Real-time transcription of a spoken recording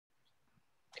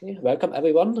Okay, welcome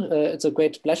everyone. It's a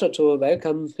great pleasure to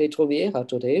welcome Pedro Vieira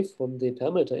today from the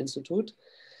Perimeter Institute.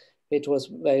 Pedro is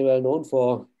very well known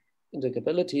for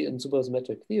integrability in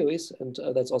supersymmetric theories, and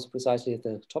that's also precisely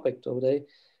the topic today,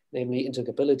 namely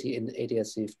integrability in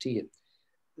ADS-CFT,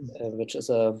 which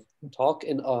is a talk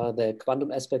in the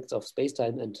quantum aspects of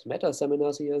spacetime and matter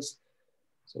seminar series.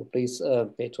 So please,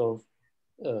 Pedro,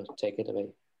 take it away.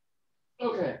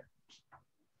 Okay.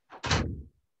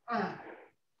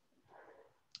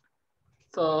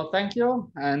 So thank you,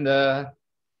 and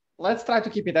let's try to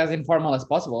keep it as informal as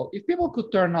possible. If people could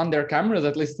turn on their cameras,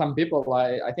 at least some people,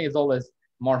 I think it's always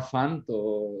more fun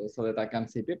so that I can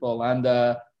see people, and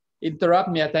interrupt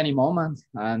me at any moment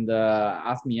and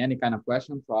ask me any kind of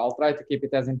question. So I'll try to keep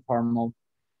it as informal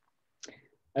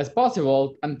as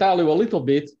possible and tell you a little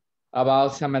bit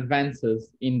about some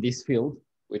advances in this field,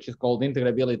 which is called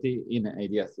integrability in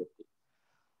ADS-CFT.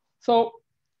 So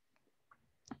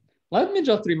let me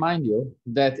just remind you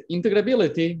that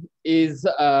integrability is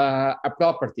a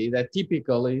property that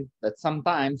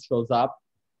sometimes shows up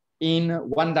in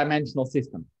one-dimensional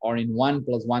system or in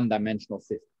 1+1 dimensional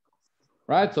system,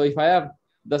 right? So if I have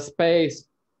the space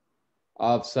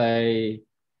of, say,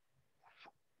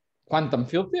 quantum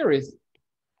field theories,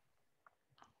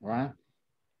 right?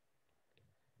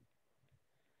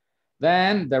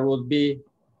 Then there would be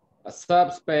a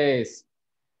subspace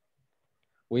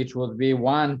which would be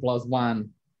 1+1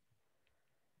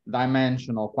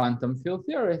 dimensional quantum field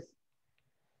theories.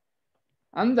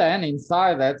 And then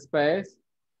inside that space,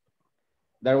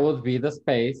 there would be the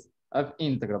space of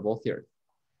integrable theories.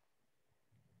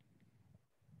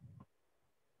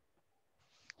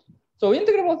 So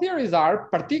integrable theories are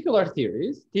particular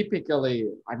theories, typically,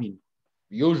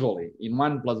 usually in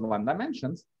 1+1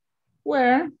 dimensions,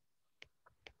 where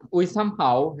we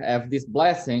somehow have this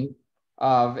blessing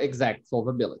of exact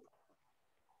solvability.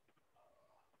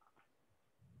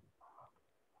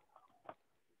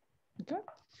 Okay.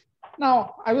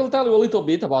 Now, I will tell you a little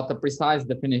bit about the precise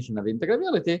definition of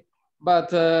integrability,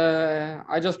 but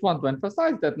I just want to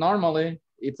emphasize that normally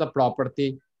it's a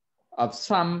property of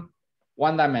some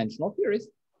one-dimensional theories.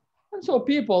 And so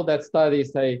people that study,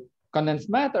 say, condensed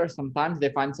matter, sometimes they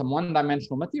find some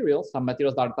one-dimensional materials, some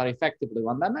materials that are effectively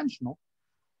one-dimensional,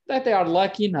 that they are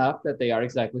lucky enough that they are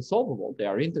exactly solvable, they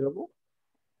are integrable.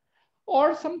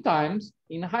 Or sometimes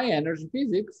in high energy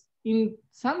physics, in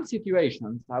some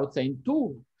situations, I would say in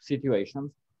two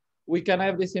situations, we can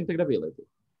have this integrability.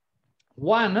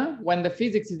 One, when the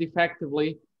physics is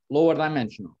effectively lower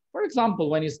dimensional. For example,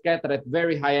 when you scatter at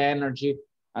very high energy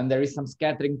and there is some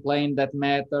scattering plane that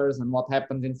matters and what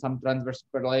happens in some transverse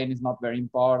plane is not very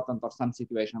important, or some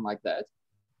situation like that,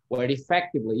 where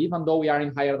effectively, even though we are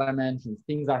in higher dimensions,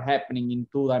 things are happening in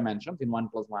 2 dimensions, in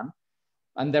 1+1.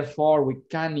 And therefore, we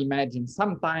can imagine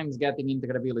sometimes getting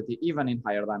integrability even in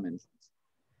higher dimensions.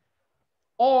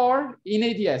 Or in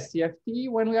ADS-CFT,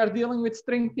 when we are dealing with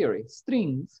string theory.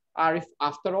 Strings are,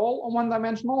 after all, a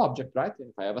one-dimensional object, right?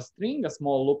 If I have a string, a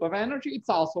small loop of energy, it's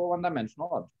also a one-dimensional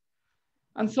object.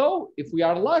 And so, if we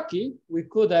are lucky, we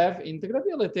could have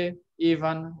integrability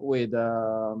even with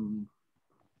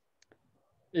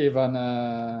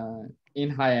in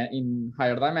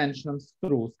higher dimensions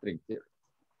through string theory.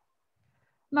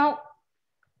 Now,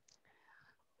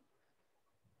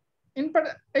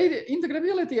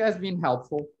 integrability has been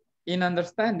helpful in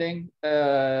understanding,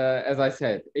 as I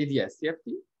said,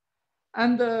 ADS-CFT.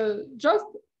 And just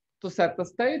to set the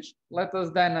stage, let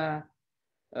us then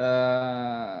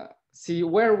see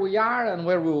where we are and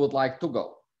where we would like to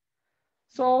go.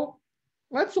 So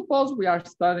let's suppose we are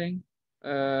studying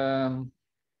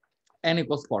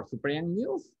n=4 super-Young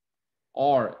mules,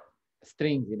 or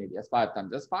strings in ADS5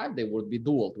 times S5, they would be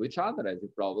dual to each other, as you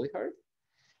probably heard.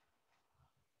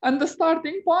 And the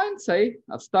starting point, say,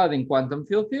 of studying quantum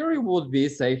field theory would be,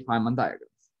 say, Feynman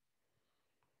diagrams.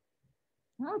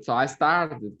 So I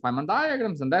start with Feynman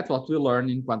diagrams, and that's what we learn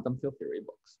in quantum field theory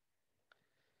books.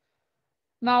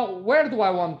 Now, where do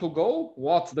I want to go?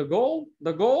 What's the goal?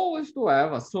 The goal is to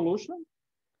have a solution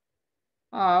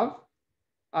of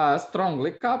a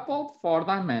strongly coupled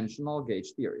 4-dimensional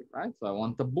gauge theory, right? So I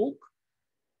want a book.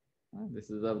 This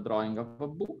is a drawing of a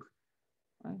book.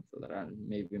 Right? So there are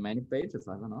maybe many pages,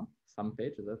 I don't know, some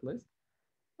pages at least,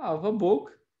 of a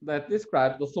book that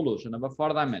describes the solution of a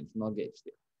 4-dimensional gauge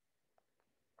theory.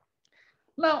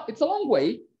 Now, it's a long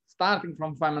way, starting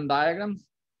from Feynman diagrams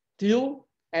till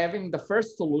having the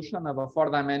first solution of a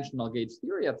 4-dimensional gauge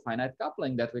theory at finite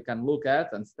coupling that we can look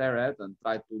at and stare at and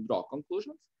try to draw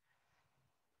conclusions.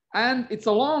 And it's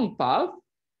a long path.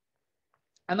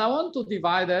 And I want to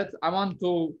divide it. I want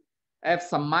to have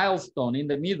some milestone in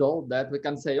the middle that we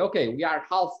can say, okay, we are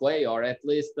halfway, or at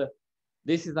least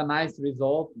this is a nice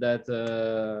result that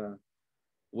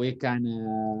we can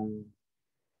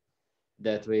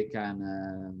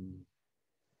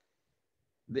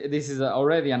this is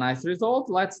already a nice result.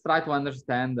 Let's try to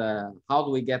understand how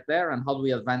do we get there and how do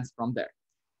we advance from there.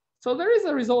 So there is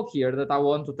a result here that I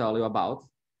want to tell you about,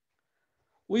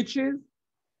 which is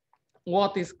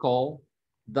what is called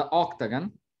the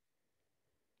octagon.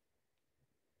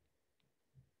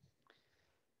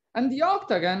 And the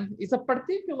octagon is a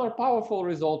particular powerful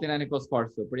result in N equals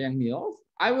 4 super Young-Mills.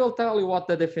 I will tell you what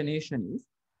the definition is,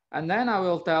 and then I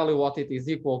will tell you what it is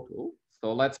equal to.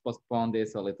 So let's postpone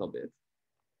this a little bit.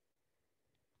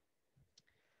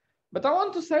 But I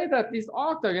want to say that this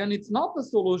octagon, it's not the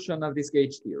solution of this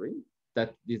gauge theory,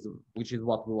 which is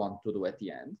what we want to do at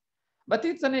the end, but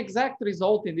it's an exact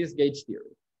result in this gauge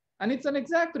theory. And it's an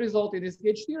exact result in this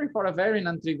gauge theory for a very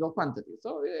non-trivial quantity.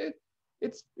 So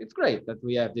it's great that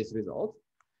we have this result.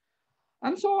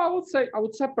 And so I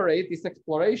would separate this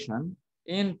exploration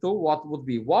into what would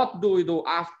be, what do we do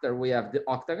after we have the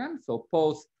octagon, so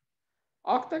post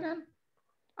octagon,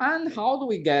 and how do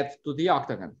we get to the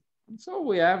octagon? And so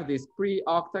we have this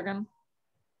pre-octagon,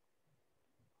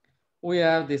 we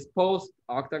have this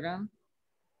post-octagon.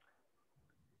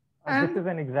 This is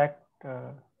an exact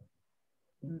result.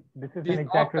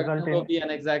 Will be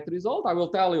an exact result. I will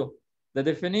tell you the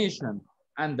definition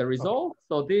and the result. Okay.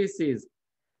 So this is,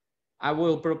 I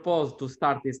will propose to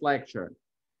start this lecture.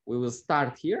 We will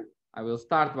start here. I will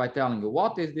start by telling you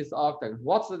what is this octagon,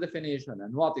 what's the definition,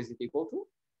 and what is it equal to.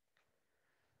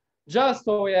 Just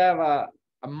so we have a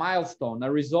milestone,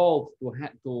 a result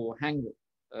to hang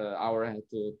our head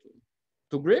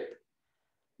to grip.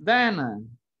 Then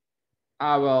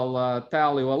I will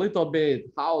tell you a little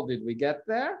bit how did we get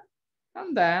there,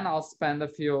 and then I'll spend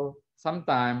some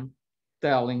time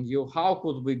telling you how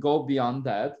could we go beyond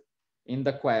that in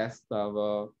the quest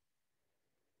of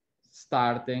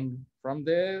starting from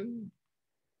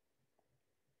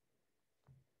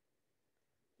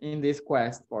in this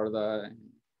quest for the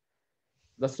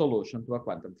solution to a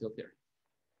quantum field theory.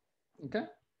 Okay,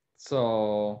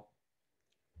 so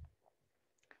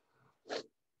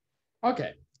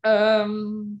okay.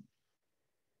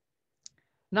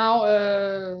 Now,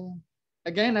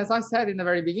 again, as I said in the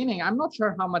very beginning, I'm not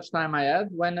sure how much time I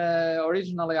had. When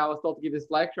originally I was told to give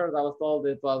this lecture, I was told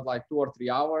it was like 2 or 3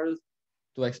 hours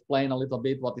to explain a little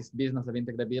bit what this business of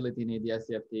integrability in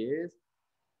EDS-CFT is.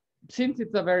 Since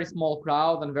it's a very small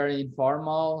crowd and very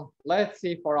informal, let's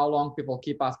see for how long people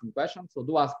keep asking questions. So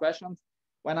do ask questions.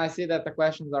 When I see that the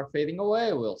questions are fading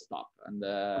away, we'll stop. And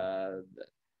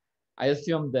I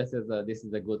assume this is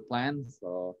a good plan.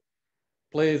 So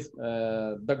please,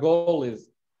 the goal is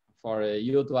for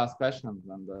you to ask questions,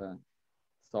 and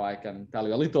so I can tell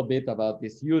you a little bit about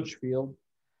this huge field.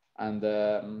 And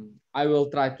I will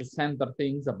try to center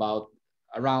things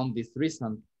around this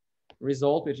recent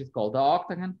result, which is called the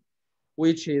octagon,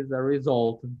 which is a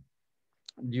result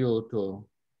due to,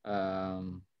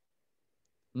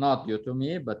 not due to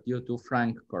me, but due to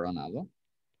Frank Coronado.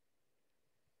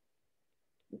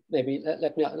 Maybe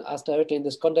let me ask directly in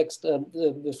this context,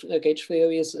 with gauge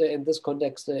theories, in this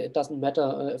context, it doesn't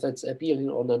matter if it's abelian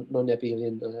or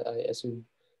non-abelian, I assume.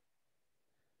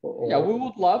 Yeah, we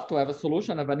would love to have a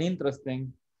solution of an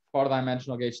interesting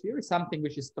 4-dimensional gauge theory, something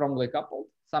which is strongly coupled,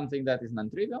 something that is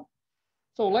non-trivial.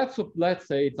 So let's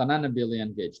say it's an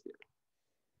non-abelian gauge theory.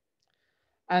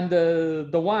 And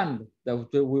the one that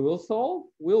we will solve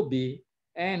will be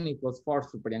N equals 4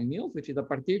 super Young-Mills, which is a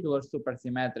particular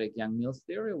supersymmetric Young-Mills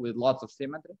theory with lots of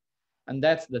symmetry. And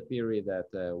that's the theory that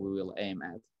we will aim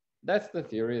at. That's the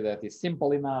theory that is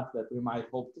simple enough that we might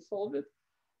hope to solve it,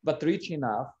 but rich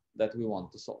enough that we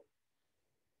want to solve.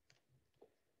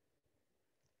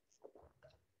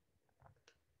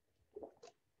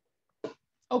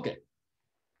 Okay.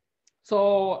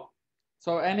 So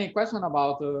any question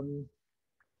about the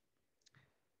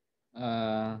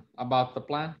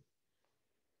plan?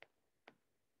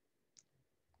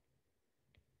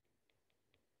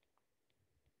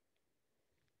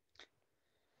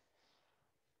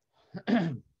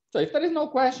 So if there is no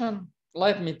question,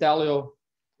 let me tell you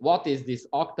what is this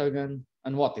octagon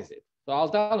and what is it. So I'll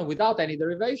tell you without any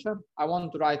derivation, I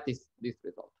want to write this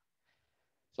result.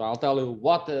 So I'll tell you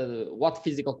what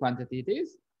physical quantity it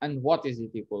is and what is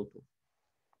it equal to.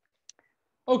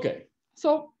 Okay,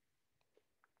 so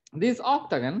this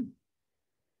octagon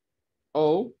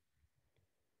O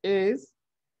is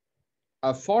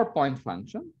a 4-point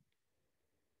function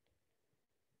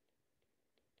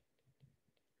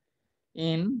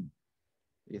in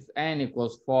this N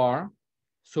equals 4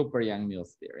 super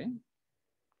Young-Mills theory.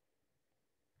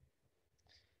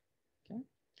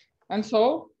 And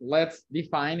so let's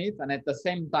define it, and at the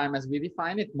same time as we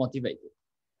define it, motivate it.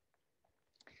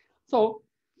 So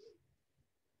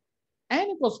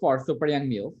n equals 4 super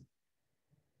Young-Mills,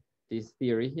 this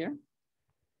theory here,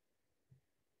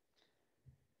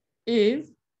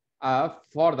 is a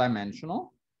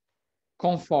 4-dimensional,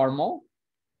 conformal,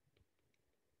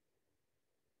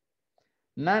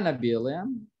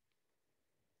 non-abelian,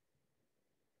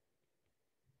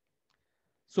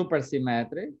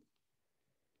 supersymmetric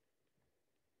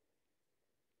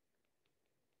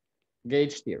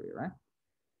gauge theory, right?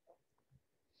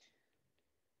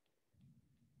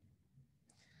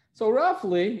 So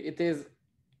roughly it is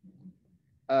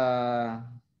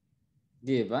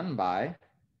given by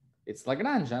its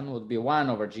Lagrangian would be 1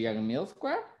 over G Young-Mills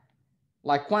square,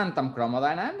 like quantum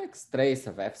chromodynamics, trace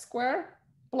of F square,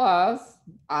 plus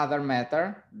other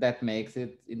matter that makes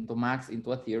it into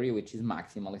a theory which is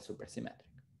maximally supersymmetric.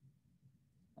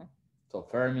 Okay? So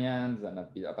fermions and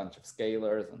a bunch of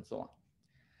scalars and so on.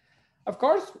 Of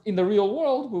course, in the real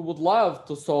world, we would love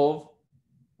to solve,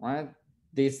 right,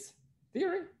 this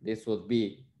theory. This would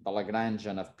be the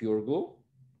Lagrangian of pure glue.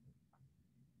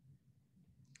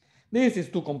 This is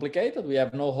too complicated. We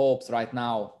have no hopes right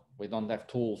now. We don't have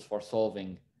tools for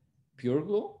solving pure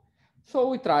glue. So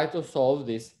we try to solve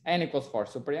this n equals 4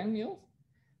 super Young-Mills,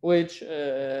 which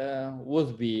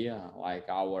would be like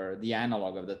the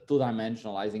analog of the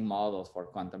 2-dimensionalizing models for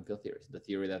quantum field theories, the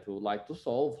theory that we would like to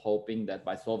solve, hoping that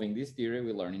by solving this theory,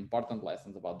 we learn important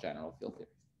lessons about general field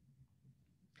theories.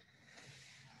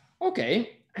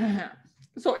 Okay,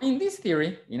 so in this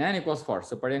theory, in n equals 4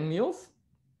 super Young-Mills,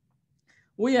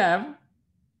 we have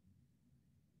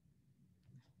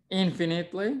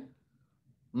infinitely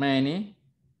many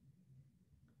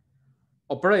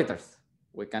operators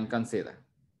we can consider,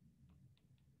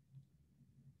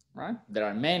 right? There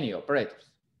are many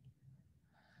operators.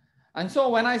 And so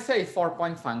when I say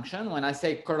 4-point function, when I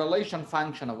say correlation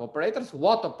function of operators,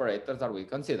 what operators are we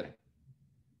considering?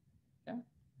 Yeah.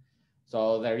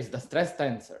 So there is the stress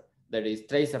tensor. There is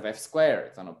trace of F squared,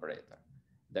 it's an operator.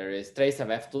 There is trace of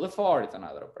F to the 4, it's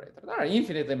another operator. There are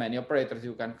infinitely many operators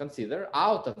you can consider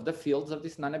out of the fields of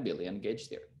this non-abelian gauge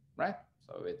theory, right?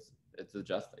 So it's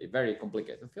just a very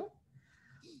complicated field.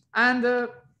 And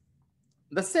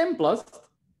the simplest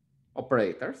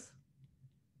operators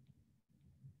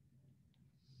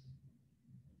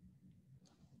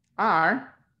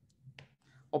are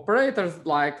operators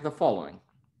like the following,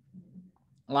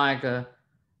 like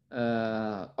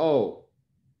O,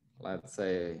 let's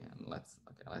say,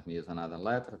 let me use another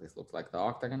letter. This looks like the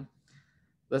octagon.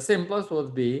 The simplest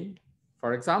would be,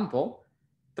 for example,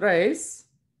 trace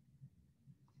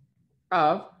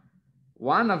of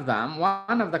one of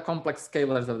the complex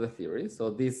scalars of the theory. So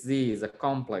this Z is a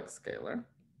complex scalar.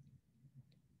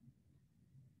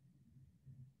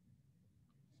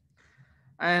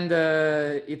 And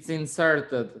it's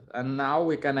inserted, and now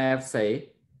we can have,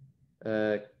 say,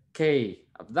 K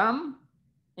of them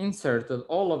inserted,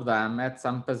 all of them at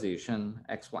some position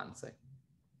x1, say.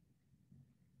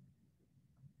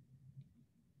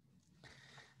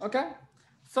 Okay,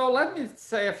 so let me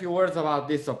say a few words about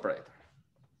this operator.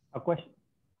 A question.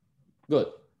 Good.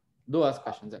 Do ask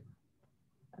questions.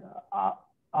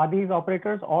 Are these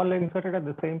operators all inserted at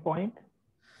the same point?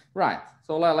 Right.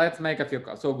 So let's make a few.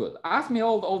 So good. Ask me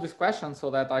all these questions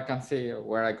so that I can see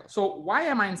where I go. So why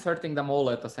am I inserting them all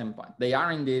at the same point? They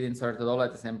are indeed inserted all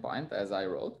at the same point, as I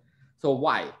wrote. So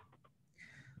why?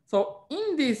 So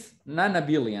in this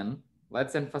non-abelian,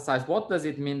 let's emphasize, what does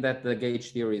it mean that the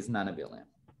gauge theory is non-abelian?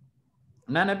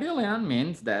 Non-abelian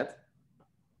means that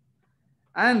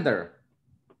under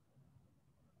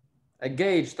a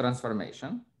gauge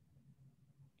transformation,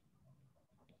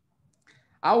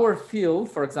 our field,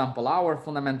 for example, our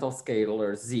fundamental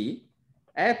scalar Z,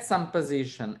 at some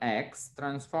position X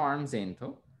transforms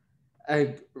into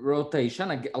a rotation,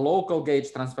 a local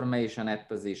gauge transformation at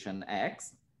position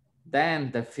X, then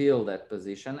the field at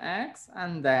position X,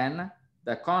 and then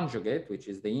the conjugate, which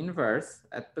is the inverse,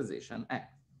 at position X.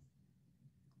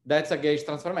 That's a gauge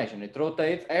transformation. It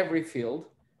rotates every field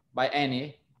by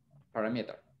any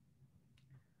parameter.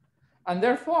 And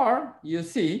therefore, you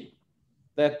see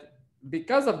that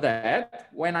because of that,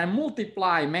 when I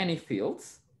multiply many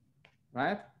fields,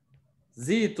 right,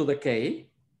 Z to the K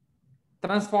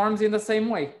transforms in the same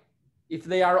way if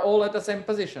they are all at the same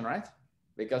position, right?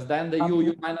 Because then the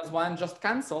U minus 1 just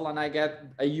cancel and I get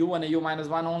a U and a U minus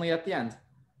 1 only at the end,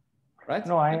 right?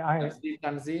 No, Z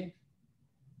times Z.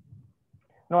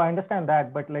 No, I understand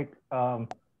that, but like,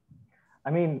 I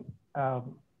mean,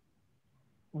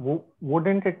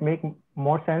 wouldn't it make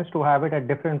more sense to have it at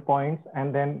different points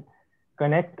and then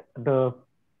connect the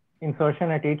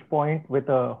insertion at each point with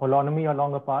a holonomy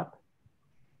along a path?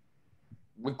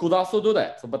 We could also do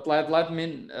that. So, but let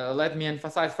me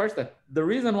emphasize first that the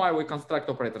reason why we construct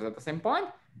operators at the same point.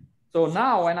 So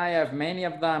now when I have many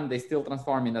of them, they still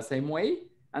transform in the same way.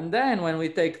 And then when we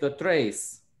take the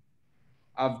trace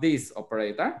of this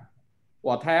operator,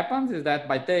 what happens is that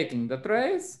by taking the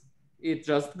trace, it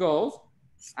just goes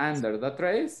under the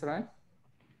trace, right?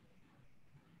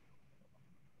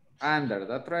 Under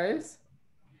the trace.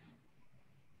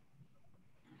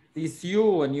 This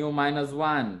u and u minus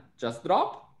 1 just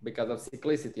drop because of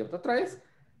cyclicity of the trace.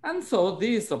 And so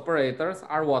these operators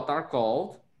are what are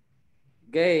called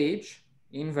gauge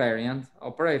invariant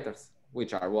operators,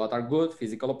 which are what are good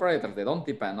physical operators. They don't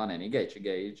depend on any gauge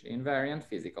invariant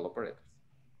physical operators.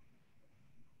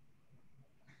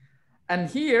 And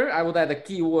here I would add a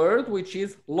keyword, which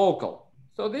is local.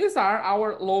 So these are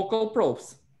our local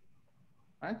probes,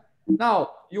 right? Now,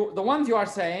 the ones you are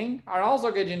saying are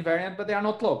also gauge invariant, but they are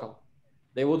not local.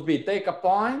 They would be take a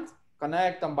point,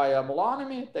 connect them by a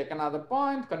holonomy, take another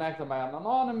point, connect them by an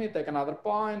holonomy, take another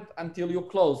point until you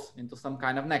close into some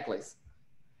kind of necklace.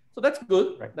 So that's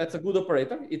good. Right. That's a good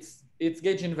operator. It's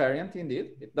gauge invariant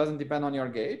indeed. It doesn't depend on your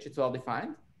gauge. It's well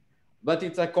defined. But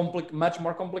it's a much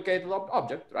more complicated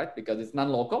object, right? Because it's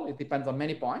non-local, it depends on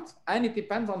many points, and it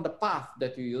depends on the path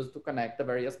that you use to connect the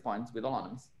various points with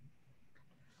holonomies.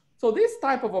 So this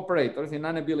type of operators in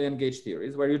non-abelian gauge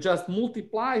theories, where you just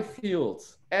multiply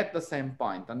fields at the same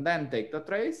point and then take the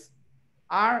trace,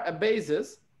 are a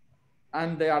basis,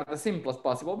 and they are the simplest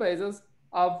possible basis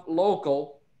of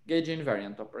local gauge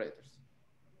invariant operators.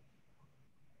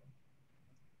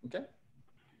 Okay?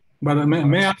 But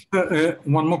may I ask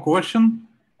one more question?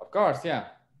 Of course, yeah.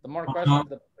 The more questions,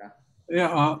 the better.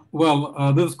 Yeah,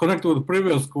 well, this is connected with the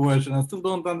previous question. I still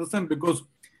don't understand because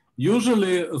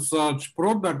usually such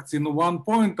products in one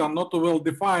point are not well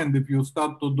defined if you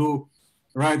start to do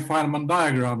Wright-Feynman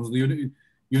diagrams.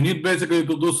 You need basically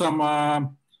to do some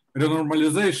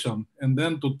renormalization and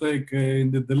then to take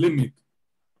the limit.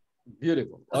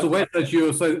 Beautiful. So way that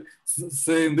you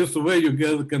say in this way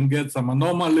you can get some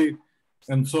anomaly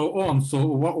and so on. So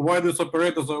why these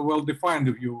operators are well defined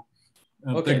if you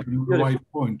take the right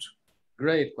point?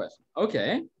 Great question.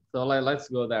 Okay, so let's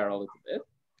go there a little bit.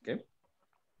 Okay,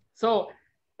 so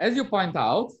as you point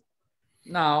out,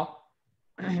 now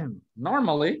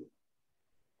normally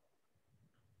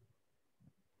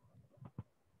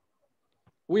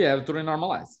we have to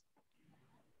renormalize.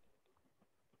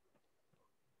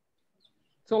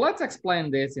 So let's explain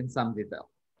this in some detail.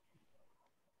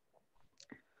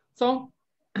 So,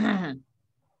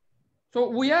 so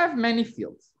we have many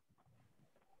fields.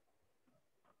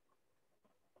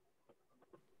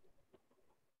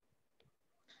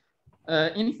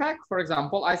 In fact, for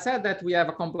example, I said that we have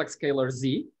a complex scalar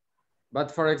Z, but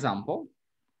for example,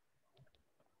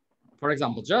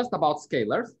 just about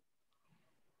scalars,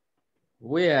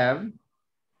 we have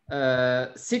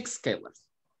 6 scalars.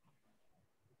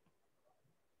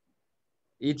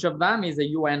 Each of them is a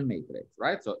UN matrix,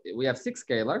 right? So we have 6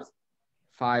 scalars,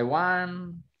 phi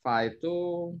 1, phi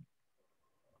 2, ...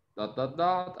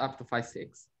 up to phi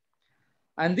 6.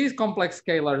 And this complex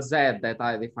scalar Z that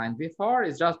I defined before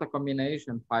is just a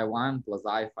combination phi 1 plus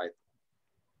I phi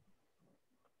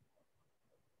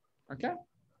 2. Okay?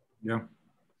 Yeah.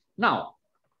 Now,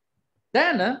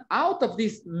 then out of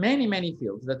these many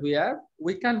fields that we have,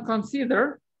 we can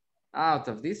consider, out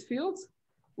of these fields,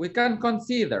 we can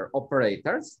consider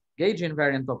operators, gauge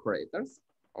invariant operators,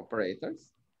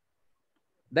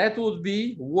 that would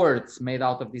be words made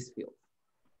out of this field.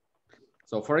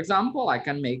 So for example, I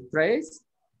can make trace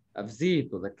of Z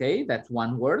to the K, that's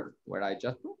one word where I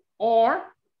just put,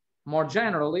 or more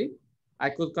generally, I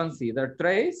could consider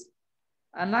trace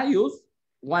and I use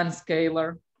one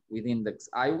scalar with index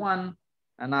I1,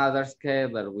 another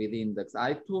scalar with index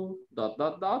I2, ...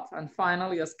 and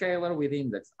finally a scalar with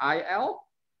index IL.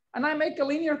 And I make a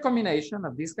linear combination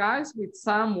of these guys with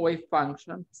some wave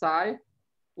function psi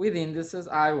with indices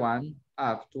I1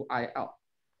 up to IL.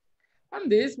 And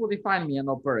this will define me an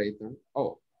operator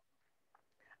O.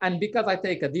 And because I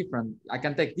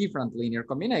can take different linear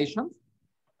combinations,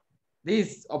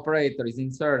 this operator is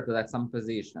inserted at some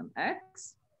position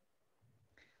X.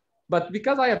 But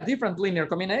because I have different linear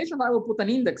combinations, I will put an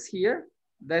index here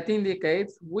that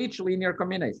indicates which linear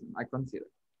combination I consider.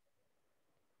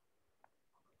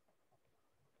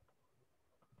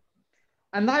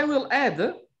 And I will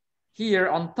add here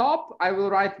on top, I will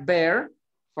write bare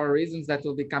for reasons that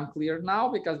will become clear now,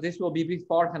 because this will be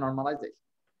before the normalization.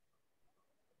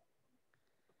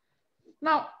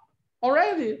 Now,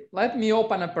 let me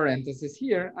open a parenthesis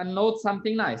here and note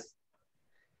something nice.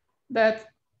 That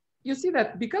you see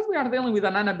that because we are dealing with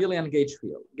a non-abelian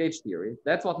gauge theory,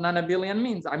 that's what non-abelian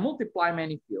means. I multiply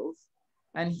many fields,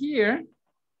 and here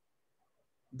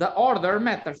the order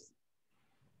matters,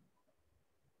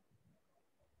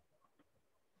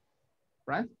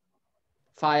 right?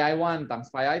 Phi I1 times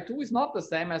phi I2 is not the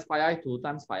same as phi I2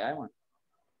 times phi I1.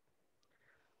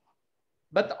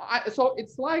 But so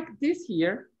it's like this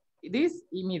here, this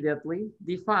immediately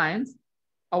defines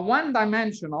a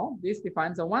one-dimensional, this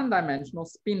defines a one-dimensional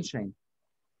spin chain.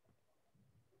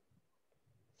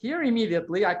 Here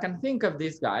immediately I can think of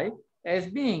this guy as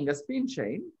being a spin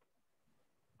chain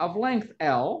of length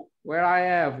L, where I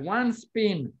have one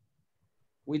spin,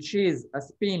 which is a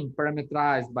spin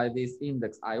parameterized by this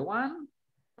index I1,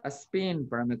 a spin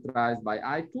parameterized by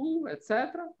I2,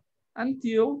 etc.,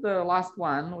 until the last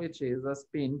one, which is a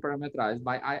spin parameterized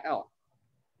by IL.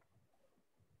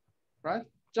 Right?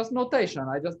 Just notation.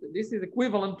 This is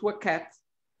equivalent to a cat,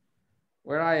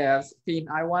 where I have spin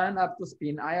I1 up to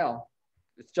spin IL.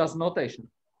 It's just notation.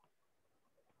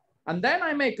 And then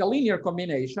I make a linear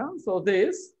combination. So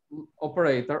this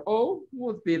operator O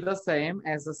would be the same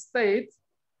as a state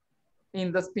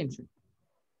in the spin chain.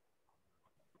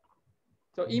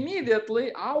 So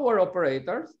immediately our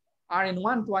operators are in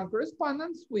one-to-one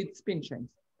correspondence with spin chains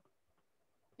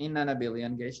in an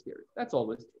abelian gauge theory. That's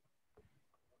always true.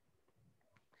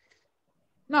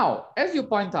 Now, as you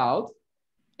point out,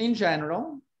 in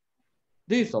general,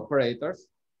 these operators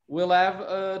will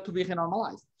have to be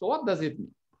renormalized. So what does it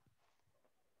mean?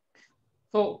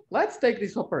 So let's take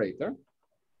this operator.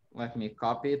 Let me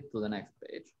copy it to the next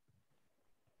page.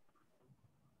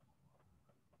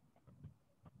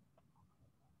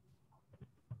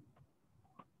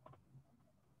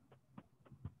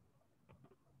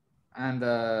 And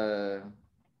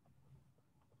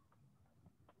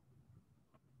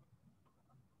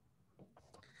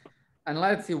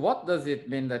let's see, what does it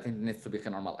mean that it needs to be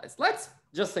normalized? Let's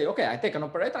just say, okay, I take an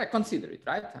operator, I consider it,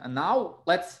 right? And now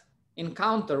let's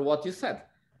encounter what you said.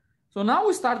 So now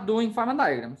we start doing Feynman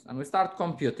diagrams and we start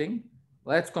computing.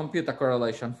 Let's compute a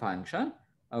correlation function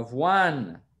of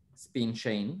one spin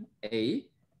chain A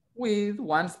with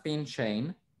one spin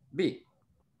chain B.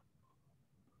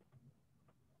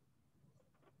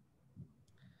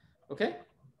 Okay?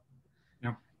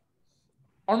 Yeah.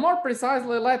 Or more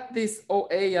precisely, let this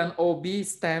OA and OB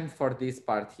stand for this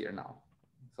part here now.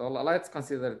 So let's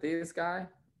consider this guy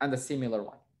and a similar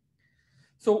one.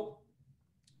 So,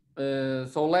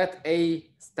 so let A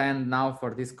stand now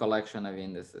for this collection of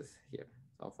indices here.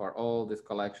 So for all this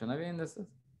collection of indices,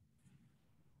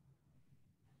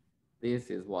 this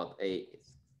is what A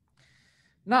is.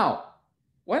 Now,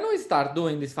 when we start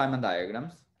doing these Feynman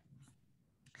diagrams,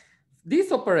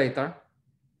 this operator,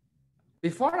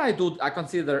 before I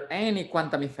consider any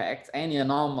quantum effects, any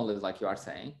anomalies like you are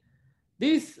saying,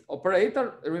 this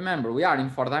operator, remember, we are in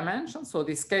 4 dimensions, so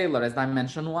this scalar is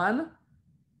dimension 1.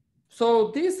 So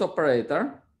this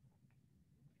operator,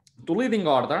 to leading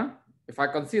order, if I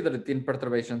consider it in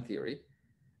perturbation theory,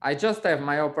 I just have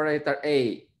my operator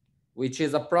A, which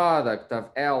is a product of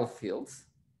L fields,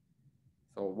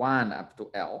 so 1 up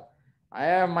to L. I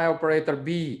have my operator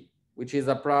B, which is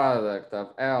a product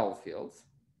of L fields.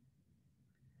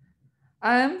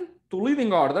 And to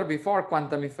leading order, before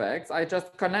quantum effects, I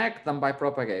just connect them by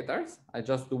propagators. I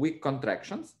just do weak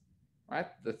contractions, right?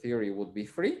 The theory would be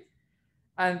free.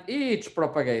 And each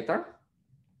propagator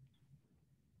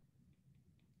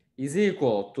is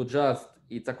equal to just,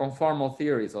 it's a conformal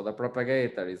theory, so the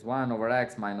propagator is 1 over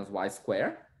x minus y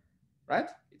squared, right?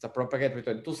 It's a propagator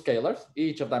between 2 scalars,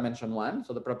 each of dimension 1.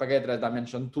 So the propagator has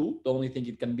dimension 2. The only thing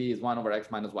it can be is 1 over x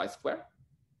minus y squared.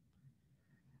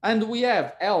 And we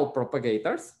have L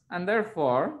propagators, and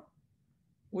therefore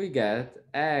we get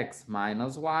x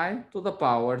minus y to the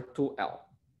power 2L.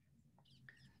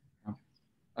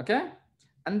 Okay?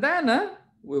 And then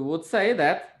we would say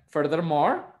that,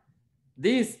 furthermore,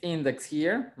 this index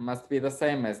here must be the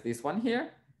same as this one here.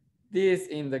 This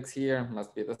index here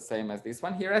must be the same as this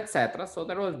one here, etc. So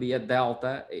there will be a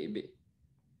delta AB.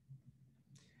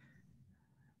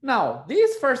 Now,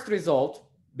 this first result,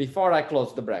 before I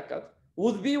close the bracket,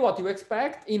 would be what you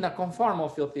expect in a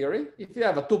conformal field theory if you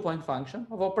have a 2-point function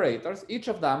of operators, each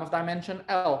of them of dimension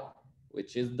L,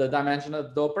 which is the dimension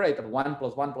of the operator, 1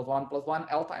 plus 1 plus 1 plus 1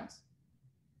 L times.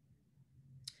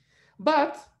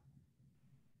 But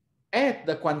at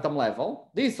the quantum level,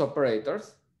 these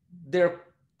operators, their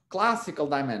classical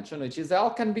dimension, which is L,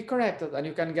 can be corrected, and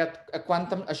you can get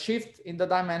a shift in the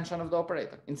dimension of the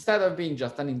operator. Instead of being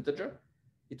just an integer,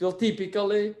 it will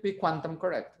typically be quantum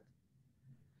corrected.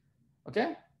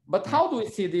 Okay, but how do we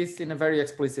see this in a very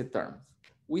explicit terms?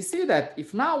 We see that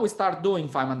if now we start doing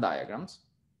Feynman diagrams,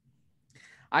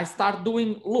 I start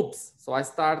doing loops. So I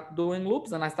start doing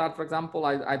loops and I start, for example,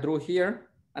 I drew here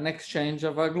an exchange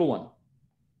of a gluon.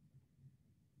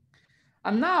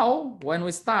 And now when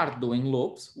we start doing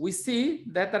loops, we see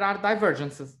that there are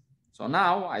divergences. So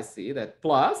now I see that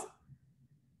plus,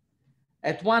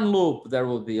 at one loop, there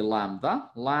will be lambda.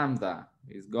 Lambda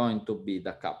is going to be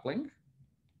the coupling.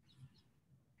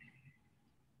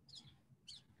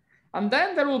 And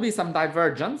then there will be some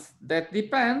divergence that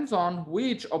depends on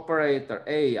which operator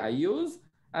A I use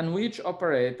and which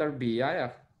operator B I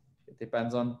have. It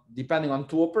depends on, depending on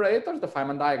two operators, the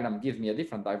Feynman diagram gives me a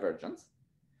different divergence.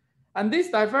 And this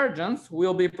divergence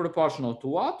will be proportional to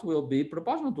what? Will be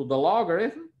proportional to the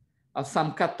logarithm of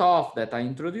some cutoff that I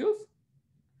introduce.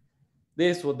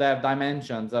 This would have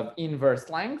dimensions of inverse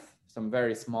length, some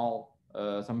very small,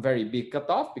 some very big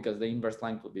cutoff, because the inverse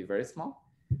length would be very small.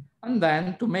 And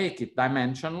then to make it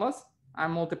dimensionless, I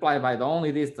multiply by the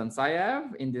only distance I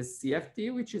have in this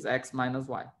CFT, which is x minus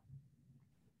y.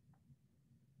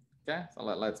 Okay, so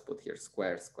let's put here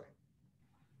square, square.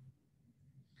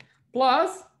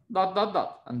 Plus dot, dot,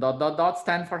 dot, and dot, dot, dot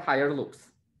stand for higher loops.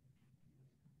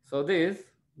 So this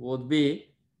would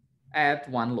be at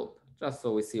one loop, just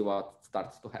so we see what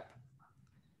starts to happen.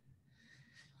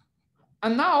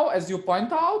 And now, as you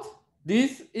point out,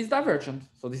 this is divergent.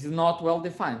 So this is not well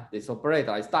defined. This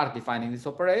operator, I start defining this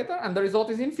operator and the result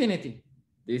is infinity.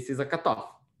 This is a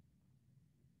cutoff.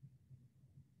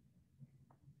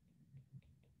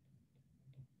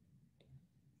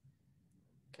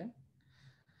 Okay.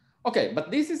 Okay,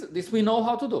 but this we know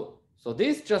how to do. So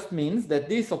this just means that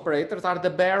these operators are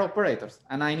the bare operators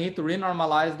and I need to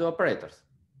renormalize the operators.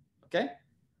 Okay.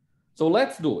 So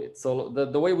let's do it. So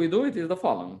the way we do it is the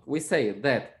following. We say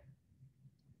that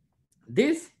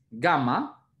this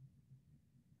gamma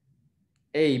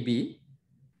AB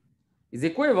is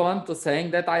equivalent to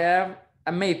saying that I have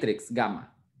a matrix gamma.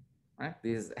 Right?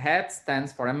 This hat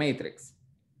stands for a matrix.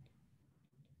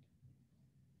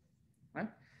 Right?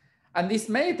 And this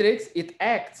matrix, it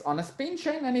acts on a spin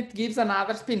chain and it gives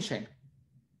another spin chain.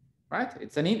 Right?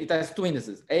 It has two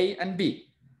indices, A and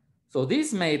B. So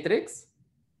this matrix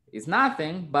is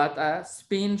nothing but a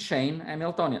spin chain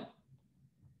Hamiltonian.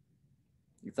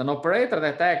 It's an operator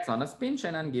that acts on a spin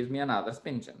chain and gives me another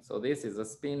spin chain. So this is a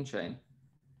spin chain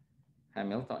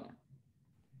Hamiltonian.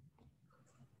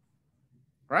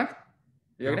 Right?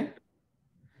 You agree?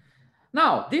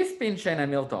 Now, this spin chain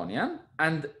Hamiltonian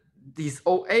and this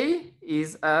OA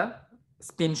is a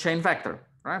spin chain vector,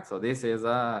 right? So this is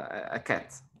a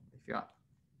cat, if you want.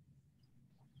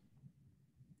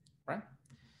 Right?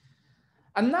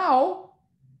 And now,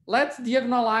 let's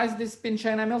diagonalize this spin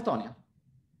chain Hamiltonian.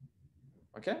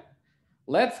 Okay,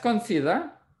 let's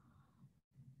consider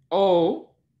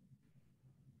O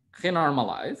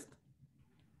renormalized.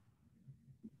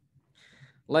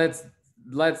 Let's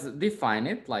define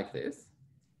it like this.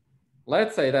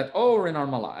 Let's say that O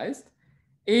renormalized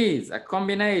is a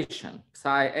combination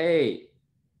psi A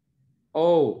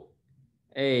O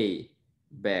A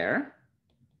bare,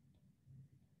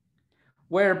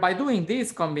 where by doing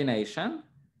this combination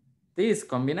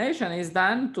is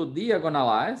done to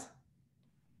diagonalize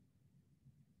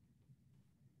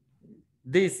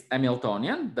this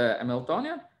Hamiltonian, the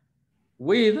Hamiltonian,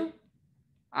 with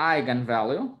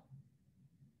eigenvalue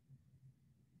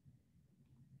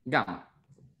gamma.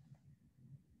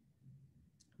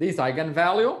 This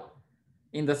eigenvalue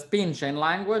in the spin chain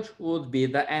language would be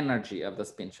the energy of the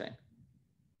spin chain.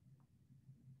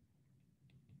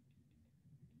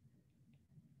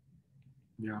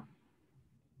 Yeah.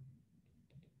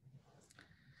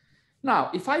 Now,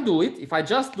 if I do it, if I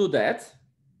just do that,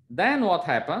 then what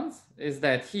happens is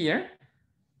that here,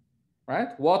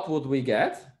 right? What would we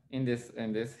get in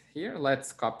this here?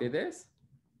 Let's copy this.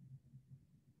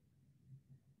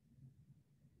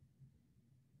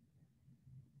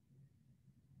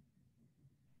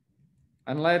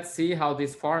 And let's see how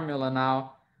this formula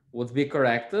now would be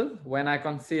corrected when I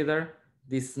consider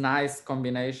this nice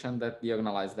combination that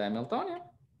diagonalizes the Hamiltonian.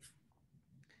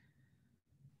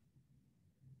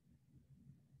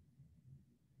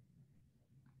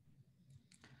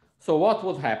 So what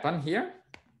would happen here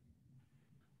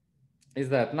is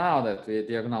that now that we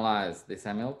diagonalize this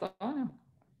Hamiltonian,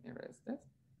 erase this.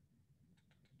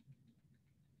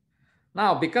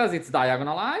 Now, because it's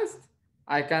diagonalized,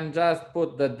 I can just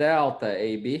put the delta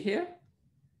AB here,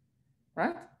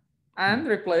 right? And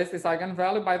replace this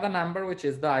eigenvalue by the number, which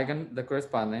is the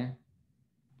corresponding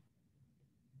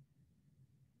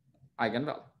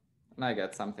eigenvalue. And I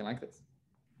get something like this.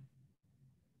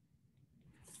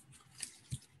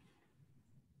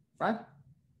 Right?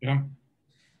 Yeah.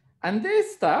 And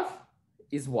this stuff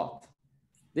is what?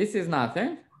 This is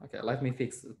nothing. Okay, let me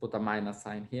put a minus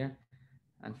sign here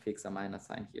and fix a minus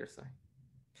sign here. Sorry.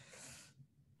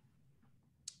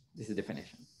 This is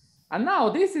definition. And now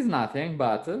this is nothing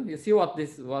but, you see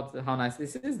how nice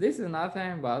this is? This is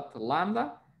nothing but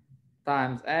lambda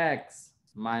times x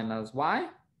minus y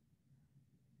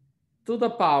to the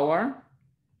power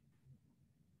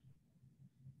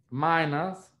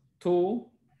minus 2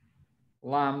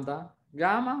 lambda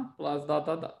gamma plus dot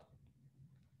dot dot.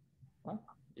 Right?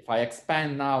 If I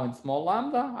expand now in small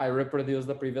lambda, I reproduce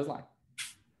the previous line.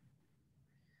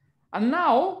 And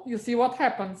now you see what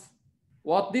happens.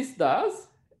 What this does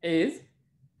is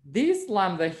this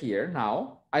lambda here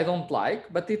now, I don't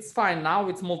like, but it's fine. Now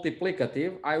it's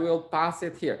multiplicative. I will pass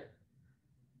it here.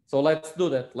 So let's do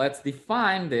that. Let's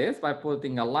define this by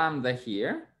putting a lambda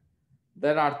here.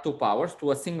 There are 2 powers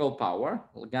to a single power,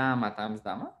 gamma times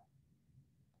gamma,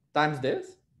 times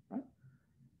this. Right?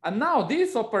 And now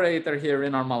this operator here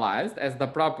renormalized as the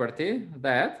property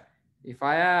that if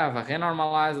I have a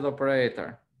renormalized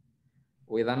operator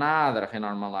with another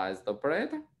renormalized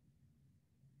operator,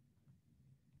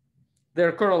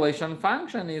 their correlation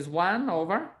function is 1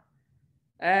 over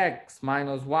x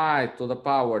minus y to the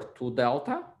power 2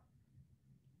 delta,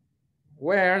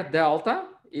 where delta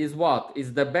is what?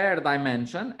 Is the bare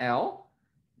dimension, L.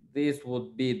 This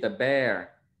would be the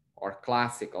bare or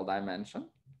classical dimension,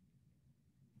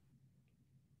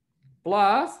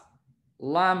 plus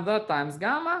lambda times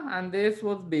gamma, and this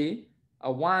would be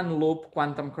a 1 loop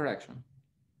quantum correction.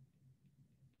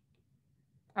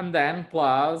 And then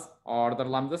plus order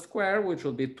lambda square, which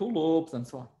will be 2 loops and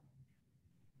so on.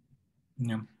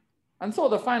 Yeah. And so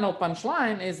the final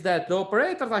punchline is that the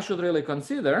operators I should really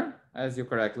consider, as you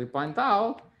correctly point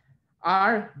out,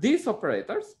 are these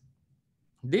operators.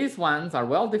 These ones are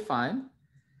well defined.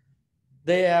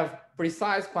 They have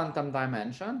precise quantum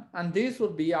dimension, and this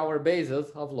would be our basis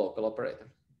of local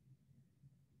operators.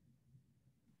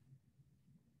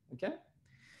 Okay?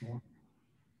 Yeah.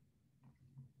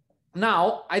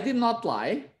 Now, I did not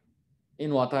lie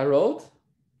in what I wrote,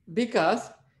 because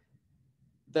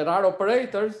there are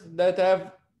operators that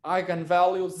have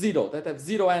eigenvalue 0, that have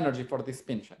 0 energy for this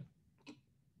spin chain.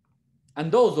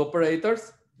 And those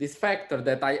operators, this factor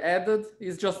that I added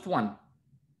is just 1.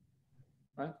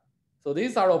 Right? So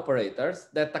these are operators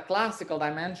that the classical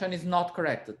dimension is not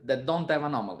corrected, that don't have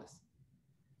anomalies.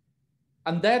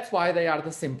 And that's why they are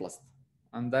the simplest.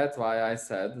 And that's why I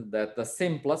said that the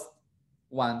simplest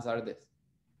ones are this.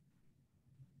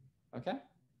 Okay?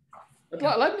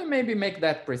 But let me maybe make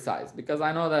that precise, because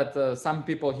I know that some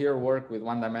people here work with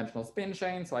one-dimensional spin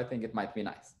chains, so I think it might be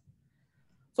nice.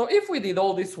 So if we did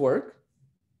all this work,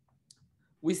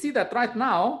 we see that right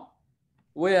now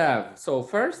we have, so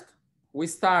first we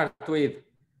start with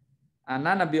an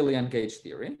unabelian gauge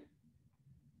theory.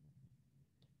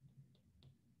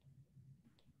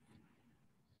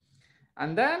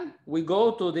 And then we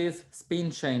go to these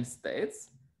spin chain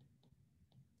states.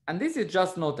 And this is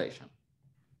just notation,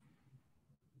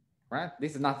 right?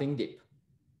 This is nothing deep.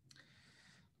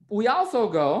 We also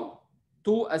go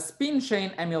to a spin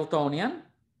chain Hamiltonian,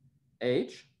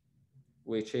 H,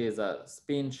 which is a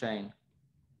spin chain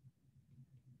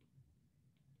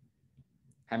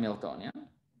Hamiltonian.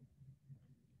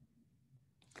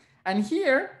 And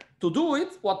here, to do it,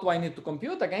 what do I need to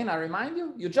compute? Again, I remind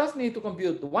you, you just need to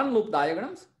compute the 1 loop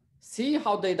diagrams, see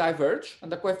how they diverge,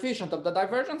 and the coefficient of the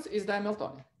divergence is the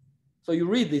Hamiltonian. So you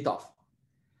read it off.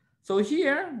 So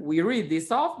here, we read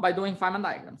this off by doing Feynman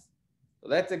diagrams. So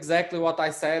that's exactly what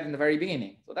I said in the very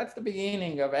beginning. So that's the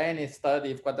beginning of any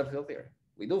study of quantum field theory.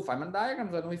 We do Feynman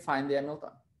diagrams and we find the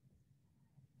Hamiltonian.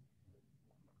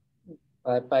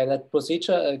 By that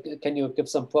procedure, can you give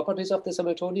some properties of this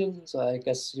Hamiltonian? So I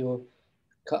guess you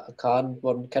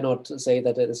one cannot say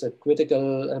that it is a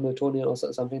critical Hamiltonian or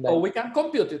something like that. So we can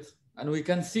compute it and we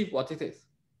can see what it is.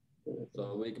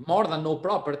 So more than no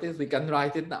properties, we can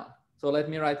write it down. So let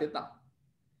me write it down.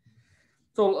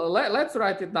 So let's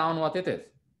write it down what it is.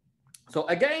 So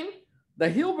again, the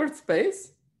Hilbert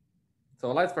space.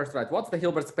 So let's first write what's the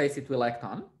Hilbert space it will act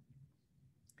on.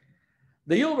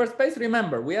 The Hilbert space,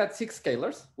 remember, we had 6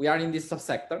 scalars. We are in this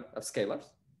subsector of scalars.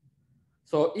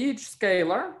 So each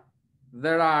scalar,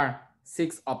 there are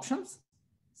 6 options.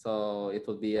 So it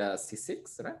would be a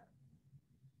C6, right?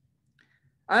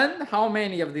 And how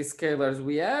many of these scalars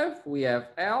we have? We have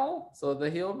L. So the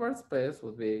Hilbert space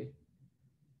would be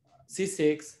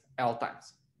C6 L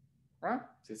times, right?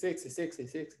 C6, C6,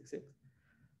 C6, C6.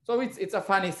 So it's a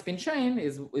funny spin chain.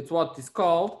 It's what is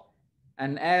called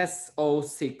an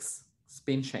SO6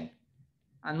 spin chain.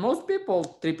 And most people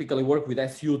typically work with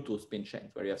SU2 spin chains,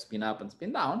 where you have spin up and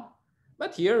spin down.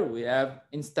 But here we have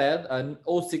instead an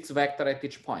O6 vector at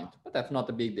each point, but that's not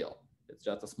a big deal. It's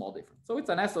just a small difference. So it's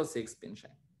an SO6 spin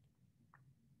chain.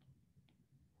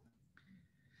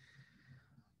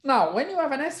 Now, when you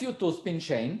have an SU2 spin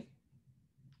chain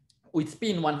with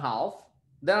spin 1/2,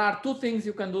 there are two things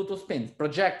you can do to spins: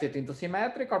 project it into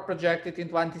symmetric or project it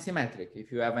into antisymmetric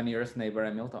if you have a nearest neighbor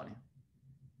Hamiltonian.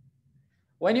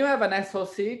 When you have an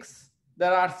SO6,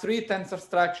 there are three tensor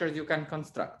structures you can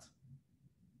construct.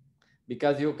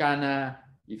 Because you can,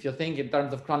 if you think in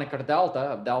terms of Kronecker delta,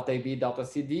 of delta AB, delta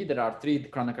CD, there are three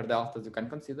Kronecker deltas you can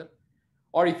consider.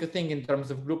 Or if you think in terms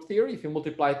of group theory, if you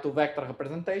multiply two vector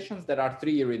representations, there are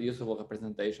three irreducible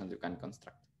representations you can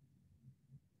construct.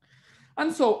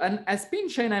 And so a spin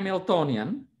chain Hamiltonian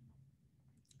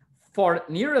for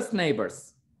nearest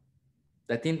neighbors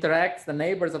that interacts the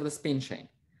neighbors of the spin chain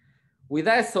with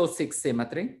SO6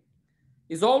 symmetry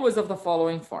is always of the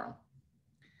following form.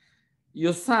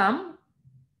 You sum,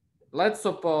 let's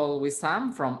suppose we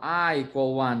sum from I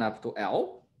equal 1 up to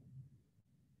L.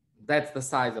 That's the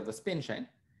size of the spin chain.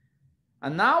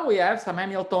 And now we have some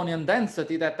Hamiltonian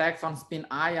density that acts on spin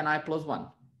I and I plus 1.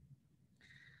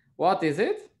 What is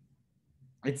it?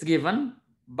 It's given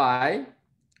by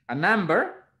a number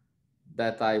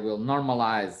that I will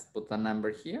normalize, put a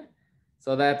number here,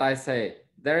 so that I say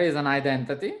there is an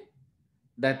identity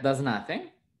that does nothing.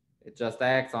 It just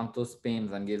acts on two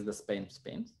spins and gives the same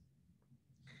spins.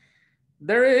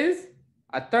 There is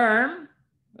a term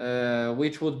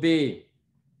which would be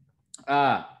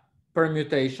a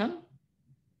permutation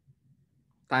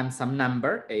times some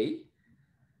number A,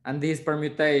 and this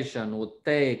permutation would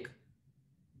take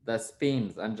the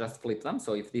spins and just flip them.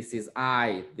 So if this is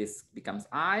I, this becomes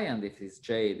I, and if it's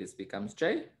J, this becomes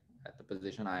J at the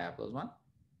position I plus 1.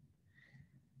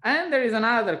 And there is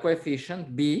another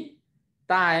coefficient B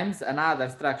times another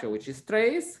structure, which is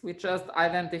trace, which just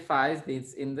identifies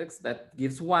this index that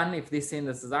gives 1 if these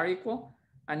indices are equal,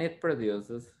 and it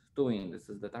produces two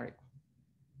indices that are equal.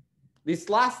 This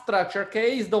last structure,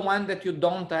 K, is the one that you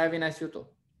don't have in SU2.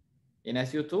 In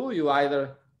SU2, you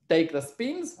either take the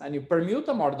spins and you permute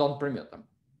them or don't permute them.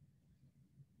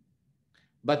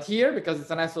 But here, because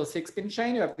it's an SO6 spin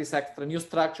chain, you have this extra new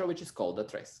structure, which is called the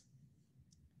trace.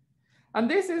 And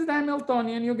this is the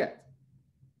Hamiltonian you get.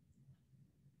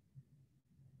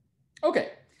 Okay.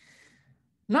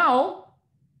 Now,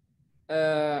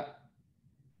 and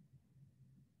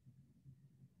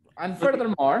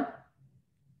furthermore,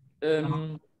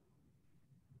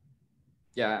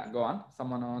 yeah, go on.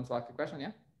 Someone wants to ask a question,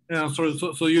 yeah? Yeah, sorry.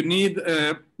 So you need,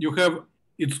 you have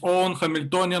its own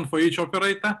Hamiltonian for each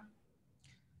operator?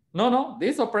 No.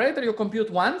 This operator you compute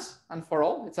once and for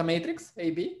all. It's a matrix,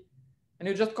 AB, and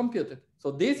you just compute it. So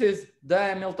this is the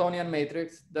Hamiltonian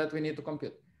matrix that we need to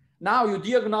compute. Now you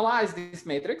diagonalize this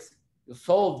matrix. You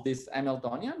solve this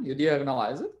Hamiltonian, you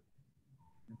diagonalize it.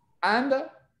 And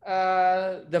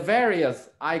the various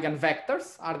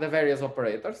eigenvectors are the various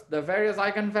operators. The various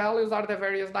eigenvalues are the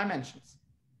various dimensions.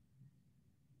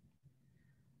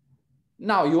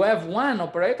 Now you have one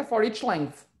operator for each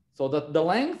length, so that the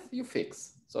length you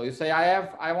fix. So you say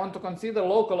I want to consider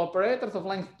local operators of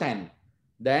length 10.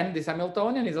 Then this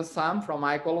Hamiltonian is a sum from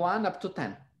I equal 1 up to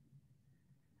 10.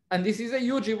 And this is a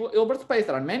huge Hilbert space.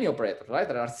 There are many operators, right?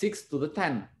 There are 6 to the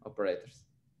 10 operators,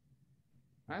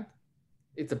 right?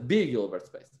 It's a big Hilbert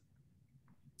space.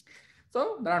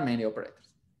 So there are many operators.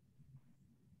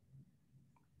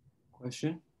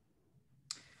 Question?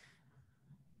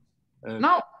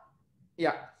 Now,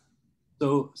 yeah.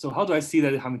 So how do I see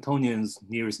that Hamiltonian's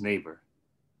nearest neighbor?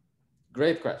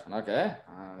 Great question. Okay.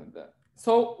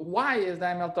 So why is the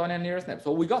Hamiltonian nearest neighbor?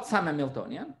 So we got some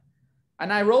Hamiltonian,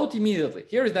 and I wrote immediately,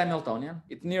 here is the Hamiltonian,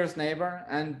 its nearest neighbor,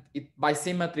 and by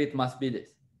symmetry, it must be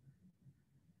this.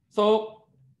 So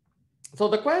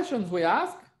the questions we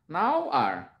ask now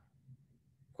are,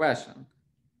 question,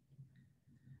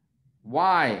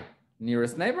 why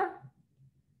nearest neighbor?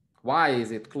 Why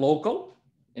is it local?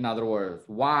 In other words,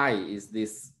 why is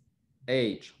this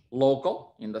H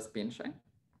local in the spin chain?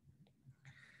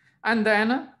 And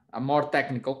then a more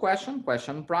technical question,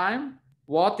 question prime,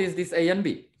 what is this A and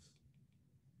B?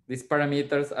 These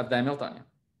parameters of the Hamiltonian.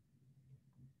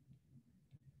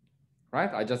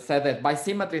 Right? I just said that by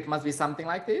symmetry, it must be something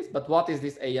like this, but what is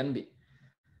this A and B?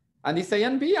 And these A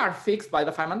and B are fixed by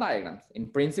the Feynman diagrams. In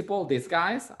principle, these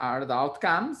guys are the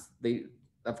outcomes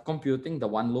of computing the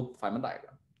one loop Feynman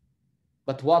diagram.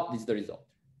 But what is the result?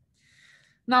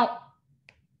 Now,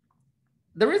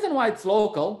 the reason why it's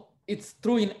local, it's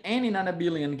true in any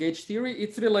non-abelian gauge theory,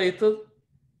 it's related,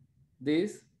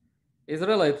 this is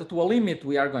related to a limit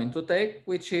we are going to take,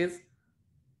 which is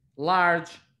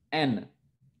large n,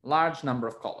 large number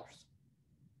of colors.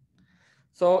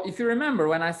 So if you remember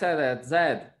when I said that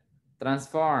Z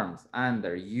transforms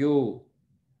under U,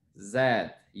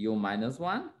 Z, U minus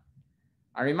 1,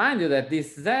 I remind you that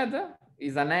this Z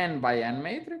is an n by n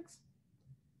matrix.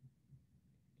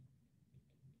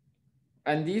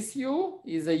 And this U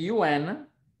is a UN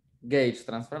gauge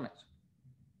transformation.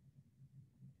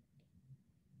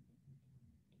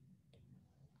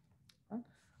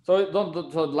 So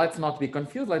let's not be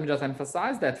confused. Let me just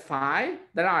emphasize that phi,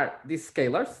 there are these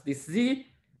scalars. This Z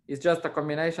is just a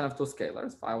combination of two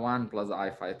scalars, phi1 plus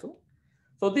I phi2.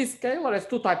 So this scalar has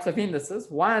two types of indices.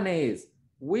 One is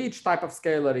which type of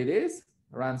scalar it is,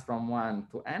 runs from 1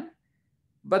 to n.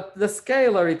 But the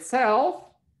scalar itself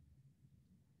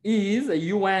is a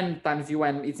UN times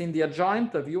UN. It's in the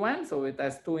adjoint of UN, so it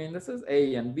has two indices,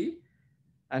 A and B.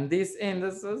 And these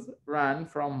indices run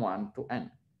from 1 to n.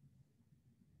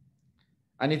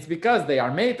 And it's because they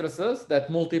are matrices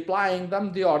that multiplying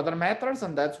them, the order matters,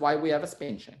 and that's why we have a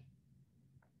spin chain.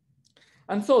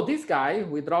 And so this guy,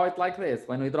 we draw it like this.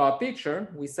 When we draw a picture,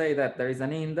 we say that there is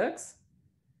an index,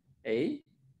 A,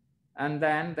 and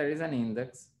then there is an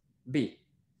index, B.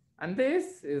 And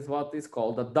this is what is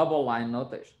called a double line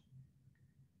notation.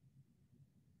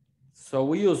 So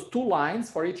we use two lines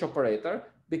for each operator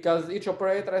because each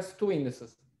operator has two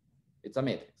indices. It's a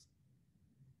matrix.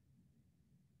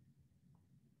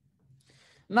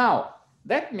 Now,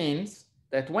 that means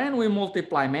that when we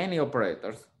multiply many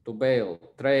operators to build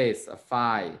trace a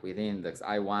phi with index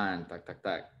I1,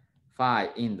 phi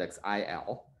index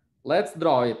IL, let's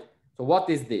draw it. So what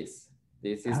is this?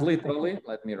 This is literally,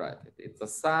 let me write it. It's a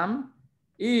sum.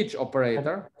 Each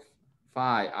operator,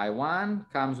 phi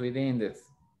I1, comes with index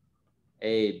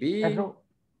AB. Pedro,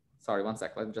 Sorry, one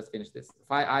sec. Let me just finish this.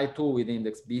 Phi I2 with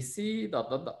index BC,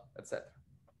 etc.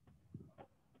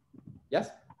 Yes?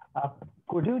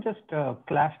 could you just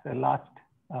flash the last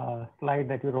slide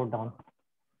that you wrote down?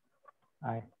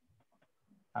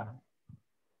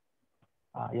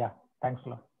 Yeah, thanks a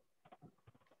lot.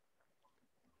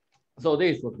 So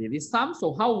this would be this sum.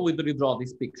 So how would we draw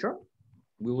this picture?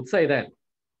 We would say that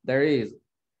there is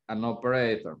an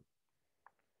operator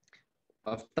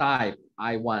of type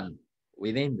I1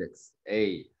 with index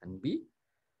A and B.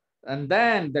 And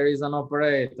then there is an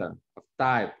operator of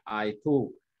type I2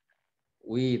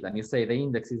 with, and you say the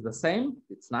index is the same.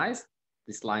 It's nice.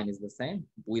 This line is the same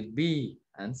with B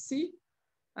and C.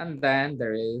 And then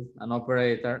there is an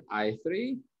operator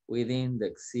I3 with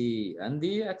index C and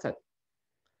D, etc.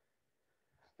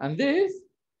 And this,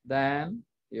 then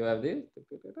you have this,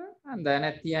 and then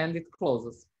at the end it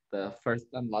closes. The first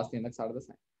and last index are the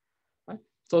same. Right?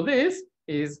 So this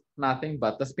is nothing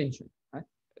but a spin chain. Right?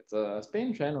 It's a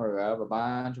spin chain where we have a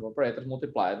bunch of operators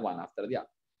multiplied one after the other.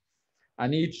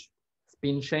 And each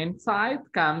spin chain side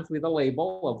comes with a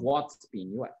label of what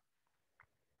spin you have.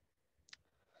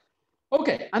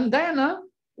 Okay, and then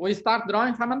we start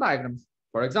drawing Feynman diagrams.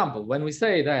 For example, when we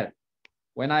say that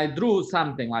when I drew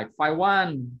something like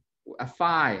phi1, a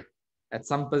phi at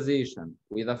some position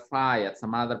with a phi at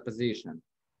some other position,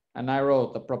 and I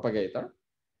wrote a propagator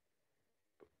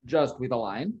just with a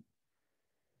line,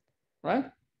 right?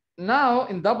 Now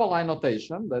in double line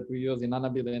notation that we use in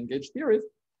non-abelian gauge theories,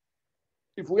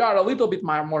 if we are a little bit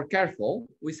more careful,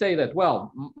 we say that,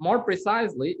 well, more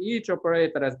precisely, each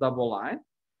operator has double line,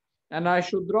 and I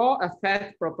should draw a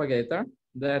fat propagator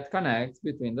that connects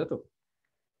between the two.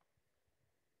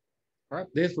 Right?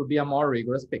 This would be a more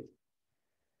rigorous picture,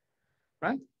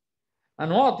 right?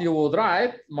 And what you would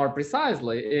write more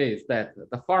precisely is that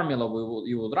the formula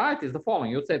you would write is the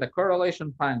following. You would say the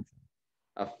correlation function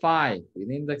of phi with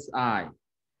index I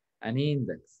and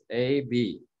index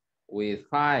AB with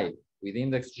phi with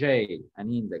index J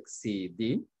and index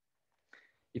CD.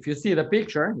 If you see the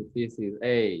picture, if this is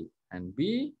A and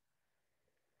B,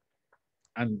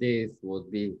 and this would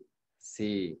be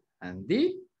C and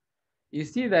D, you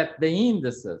see that the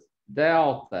indices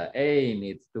delta A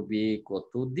needs to be equal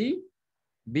to D,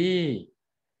 B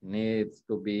needs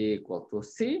to be equal to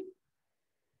C.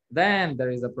 Then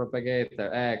there is a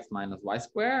propagator X minus Y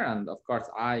square, and of course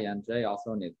I and J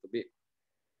also need to be.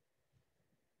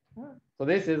 So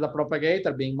this is the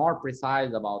propagator being more precise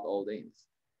about all the indices.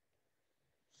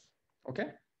 Okay.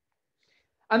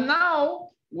 And now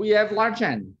we have large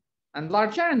N. And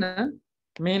large N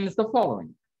means the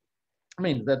following. It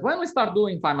means that when we start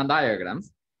doing Feynman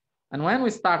diagrams, and when we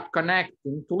start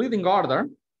connecting to leading order,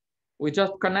 we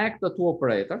just connect the two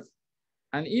operators,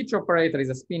 and each operator is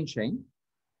a spin chain,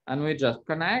 and we just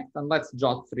connect, and let's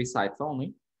draw 3 sides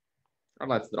only, or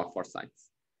let's draw 4 sides.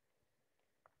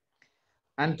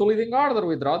 And to leading order,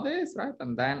 we draw this, right?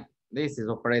 And then this is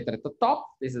operator at the top,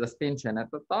 this is a spin chain at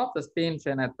the top, the spin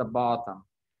chain at the bottom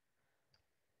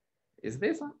is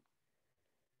this one.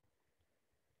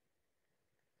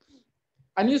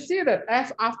 And you see that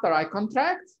after I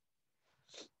contract,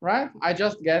 right, I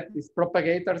just get these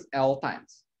propagators L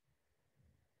times.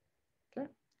 Okay.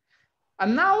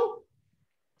 And now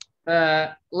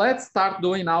let's start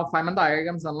doing now Feynman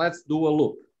diagrams, and let's do a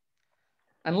loop.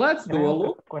 And let's do a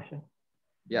loop. Question.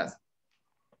 Yes.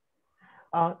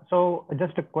 So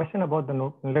just a question about the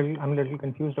note. I'm a little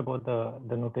confused about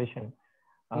the notation.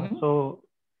 So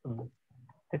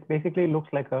it basically looks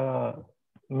like a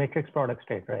matrix product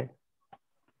state, right?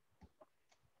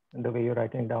 The way you're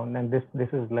writing down, and this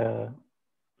is the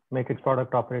matrix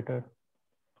product operator.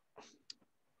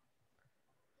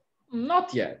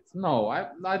 Not yet. No,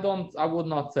 I don't. I would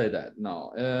not say that.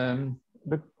 No.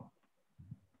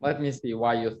 Let me see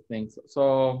why you think so.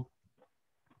 So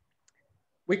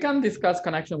we can discuss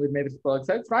connection with matrix product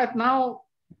sets right now.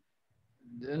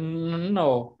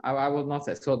 No, I would not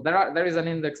say. So there is an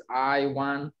index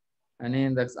I1, an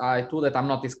index I2 that I'm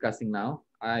not discussing now,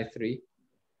 I3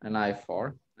 and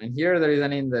I4. And here there is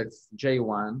an index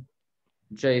J1,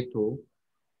 J2,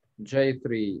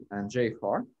 J3, and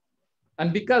J4.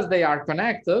 And because they are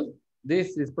connected,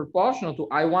 this is proportional to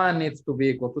I1 needs to be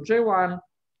equal to J1,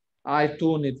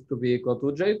 I2 needs to be equal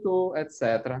to J2,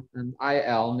 etc. And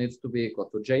IL needs to be equal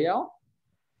to JL.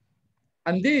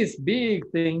 And this big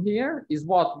thing here is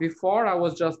what before I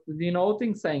was just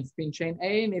denoting, saying spin chain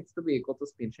A needs to be equal to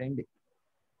spin chain B.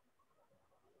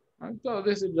 Right? So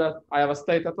this is just, I have a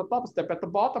state at the top, step at the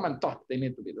bottom, and they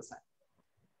need to be the same.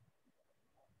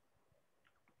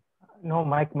 No,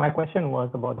 my question was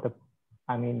about the,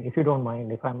 I mean, if you don't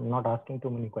mind, if I'm not asking too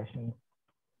many questions.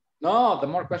 No, the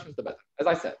more questions, the better. As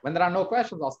I said, when there are no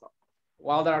questions, I'll stop.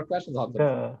 While there are questions, I'll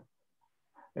stop.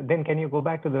 Then can you go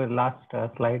back to the last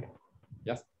slide?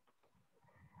 Yes.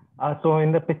 So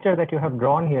in the picture that you have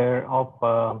drawn here of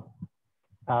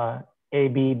A,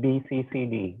 B, B, C, C,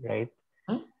 D, right?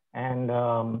 And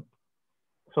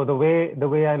so the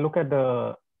way I look at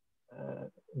the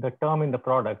term in the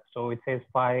product, so it says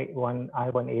phi 1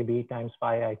 I1 AB times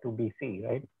phi I2 BC,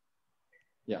 right?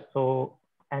 Yeah. So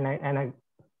and I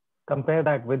compare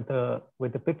that with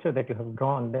the picture that you have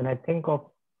drawn, then I think of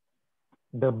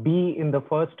the B in the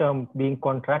first term being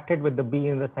contracted with the B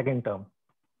in the second term.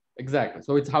 Exactly.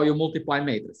 So it's how you multiply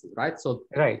matrices, right? So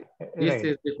right. This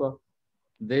is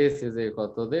equal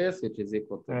to this, which is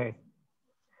equal to right.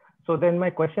 So then my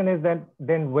question is that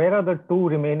then where are the two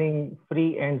remaining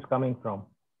free ends coming from?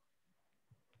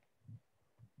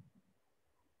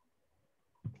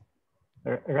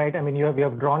 Right. I mean, you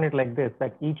have drawn it like this,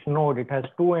 that each node, it has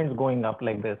two ends going up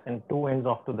like this and two ends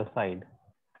off to the side.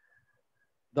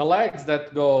 The legs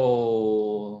that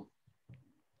go,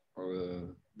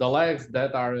 the legs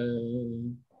that are,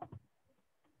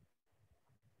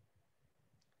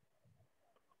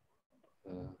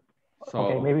 so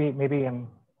okay, maybe I'm.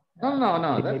 No.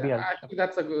 I think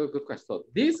that's a good question. So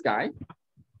this guy,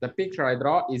 the picture I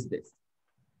draw is this.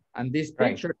 And this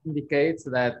picture indicates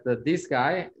that this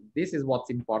guy, this is what's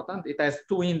important. It has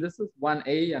two indices, one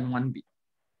A and one B.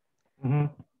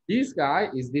 This guy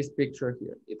is this picture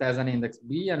here. It has an index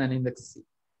B and an index C.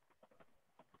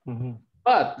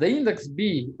 But the index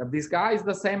B of this guy is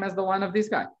the same as the one of this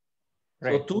guy.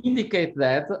 So to indicate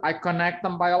that, I connect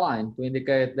them by a line to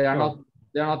indicate they are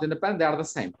not independent, they are the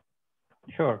same.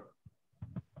 Sure.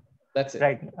 That's it.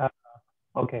 Right.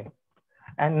 Okay.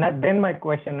 And then my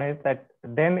question is that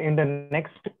then in the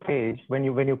next page, when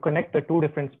you connect the two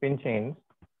different spin chains.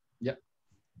 Yeah.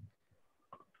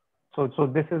 So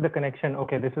this is the connection.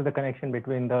 Okay, this is the connection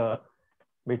between the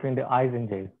I's and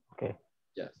J's. Okay.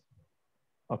 Yes.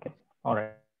 Okay. All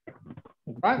right.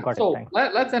 Right. So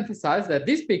let's emphasize that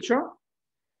this picture,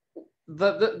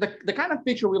 the kind of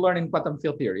picture we learn in quantum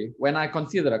field theory, when I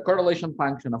consider a correlation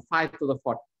function of phi to the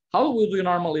 4th, how would you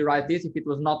normally write this if it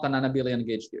was not an abelian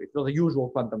gauge theory? It was a usual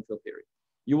quantum field theory.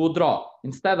 You would draw,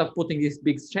 instead of putting this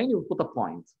big chain, you would put a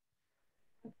point.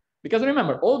 Because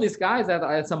remember, all these guys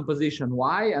are at some position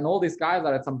Y and all these guys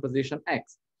are at some position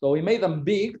X. So we made them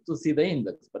big to see the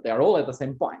index, but they are all at the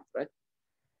same point, right?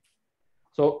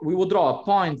 So we would draw a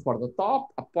point for the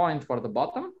top, a point for the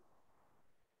bottom.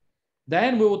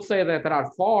 Then we would say that there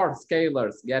are 4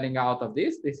 scalars getting out of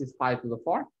this. This is phi to the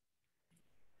 4.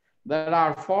 There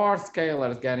are 4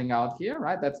 scalars getting out here,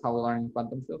 right? That's how we learn in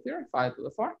quantum field theory, phi to the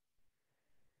 4.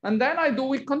 And then I do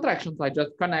with contractions. I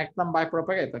just connect them by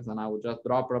propagators, and I would just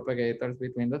draw propagators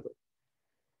between the two.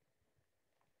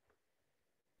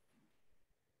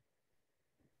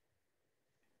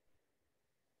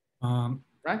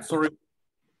 Right? Sorry.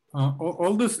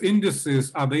 All these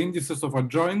indices are the indices of a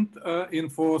joint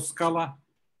info scala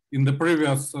in the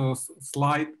previous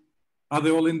slide. Are they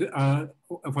all in the,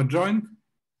 of a joint?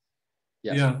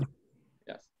 Yes. Yeah.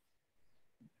 Yes.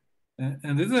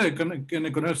 And this is a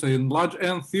connection. In large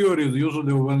N theories,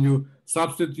 usually when you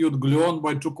substitute gluon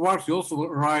by 2 quarks, you also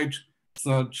write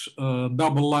such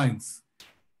double lines.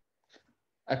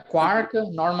 A quark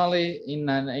normally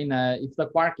if the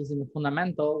quark is in the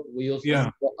fundamental, we use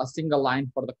a single line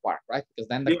for the quark, right? Because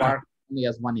then the quark only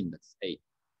has one index, A,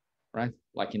 right?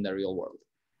 Like in the real world.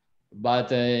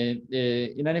 But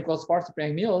in N equals 4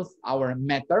 supreme mules, our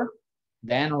matter,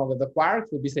 then all of the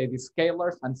quarks would be say these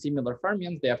scalars and similar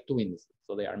fermions, they have 2 indices,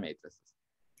 so they are matrices.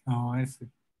 Oh, I see.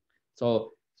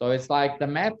 So it's like the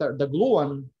matter, the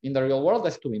gluon in the real world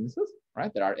has 2 indices,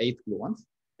 right? There are 8 gluons.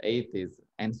 8 is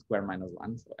n squared minus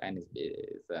 1, so n is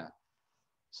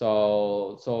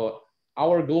so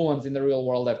our gluons in the real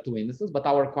world have 2 indices, but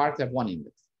our quarks have 1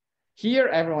 index. Here,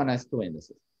 everyone has 2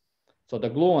 indices. So the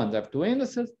gluons have 2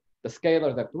 indices, the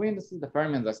scalars have 2 indices, the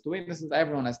fermions have 2 indices,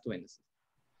 everyone has 2 indices.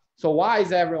 So why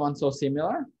is everyone so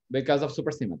similar? Because of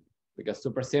supersymmetry. Because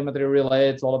supersymmetry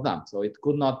relates all of them. So it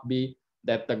could not be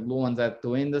that the gluons have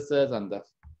 2 indices and the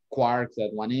quarks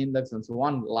at 1 index and so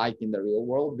on, like in the real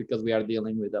world, because we are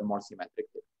dealing with a more symmetric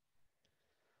thing.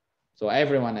 So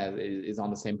everyone is on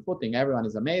the same footing. Everyone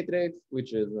is a matrix,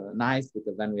 which is nice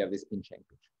because then we have this spin chain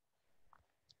picture.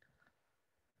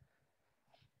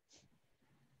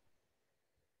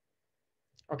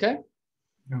 Okay?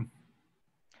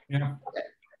 Yeah. Okay.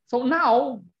 So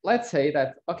now let's say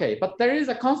that, okay, but there is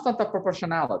a constant of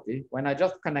proportionality when I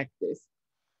just connect this,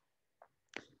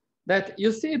 that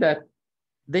you see that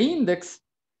the index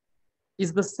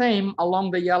is the same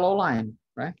along the yellow line,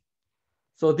 right?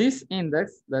 So this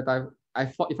index that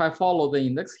if I follow the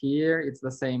index here, it's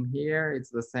the same here, it's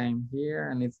the same here,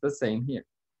 and it's the same here,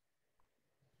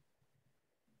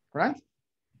 right?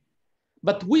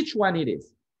 But which one it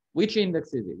is? Which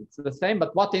index is it? It's the same,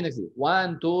 but what index is it?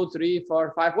 1, 2, 3,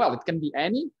 4, 5. Well, it can be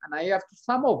any, and I have to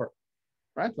sum over,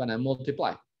 right? When I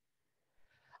multiply.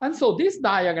 And so this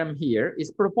diagram here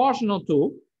is proportional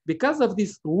to, because of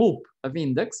this loop of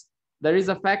index, there is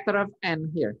a factor of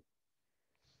n here,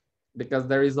 because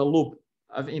there is a loop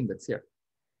of index here.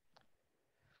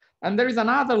 And there is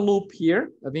another loop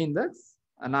here of index,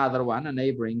 another one, a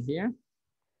neighboring here.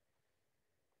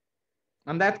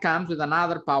 And that comes with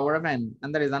another power of n.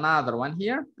 And there is another one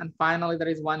here. And finally, there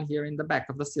is one here in the back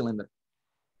of the cylinder,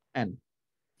 n.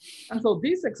 And so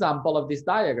this example of this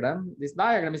diagram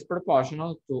is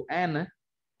proportional to n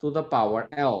to the power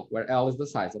L, where L is the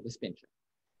size of the spin chain.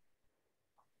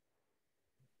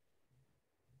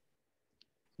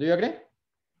 Do you agree?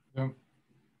 Yeah.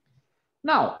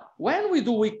 Now, when we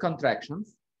do weak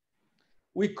contractions,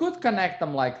 we could connect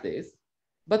them like this,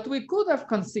 but we could have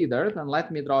considered, and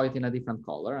let me draw it in a different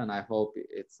color, and I hope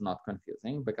it's not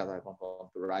confusing because I don't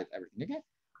want to write everything again.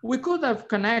 We could have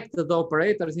connected the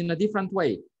operators in a different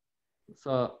way.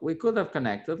 So we could have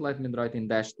connected, let me draw it in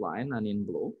dashed line and in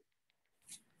blue.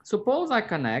 Suppose I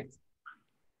connect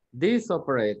this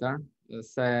operator,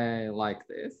 say like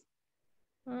this.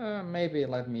 Maybe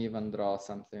let me even draw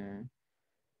something.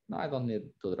 No, I don't need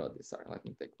to draw this. Sorry, let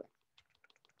me take that.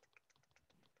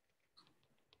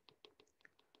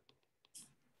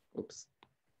 Oops.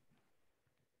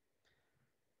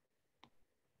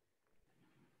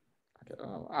 Okay,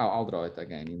 I'll draw it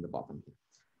again in the bottom.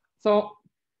 So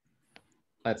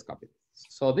let's copy it.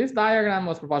 So this diagram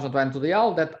was proportional to n to the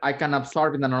L that I can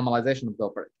absorb in the normalization of the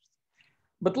operators.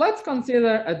 But let's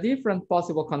consider a different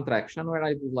possible contraction where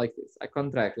I do like this. I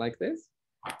contract like this.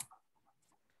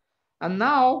 And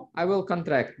now I will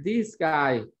contract this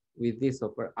guy with this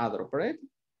other operator.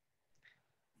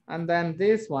 And then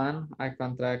this one, I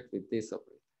contract with this operator.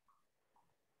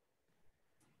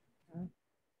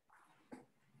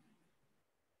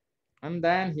 And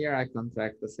then here I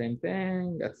contract the same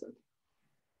thing, etc.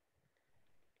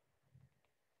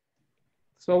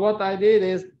 So what I did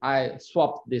is I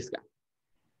swapped this guy,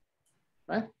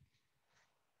 right?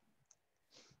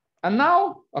 And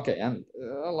now, okay, and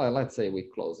let's say we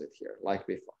close it here like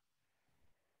before.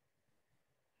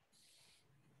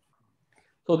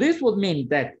 So this would mean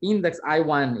that index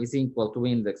I1 is equal to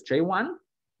index J1,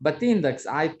 but index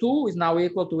I2 is now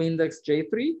equal to index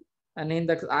J3, and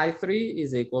index I3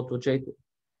 is equal to J2.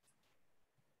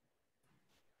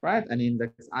 Right? And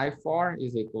index I4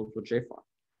 is equal to J4.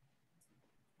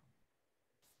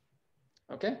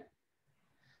 Okay?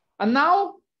 And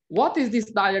now, what is this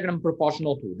diagram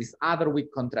proportional to, this other weak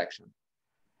contraction?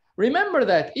 Remember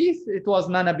that if it was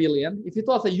non-abelian, if it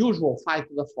was a usual 5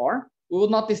 to the 4, we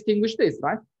would not distinguish this,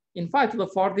 right? In 5 to the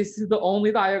 4, this is the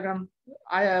only diagram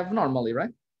I have normally, right?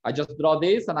 I just draw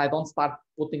this and I don't start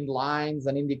putting lines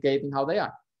and indicating how they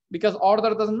are. because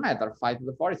order doesn't matter. 5 to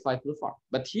the 4 is 5 to the 4.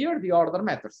 But here the order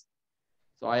matters.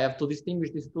 So I have to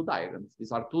distinguish these two diagrams.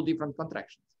 These are two different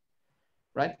contractions,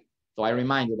 right? So I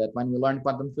remind you that when we learn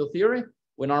quantum field theory,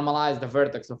 we normalize the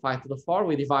vertex of 5 to the 4,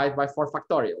 we divide by 4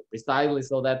 factorial, precisely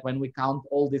so that when we count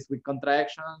all these weak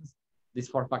contractions, this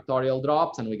 4 factorial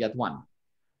drops and we get 1,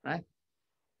 right?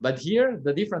 But here,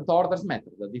 the different orders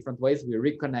matter, the different ways we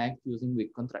reconnect using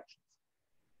weak contractions.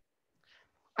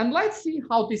 And let's see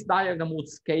how this diagram would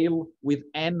scale with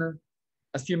n,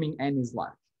 assuming n is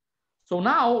large. So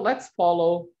now let's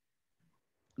follow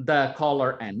the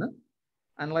color n,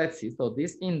 and let's see. So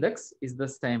this index is the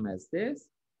same as this,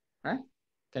 right?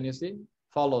 Can you see?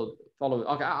 Follow.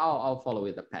 Okay, I'll follow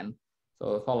with a pen.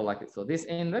 So follow like this. So this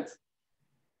index.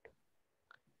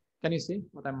 Can you see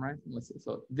what I'm writing? Let's see.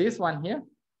 So this one here.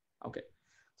 Okay.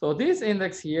 So this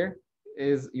index here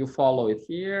is, you follow it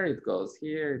here, it goes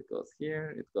here, it goes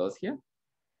here, it goes here.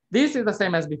 This is the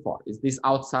same as before. It's this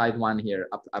outside one here,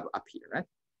 up here, right?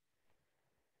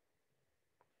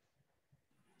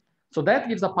 So that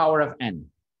gives a power of n.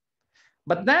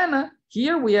 But then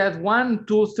here we have 1,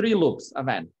 2, 3 loops of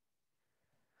n.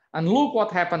 And look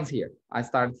what happens here. I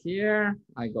start here,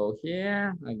 I go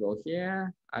here, I go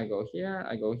here, I go here,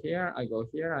 I go here, I go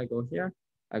here, I go here,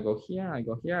 I go here, I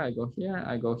go here, I go here,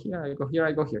 I go here, I go here,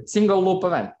 I go here. Single loop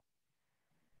of n.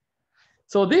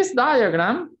 So this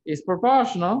diagram is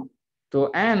proportional to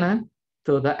n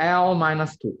to the L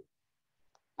minus 2.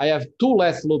 I have 2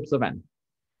 less loops of n.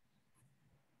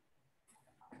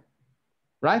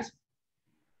 Right?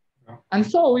 And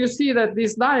so you see that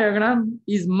this diagram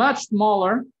is much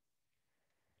smaller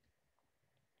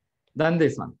than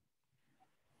this one.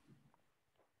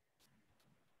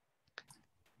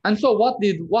 And so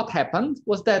what happened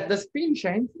was that the spin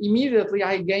chain, immediately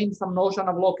I gained some notion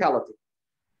of locality.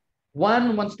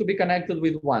 1 wants to be connected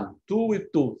with 1, 2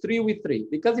 with 2, 3 with 3.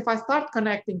 Because if I start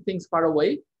connecting things far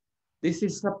away, this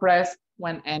is suppressed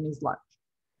when n is large.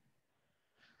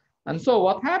 And so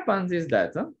what happens is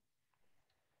that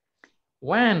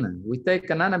when we take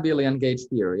an unabelian gauge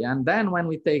theory, and then when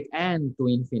we take n to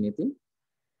infinity,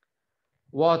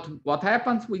 what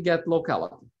happens? We get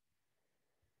locality.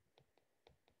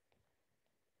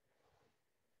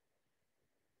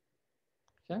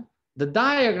 Okay? The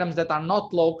diagrams that are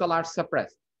not local are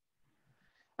suppressed.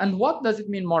 And what does it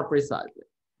mean more precisely?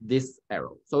 This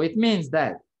arrow. So it means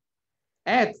that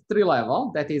at 3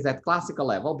 level, that is at classical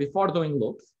level, before doing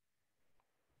loops,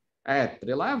 at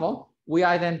 3 level, we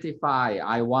identify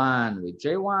I1 with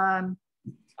J1,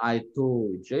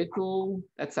 I2 with J2,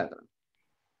 etc.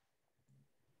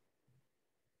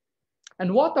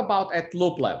 And what about at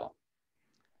loop level?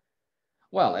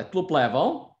 Well, at loop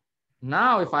level,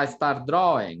 now if I start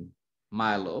drawing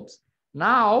my loops,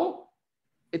 now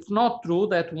it's not true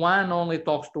that 1 only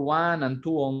talks to 1 and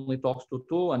 2 only talks to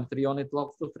 2 and 3 only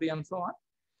talks to 3 and so on.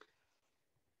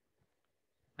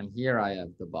 And here I have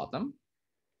the bottom.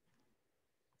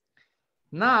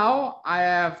 Now I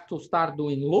have to start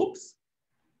doing loops.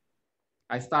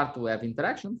 I start to have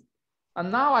interactions.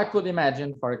 And now I could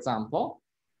imagine, for example,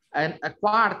 a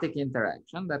quartic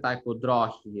interaction that I could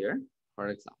draw here, for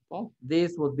example.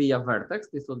 This would be a vertex.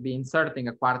 This would be inserting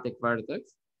a quartic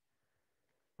vertex.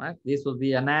 Right? This would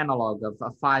be an analog of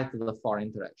a 5 to the 4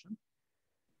 interaction.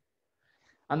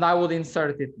 And I would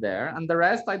insert it there. And the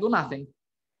rest, I do nothing.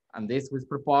 And this is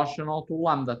proportional to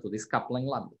lambda, to this coupling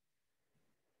lambda.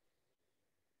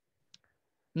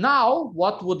 Now,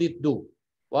 what would it do?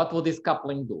 What would this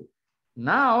coupling do?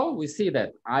 Now we see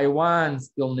that I1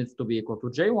 still needs to be equal to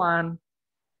J1.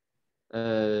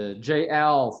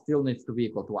 JL still needs to be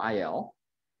equal to IL.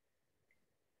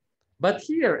 But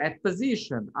here at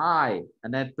position I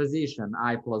and at position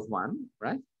I plus 1,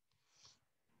 right?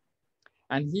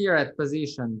 And here at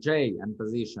position J and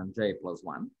position J plus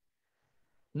 1.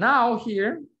 Now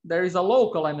here there is a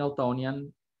local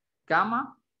Hamiltonian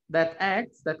gamma that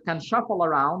acts, that can shuffle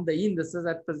around the indices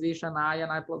at position I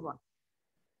and I plus 1.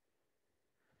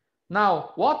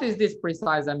 Now, what is this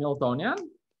precise Hamiltonian?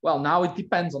 Well, now it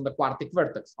depends on the quartic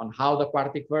vertex, on how the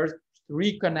quartic vertex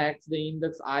reconnects the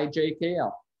index I, J, K,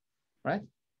 L, right?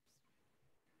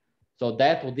 So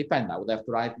that would depend. I would have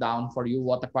to write down for you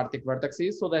what the quartic vertex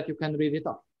is so that you can read it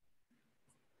off.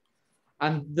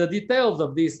 And the details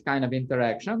of these kind of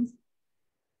interactions.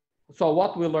 So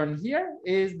what we learn here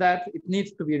is that it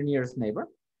needs to be nearest neighbor,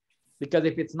 because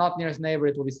if it's not nearest neighbor,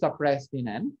 it will be suppressed in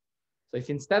n. So if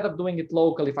instead of doing it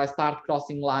local, if I start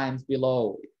crossing lines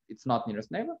below, it's not nearest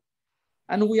neighbor.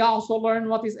 And we also learn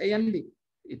what is A and B.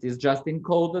 It is just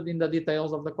encoded in the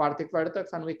details of the quartic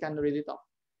vertex, and we can read it off.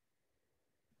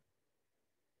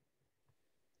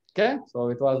 Okay, so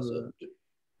it was.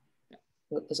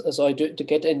 So to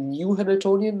get a new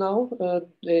Hamiltonian now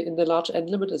in the large N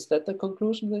limit, is that the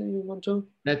conclusion that you want to?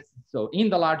 That's so in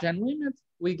the large N limit,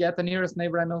 we get the nearest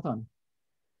neighbor Hamiltonian.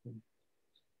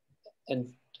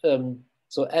 And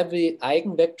so every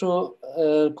eigenvector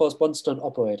corresponds to an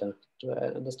operator. Do I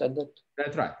understand that?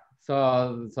 That's right.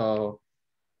 So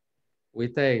we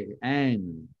take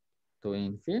n to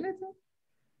infinity,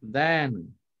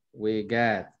 then we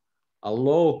get a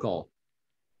local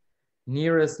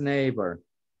nearest neighbor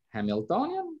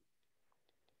Hamiltonian.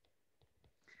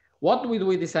 What do we do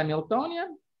with this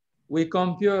Hamiltonian? We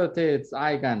compute its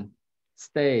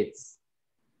eigenstates,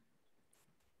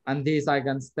 and these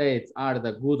eigenstates are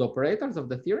the good operators of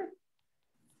the theory.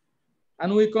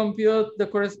 And we compute the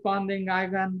corresponding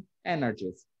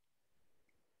eigenenergies.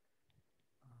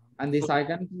 And these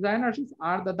eigenenergies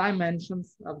are the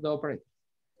dimensions of the operator.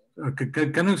 Okay.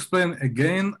 Can you explain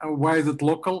again why is it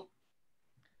local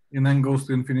in n goes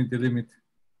to infinity limit?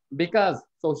 Because,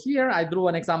 so here I drew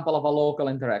an example of a local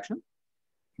interaction.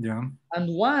 Yeah.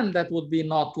 And one that would be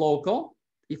not local,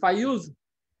 if I use,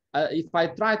 if I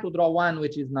try to draw one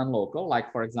which is non-local,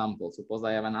 like for example, suppose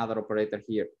I have another operator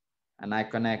here and I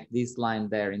connect this line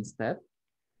there instead.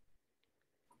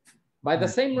 By the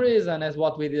same reason as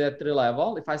what we did at tree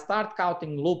level, if I start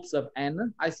counting loops of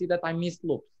n, I see that I missed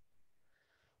loops.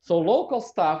 So local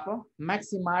stuff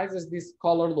maximizes these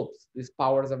color loops, these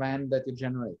powers of n that you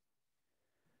generate.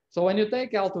 So when you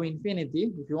take L to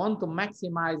infinity, if you want to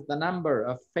maximize the number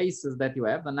of faces that you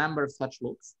have, the number of such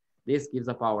loops, this gives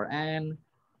a power n,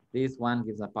 this one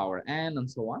gives a power n, and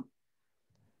so on.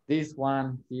 This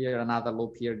one here, another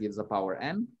loop here gives a power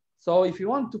n. So if you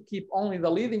want to keep only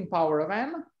the leading power of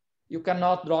n, you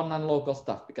cannot draw non-local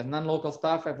stuff because non-local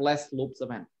stuff have less loops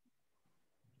of n.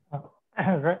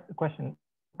 Right, question.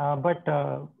 But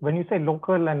when you say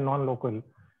local and non-local,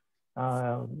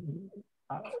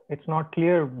 it's not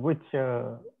clear which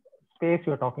space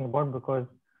you're talking about because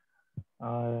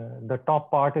the top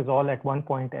part is all at one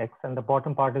point x and the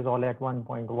bottom part is all at one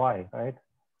point y, right?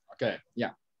 Okay,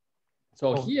 yeah.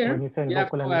 So here we have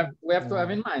to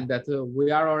have in mind that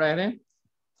we are already,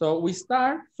 so we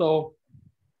start, so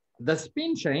the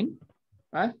spin chain,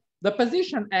 right? The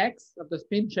position x of the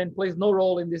spin chain plays no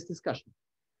role in this discussion.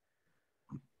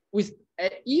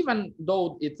 Even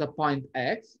though it's a point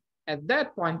x, at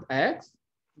that point x,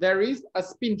 there is a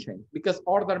spin chain because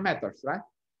order matters, right?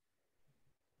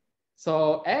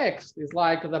 So x is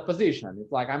like the position.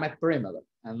 It's like I'm at perimeter.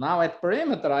 And now at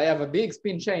perimeter, I have a big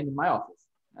spin chain in my office.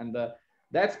 And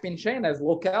that spin chain has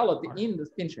locality in the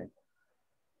spin chain.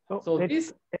 So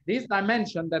this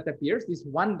dimension that appears, this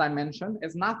one dimension,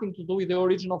 has nothing to do with the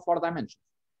original 4 dimensions,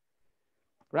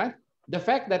 right? The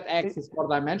fact that x is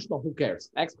 4-dimensional, who cares?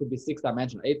 X could be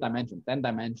 6-dimensional, 8-dimensional,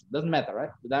 10-dimensional, doesn't matter, right?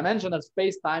 The dimension of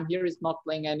space-time here is not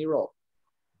playing any role.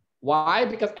 Why?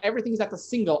 Because everything is at a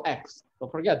single x. So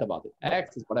forget about it.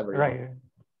 X is whatever. Right,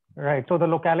 right. So the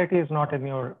locality is not in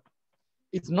your.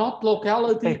 It's not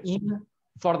locality in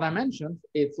 4 dimensions.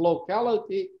 It's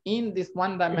locality in this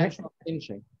 1-dimensional spin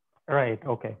chain. Right.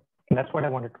 Okay. That's what I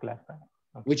wanted to clarify.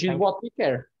 Okay. Which is what we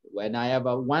care. When I have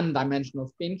a 1-dimensional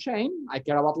spin chain, I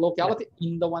care about locality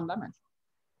in the 1 dimension.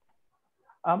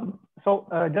 So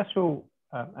just to,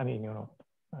 I mean, you know,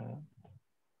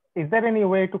 is there any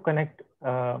way to connect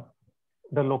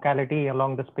the locality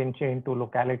along the spin chain to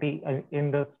locality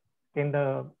in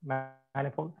the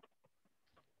manifold?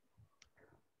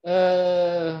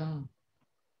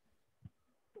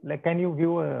 Like, can you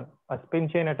view a spin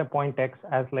chain at a point x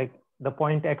as like the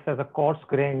point x as a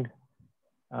coarse-grained,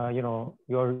 you know,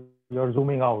 you're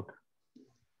zooming out,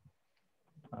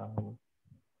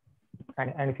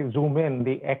 and if you zoom in,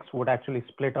 the x would actually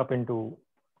split up into,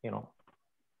 you know,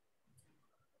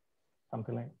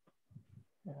 something like.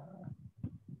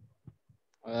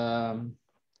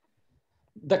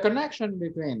 The connection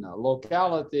between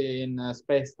locality in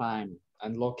space-time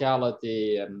and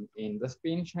locality in the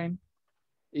spin chain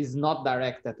is not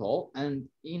direct at all. And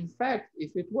in fact,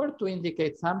 if it were to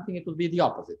indicate something, it would be the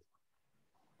opposite.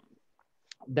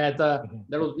 That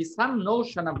there would be some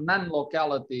notion of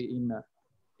non-locality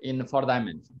in 4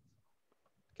 dimensions.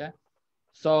 Okay,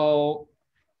 so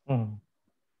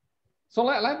so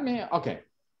let me, okay,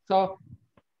 so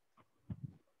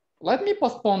let me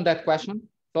postpone that question.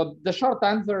 So the short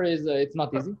answer is it's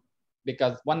not easy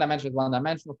because 1 dimension is 1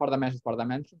 dimension, 4 dimensions is 4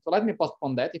 dimensions. So let me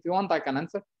postpone that. If you want, I can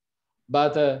answer.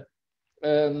 But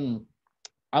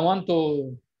I want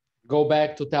to go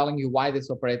back to telling you why these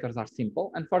operators are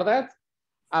simple. And for that,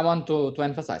 I want to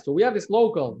emphasize. So we have this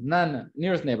local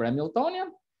non-nearest neighbor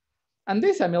Hamiltonian. And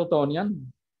this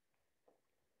Hamiltonian,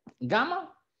 gamma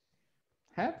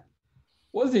hat,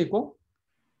 was equal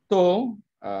to,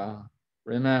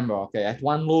 remember, okay, at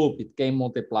one loop, it came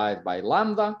multiplied by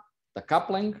lambda, the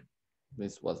coupling.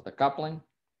 This was the coupling.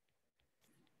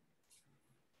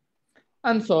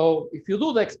 And so if you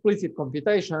do the explicit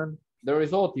computation, the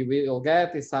result you will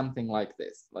get is something like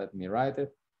this. Let me write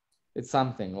it. It's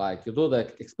something like you do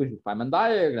the explicit Feynman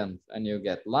diagrams and you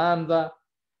get lambda,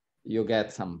 you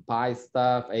get some pi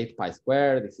stuff, 8 pi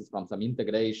squared. This is from some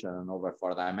integration over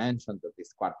 4 dimensions of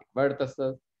these quartic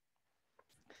vertices.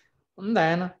 And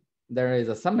then there is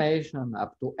a summation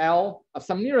up to L of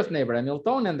some nearest neighbor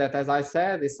Hamiltonian that, as I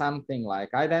said, is something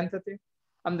like identity.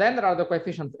 And then there are the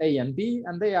coefficients A and B,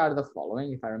 and they are the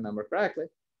following, if I remember correctly,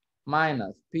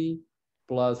 minus P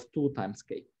plus 2 times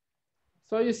K.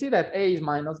 So you see that A is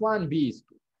 -1, B is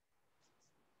 2.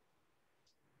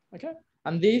 Okay,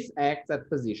 and this acts at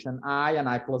position I and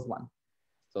I plus 1.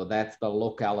 So that's the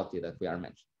locality that we are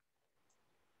mentioning.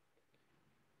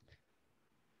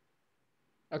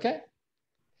 Okay.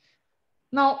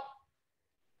 Now,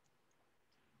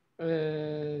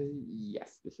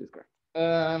 yes, this is correct.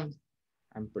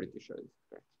 I'm pretty sure it's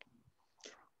correct.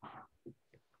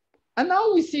 And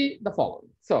now we see the following.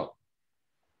 So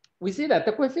we see that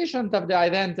the coefficient of the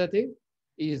identity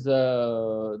is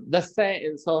the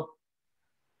same. So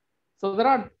there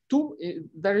are two,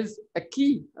 there is a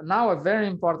key, now a very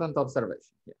important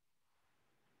observation here.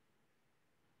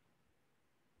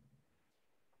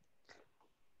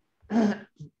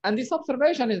 And this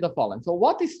observation is the following. So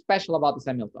what is special about this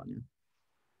Hamiltonian?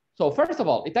 So first of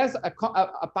all, it has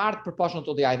a part proportional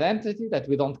to the identity that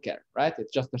we don't care, right?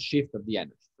 It's just a shift of the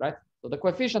energy, right? So the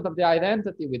coefficient of the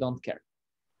identity, we don't care.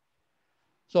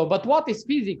 So, but what is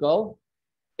physical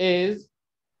is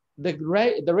the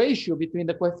ratio between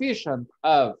the coefficient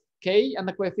of K and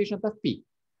the coefficient of P.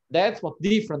 That's what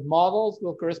different models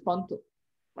will correspond to,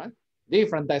 right?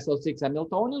 Different SO6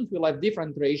 Hamiltonians will have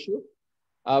different ratio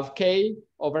of K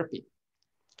over P.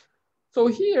 So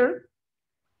here,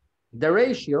 the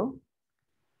ratio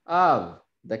of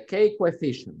the K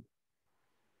coefficient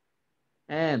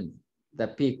and the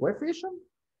P coefficient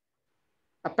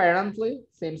apparently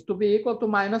seems to be equal to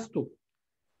 -2,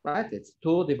 right? It's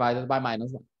 2 divided by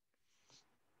 -1.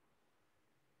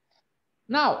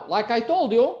 Now, like I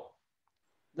told you,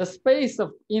 the space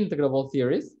of integrable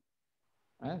theories,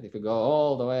 right? If you go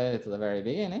all the way to the very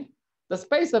beginning, the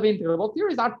space of integrable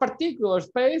theories are particular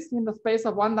space in the space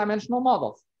of one-dimensional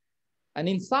models. And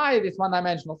inside this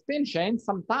one-dimensional spin chain,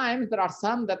 sometimes there are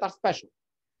some that are special.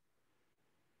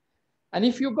 And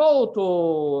if you go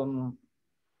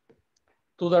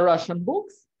to the Russian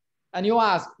books and you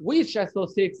ask which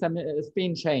SO6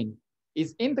 spin chain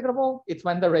is integrable, it's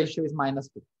when the ratio is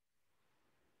 -2.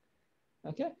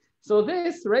 Okay, so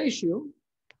this ratio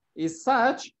is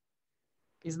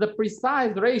the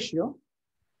precise ratio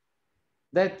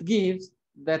that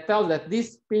tells that this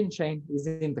spin chain is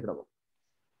integrable.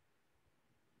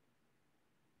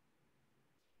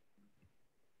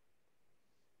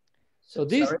 So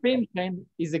this spin chain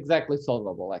is exactly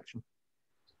solvable, actually.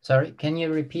 Sorry, can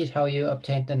you repeat how you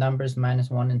obtained the numbers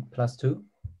 -1 and +2?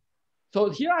 So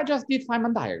here I just did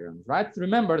Feynman diagrams, right?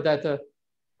 Remember that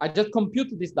I just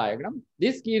computed this diagram.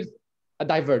 This gives a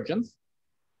divergence.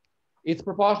 It's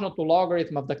proportional to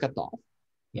logarithm of the cutoff.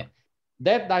 Yeah.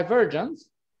 That divergence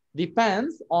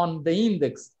depends on the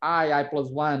index I plus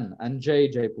 1, and J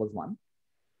plus 1.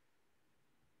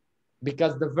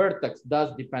 Because the vertex does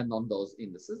depend on those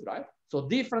indices, right? So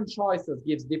different choices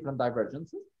gives different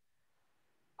divergences.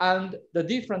 And the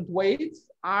different weights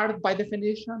are, by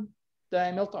definition, the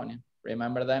Hamiltonian.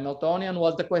 Remember, the Hamiltonian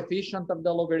was the coefficient of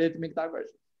the logarithmic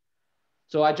divergence.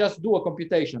 So I just do a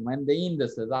computation when the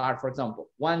indices are, for example,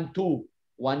 1, 2,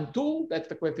 1, 2, that's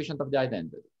the coefficient of the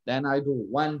identity. Then I do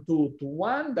 1, 2, 2,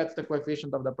 1, that's the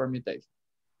coefficient of the permutation.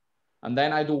 And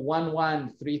then I do 1, 1,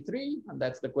 3, 3, and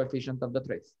that's the coefficient of the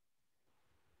trace.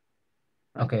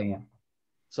 Okay, yeah.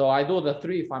 So I do the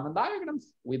 3 Feynman diagrams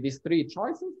with these 3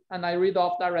 choices, and I read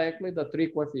off directly the 3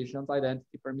 coefficients,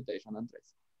 identity, permutation, and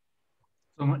trace.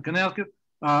 So can I ask you,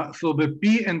 so the P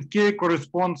and K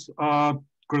correspond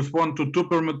to 2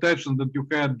 permutations that you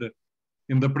had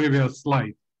in the previous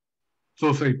slide.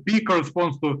 So say P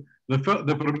corresponds to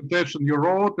the permutation you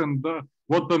wrote, and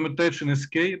what permutation is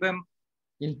K then?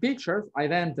 In pictures,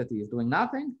 identity is doing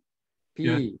nothing.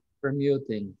 P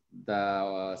permuting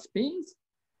the spins,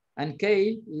 and K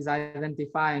is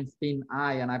identifying spin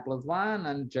I and I plus 1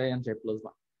 and J plus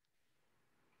 1.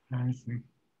 I see.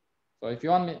 So if you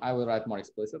want me, I will write more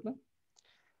explicitly.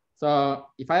 So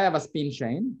if I have a spin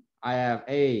chain, I have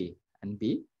A and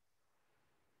B,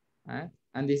 right?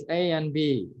 And this A and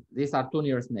B, these are 2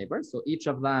 nearest neighbors. So each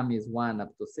of them is 1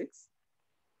 up to 6.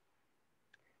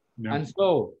 Yeah. And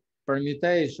so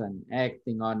permutation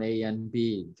acting on A and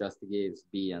B just gives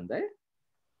B and A.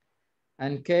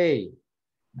 And K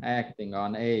acting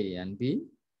on A and B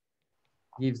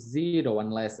gives 0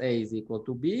 unless A is equal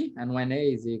to B. And when A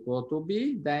is equal to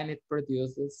B, then it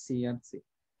produces C and C.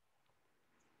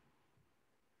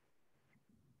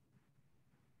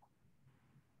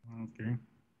 Okay.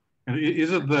 And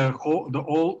is it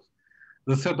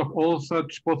the set of all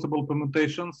such possible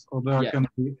permutations, or there can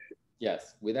be?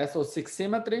 Yes, with SO6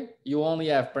 symmetry, you only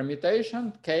have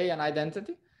permutation, K, and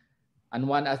identity. And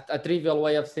a trivial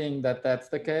way of saying that that's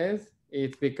the case,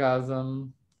 it's because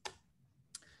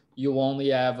you only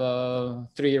have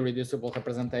 3 reducible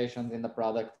representations in the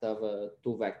product of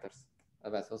 2 vectors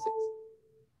of SO6.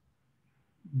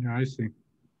 Yeah, I see.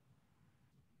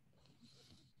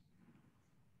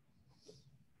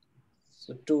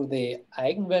 So do the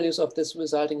eigenvalues of this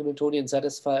resulting Hamiltonian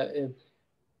satisfy,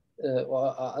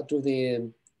 or do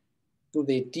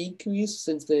they decrease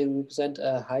since they represent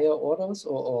higher orders,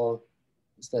 or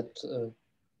is that?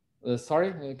 Sorry,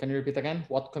 can you repeat again?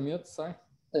 What commutes? Sorry.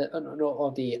 No,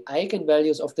 or the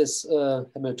eigenvalues of this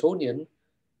Hamiltonian,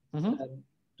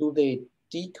 do they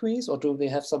decrease, or do they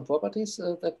have some properties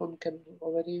that one can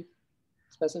already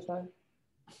specify?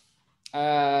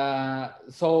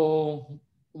 So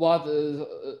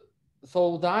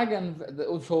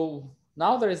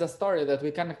now there is a story that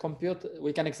we can compute,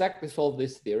 we can exactly solve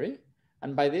this theory.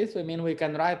 And by this, we mean we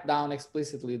can write down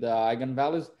explicitly the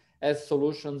eigenvalues as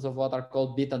solutions of what are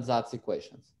called Biot-Zatz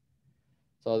equations.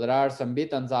 So there are some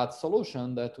Biot-Zatz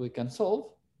solutions that we can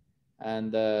solve,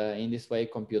 and in this way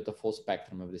compute the full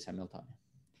spectrum of this Hamiltonian.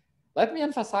 Let me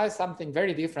emphasize something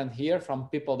very different here from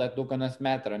people that do condensed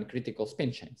matter and critical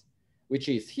spin chains, which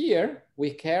is here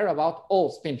we care about all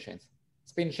spin chains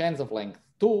of length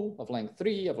 2, of length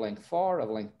 3, of length 4, of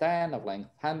length 10, of length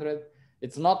 100.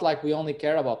 It's not like we only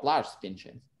care about large spin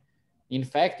chains. In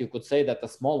fact, you could say that the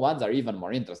small ones are even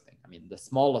more interesting. I mean, the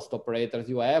smallest operators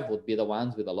you have would be the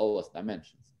ones with the lowest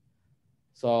dimensions.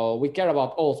 So we care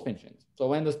about all spin chains. So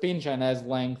when the spin chain has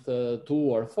length 2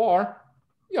 or 4,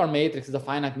 your matrix is a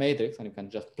finite matrix and you can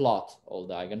just plot all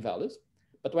the eigenvalues.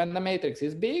 But when the matrix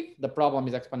is big, the problem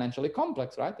is exponentially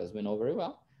complex, right? As we know very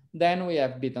well. Then we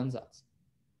have Biot-Zatz.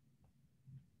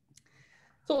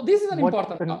 So this is an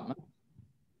important comment.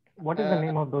 What is the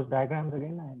name of those diagrams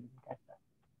again? I didn't catch that.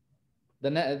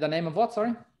 The name of what,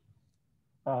 sorry?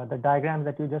 The diagrams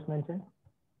that you just mentioned.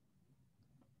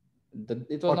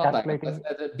 It was not diagram,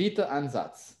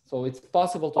 Biot-Zatz. So it's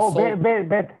possible to solve.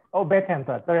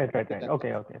 Biot-Zatz. Right.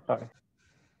 Okay, sorry.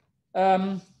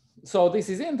 So this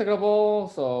is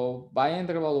integrable. So by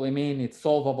integrable, we mean it's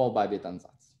solvable by Biot-Zatz.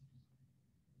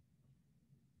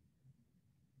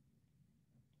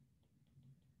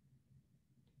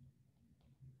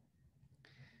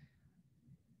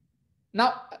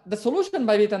 Now, the solution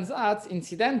by Biot-Zatz,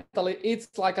 incidentally,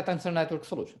 it's like a tensor network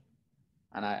solution.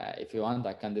 And if you want,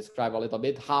 I can describe a little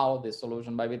bit how this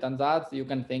solution by Biot-Zatz, you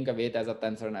can think of it as a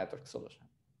tensor network solution.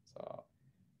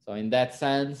 So in that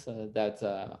sense,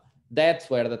 that's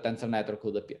where the tensor network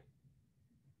would appear.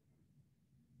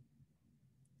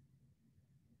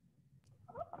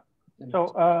 So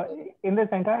in this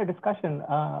entire discussion,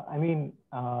 I mean,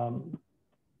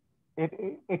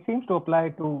 it seems to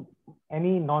apply to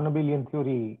any non-abelian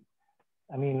theory.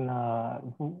 I mean,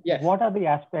 yes. What are the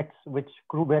aspects which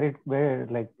where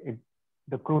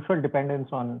the crucial dependence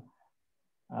on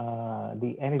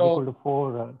the n is equal to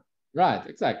 4? Right,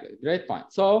 exactly. Great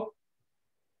point. So,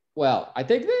 well, I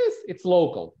take this, it's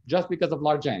local, just because of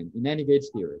large n in any gauge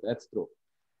theory. That's true.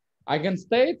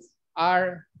 Eigenstates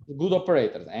are good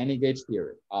operators, any gauge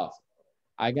theory, also.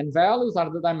 Eigenvalues are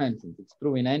the dimensions. It's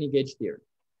true in any gauge theory.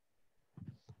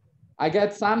 I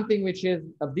get something which is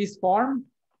of this form.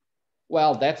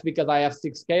 Well, that's because I have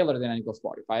 6 scalars in n equals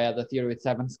 4. If I had a theory with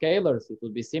 7 scalars, it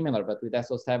would be similar, but with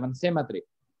SO7 symmetry.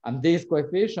 And these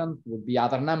coefficients would be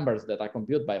other numbers that I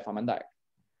compute by a Feynman diagram.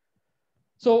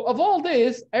 So of all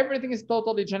this, everything is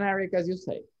totally generic, as you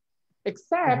say,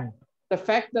 except the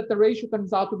fact that the ratio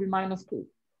turns out to be -2.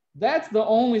 That's the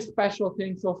only special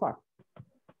thing so far.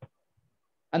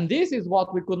 And this is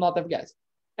what we could not have guessed.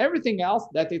 Everything else,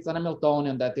 that it's an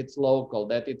Hamiltonian, that it's local,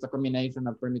 that it's a combination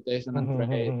of permutation and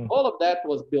trace, all of that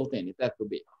was built in. It had to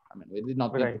be. I mean, we did not.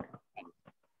 Right.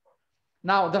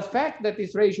 Now, the fact that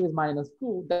this ratio is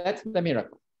 -2, that's the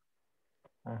miracle.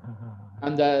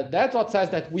 And that's what says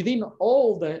that within all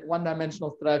the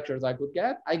one-dimensional structures I could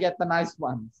get, I get the nice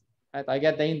ones. Right? I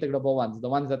get the integrable ones,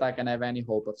 the ones that I can have any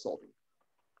hope of solving.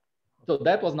 So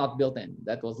that was not built in.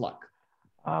 That was luck.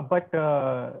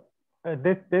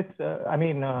 I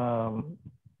mean,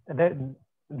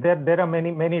 there are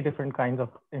many different kinds of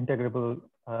integrable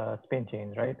spin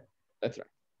chains, right? That's right.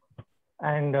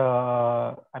 And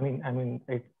I mean,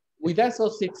 with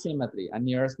SO6 symmetry and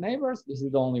nearest neighbors, this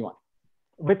is the only one.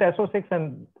 With SO6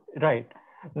 and right.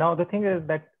 Now the thing is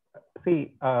that,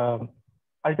 see,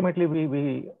 ultimately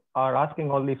we are asking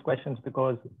all these questions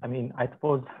because, I mean, I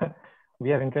suppose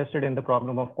we are interested in the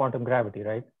problem of quantum gravity,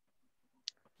 right?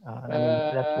 I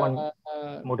mean, that's one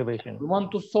motivation. We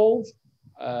want to solve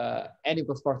n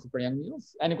equals 4 super young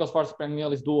mules. N equals 4 super young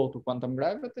mule is dual to quantum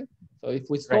gravity. So if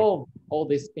we solve all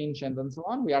these spin chains and so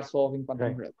on, we are solving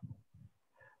quantum gravity.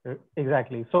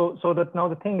 Exactly. So that now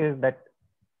the thing is that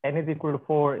n is equal to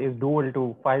 4 is dual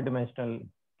to 5-dimensional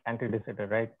anti-de Sitter,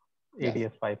 right? Yes.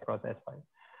 ADS5 cross S5.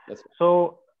 That's right.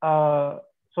 So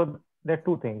so there are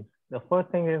two things. The first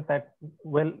thing is that,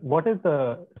 well, what is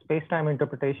the space-time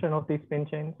interpretation of these spin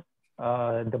chains?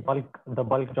 The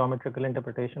bulk geometrical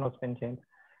interpretation of spin chains.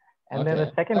 And then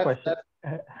the second question,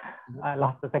 I'll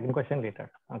ask the second question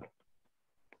later. Okay.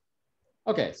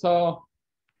 Okay, so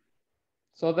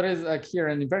there is here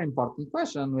a very important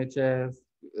question, which is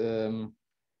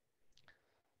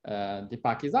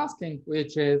Deepak is asking,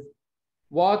 which is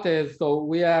what is, so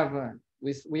we have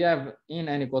in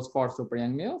n equals 4 super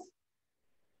young mules,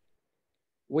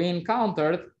 we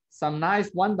encountered some nice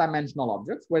one-dimensional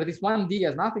objects where this 1D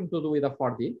has nothing to do with a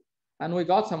 4D, and we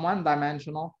got some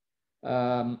one-dimensional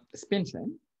spin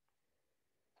chain.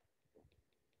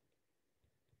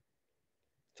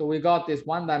 So we got this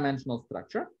one-dimensional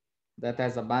structure that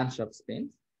has a bunch of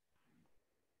spins,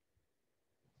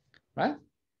 right?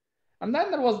 And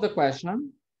then there was the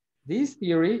question, this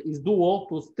theory is dual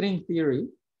to string theory.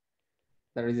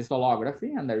 There is this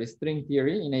holography, and there is string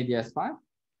theory in ADS5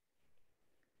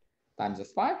 times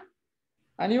S5.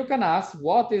 And you can ask,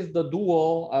 what is the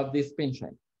dual of this spin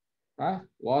chain, right?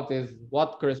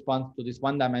 What corresponds to this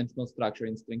one-dimensional structure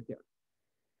in string theory,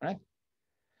 right?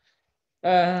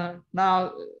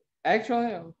 Now,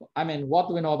 actually, I mean, what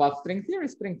do we know about string theory?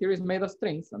 String theory is made of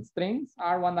strings, and strings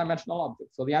are one-dimensional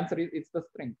objects. So the answer is it's the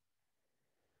string.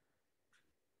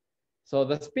 So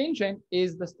the spin chain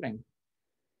is the string.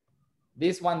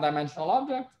 This one-dimensional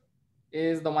object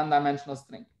is the one-dimensional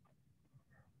string.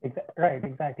 Right,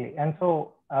 exactly. And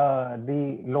so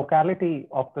the locality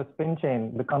of the spin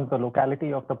chain becomes the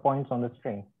locality of the points on the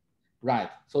string. Right.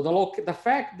 So the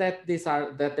fact that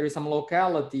there is some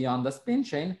locality on the spin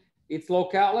chain, it's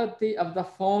locality of the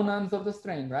phonons of the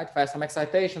string, right? If I have some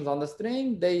excitations on the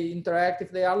string, they interact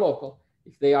if they are local.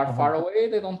 If they are far away,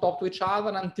 they don't talk to each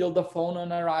other until the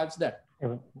phonon arrives there.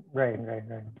 Right.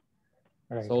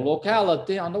 So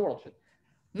locality on the worldsheet.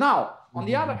 Now, on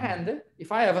the other hand,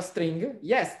 if I have a string,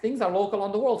 yes, things are local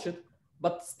on the worldsheet,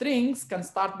 but strings can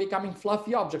start becoming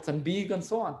fluffy objects and big and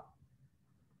so on.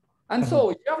 And so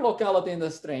if you have locality in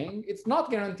the string, it's not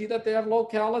guaranteed that they have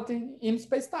locality in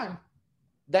space-time.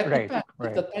 That depends.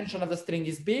 If the tension of the string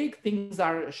is big, things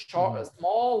are short,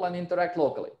 small, and interact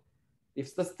locally.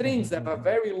 If the strings have a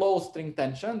very low string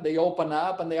tension, they open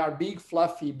up and they are big,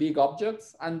 fluffy, big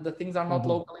objects, and the things are not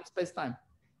local in space-time.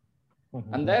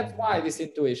 And that's why this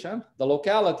intuition, the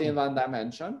locality in one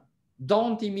dimension,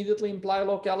 don't immediately imply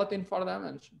locality in 4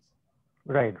 dimensions.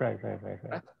 Right.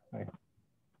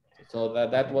 So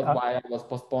that was why I was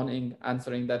postponing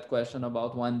answering that question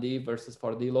about 1D versus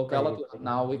 4D locality.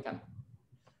 Now we can.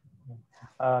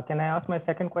 Can I ask my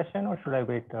second question, or should I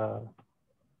wait?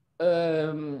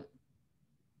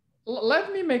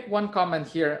 Let me make one comment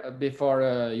here before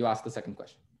you ask the second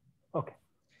question. Okay.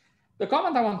 The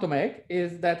comment I want to make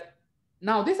is that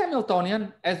now this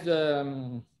Hamiltonian, as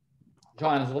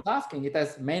Johannes was asking, it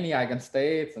has many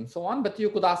eigenstates and so on, but you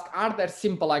could ask, are there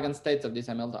simple eigenstates of this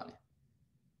Hamiltonian,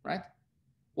 right?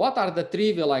 What are the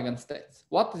trivial eigenstates?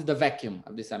 What is the vacuum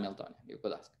of this Hamiltonian, you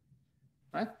could ask,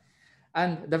 right?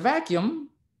 And the vacuum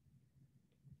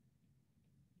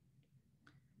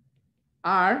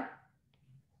are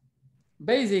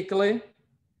basically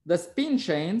the spin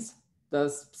chains, the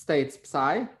states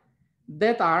psi,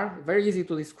 that are very easy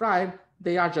to describe.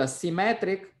 They are just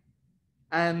symmetric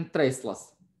and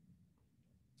traceless.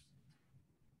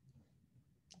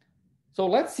 So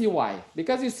let's see why.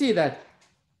 Because you see that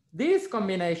this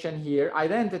combination here,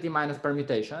 identity minus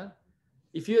permutation,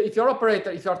 if your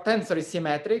tensor is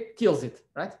symmetric, kills it,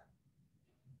 right?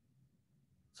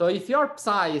 So if your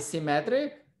psi is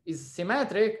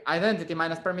symmetric, identity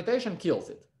minus permutation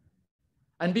kills it.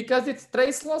 And because it's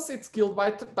traceless, it's killed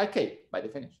by K, by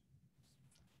definition.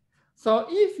 So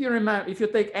if you remember, if you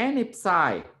take any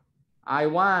psi,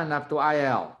 I1 up to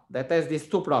IL, that has these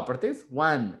two properties.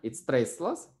 One, it's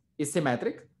traceless, it's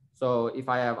symmetric. So if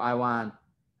I have I1,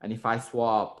 and if I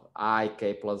swap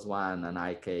IK plus 1 and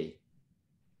IK,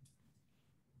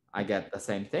 I get the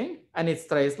same thing, and it's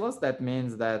traceless. That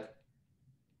means that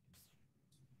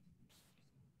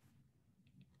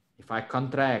if I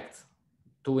contract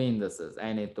two indices,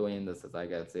 any two indices, I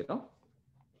get 0.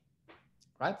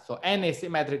 Right? So any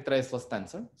symmetric traceless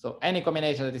tensor, so any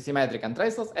combination that is symmetric and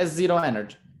traceless has 0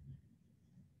 energy.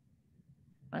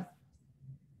 Right?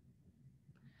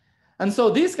 And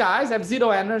so these guys have 0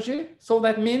 energy, so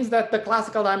that means that the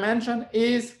classical dimension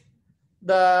is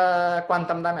the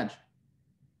quantum dimension.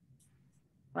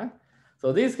 Right?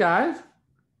 So these guys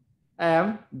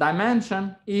have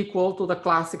dimension equal to the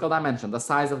classical dimension, the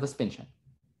size of the spin chain,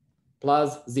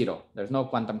 plus 0. There's no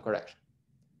quantum correction.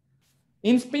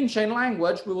 In spin chain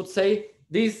language, we would say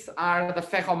these are the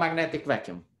ferromagnetic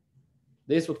vacuum.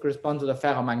 This would correspond to the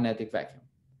ferromagnetic vacuum.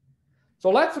 So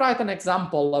let's write an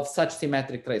example of such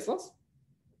symmetric traceless.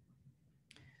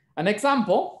 An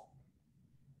example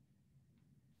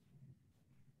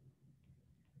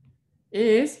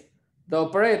is the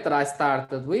operator I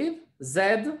started with, Z,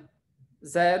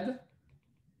 Z,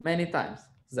 many times,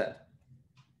 Z.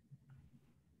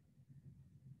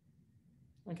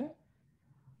 Okay.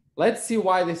 Let's see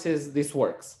why this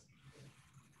works.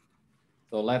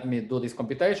 So let me do this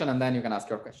computation and then you can ask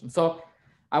your question. So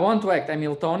I want to act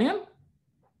Hamiltonian,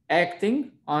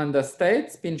 acting on the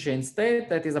state, spin chain state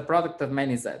that is a product of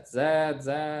many Z, Z,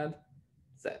 Z,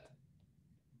 Z.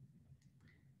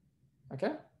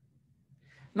 Okay.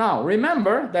 Now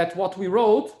remember that what we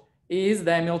wrote is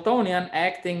the Hamiltonian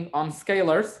acting on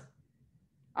scalars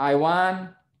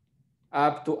I1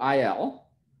 up to IL.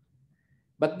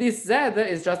 But this Z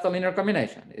is just a linear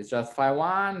combination. It's just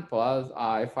phi1 plus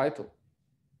I phi2.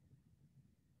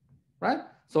 Right?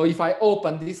 So if I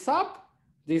open this up,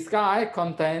 this guy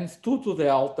contains 2 to the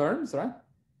L terms, right?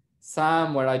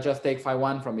 Some where I just take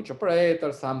phi1 from each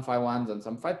operator, some phi1s and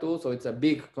some phi2. So it's a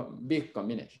big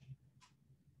combination.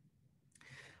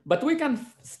 But we can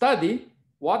study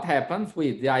what happens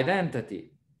with the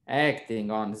identity acting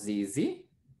on ZZ,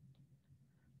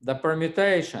 the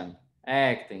permutation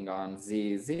acting on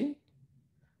ZZ,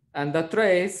 and the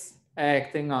trace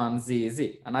acting on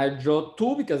ZZ. And I draw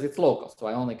 2 because it's local, so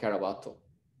I only care about 2.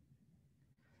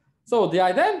 So the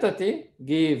identity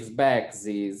gives back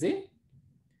ZZ.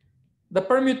 The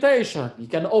permutation, you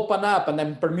can open up and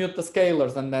then permute the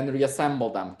scalars and then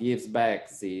reassemble them, gives back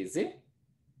ZZ.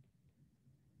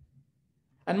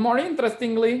 And more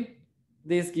interestingly,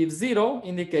 this gives 0,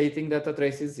 indicating that the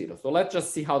trace is 0. So let's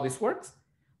just see how this works.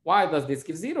 Why does this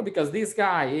give 0? Because this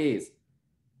guy is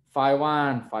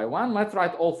phi1, phi1. Let's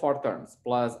write all 4 terms.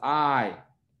 Plus I,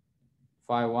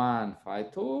 phi1,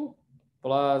 phi2,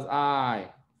 plus I,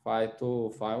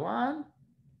 phi2, phi1,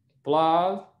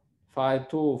 plus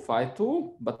phi2,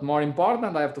 phi2. But more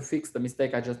important, I have to fix the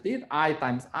mistake I just did. I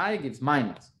times I gives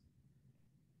minus.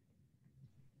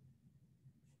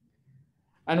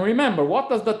 And remember, what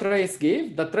does the trace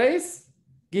give? The trace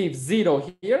gives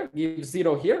 0 here, gives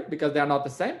 0 here, because they are not the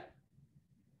same.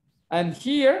 And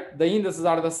here, the indices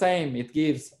are the same. It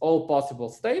gives all possible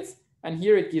states. And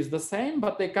here it gives the same,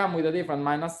 but they come with a different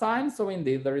minus sign. So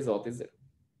indeed, the result is 0.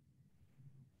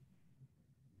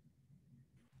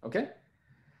 Okay?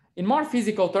 In more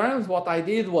physical terms, what I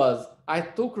did was I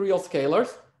took real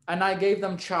scalars and I gave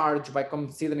them charge by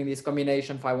considering this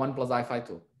combination phi1 plus I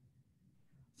phi2.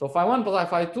 So phi1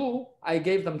 plus I phi2, I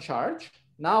gave them charge.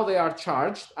 Now they are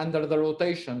charged under the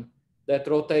rotation that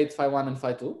rotates phi1 and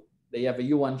phi2. They have a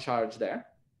U1 charge there.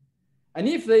 And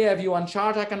if they have U1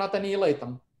 charge, I cannot annihilate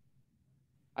them.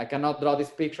 I cannot draw this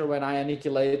picture when I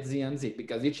annihilate Z and Z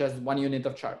because each has 1 unit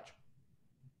of charge.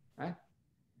 Right?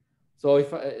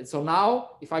 So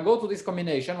now if I go to this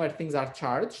combination where things are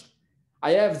charged,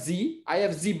 I have Z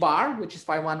bar, which is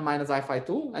phi1 minus I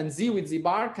phi2, and Z with Z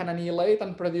bar can annihilate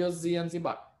and produce Z and Z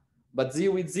bar. But Z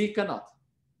with Z cannot.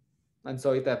 And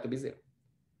so it had to be 0.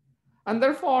 And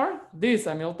therefore, this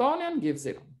Hamiltonian gives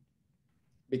 0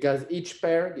 because each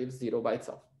pair gives 0 by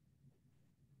itself.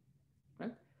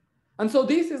 Right? And so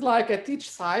this is like at each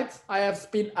side, I have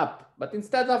spin up, but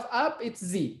instead of up, it's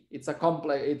Z. It's a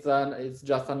complex, it's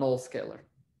just a null scalar.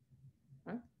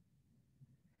 Right?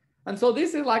 And so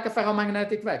this is like a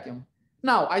ferromagnetic vacuum.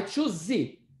 Now I choose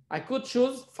Z. I could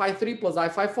choose phi3 plus I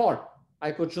phi4.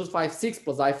 I could choose phi6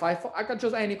 plus I phi4. I can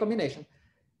choose any combination.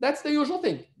 That's the usual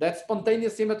thing. That's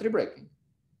spontaneous symmetry breaking.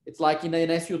 It's like in an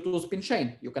SU2 spin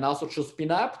chain. You can also choose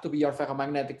spin up to be your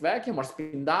ferromagnetic vacuum, or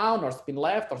spin down, or spin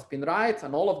left, or spin right,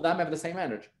 and all of them have the same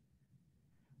energy.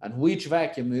 And which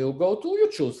vacuum you go to, you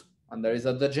choose. And there is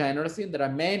a degeneracy. There are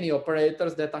many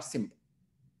operators that are simple.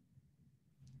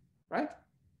 Right?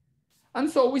 And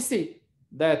so we see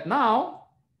that now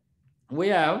we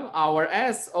have our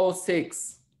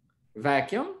SO6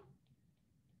 vacuum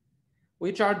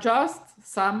which are just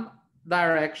some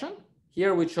direction.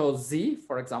 Here we chose Z,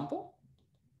 for example.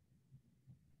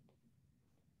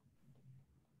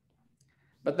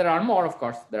 But there are more, of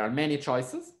course. There are many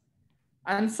choices.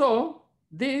 And so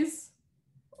these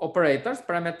operators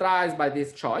parameterized by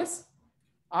this choice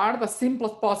are the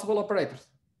simplest possible operators,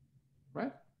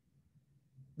 right?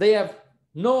 They have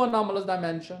no anomalous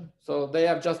dimension. So they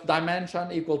have just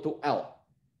dimension equal to L,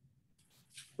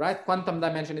 right? Quantum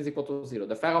dimension is equal to 0.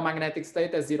 The ferromagnetic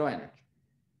state has 0 energy.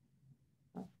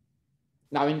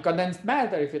 Now in condensed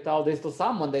matter, if you tell this to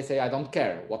someone, they say, I don't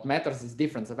care. What matters is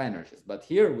difference of energies. But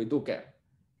here we do care.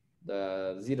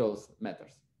 The zeros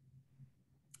matters.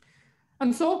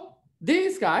 And so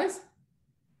these guys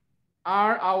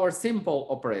are our simple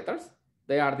operators.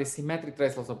 They are the symmetric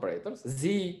traceless operators.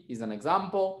 Z is an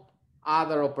example.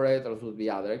 Other operators would be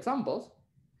other examples.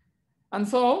 And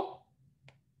so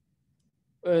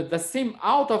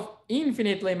out of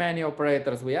infinitely many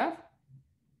operators we have,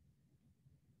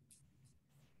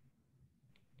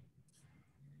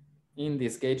 in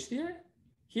this gauge theory,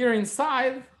 here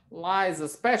inside lies a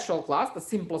special class, the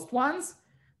simplest ones,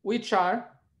 which are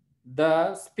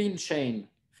the spin chain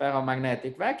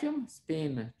ferromagnetic vacuum,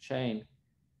 spin chain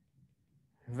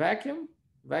vacuum,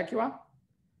 vacua,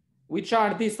 which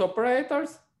are these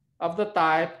operators of the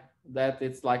type that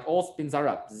it's like all spins are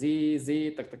up, Z,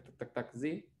 Z, tuck, tuck, tuck, tuck, tuck,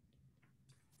 Z.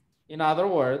 In other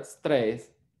words, trace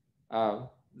of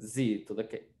Z to the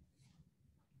K.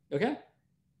 Okay?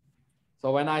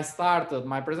 So when I started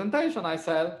my presentation, I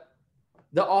said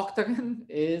the octagon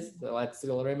is, let's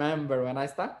still remember when I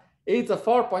start, it's a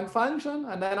 4-point function.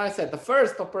 And then I said the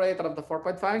first operator of the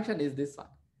 4-point function is this one.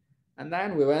 And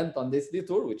then we went on this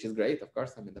detour, which is great, of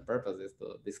course. I mean, the purpose is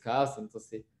to discuss and to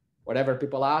see whatever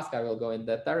people ask, I will go in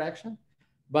that direction.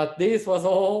 But this was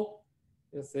all,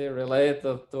 you see,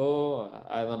 related to,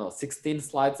 I don't know, 16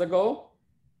 slides ago,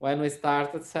 when we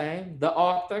started saying the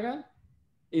octagon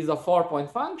is a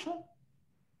 4-point function.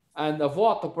 And of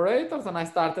what operators? And I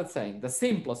started saying the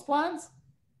simplest ones,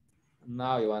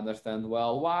 now you understand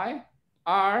well why,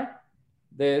 are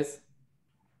these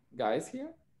guys here.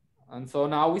 And so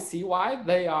now we see why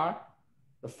they are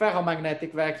the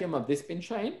ferromagnetic vacuum of this spin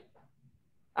chain.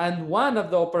 And one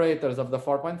of the operators of the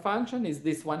 4-point function is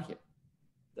this one here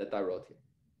that I wrote here.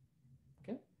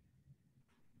 Okay.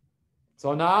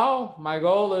 So now my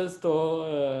goal is to,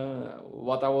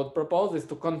 what I would propose is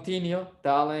to continue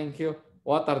telling you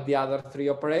what are the other 3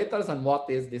 operators and what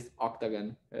is this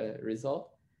octagon result.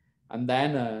 And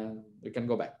then we can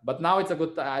go back. But now it's a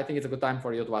good, I think it's a good time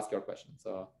for you to ask your question.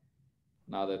 So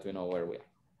now that we know where we are.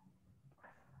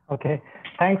 Okay,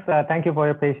 thanks. Thank you for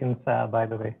your patience, by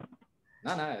the way.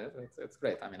 No, it's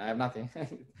great. I mean, I have nothing.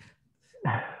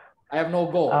 I have no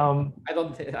goal. I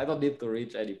don't need to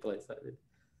reach any place.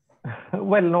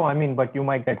 Well, no, I mean, but you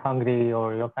might get hungry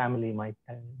or your family might.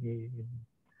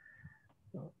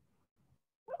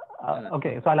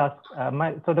 Okay, so I'll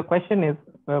ask. So the question is,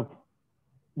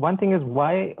 one thing is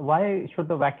why should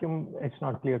the vacuum? It's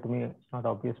not clear to me. It's not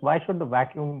obvious. Why should the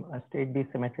vacuum state be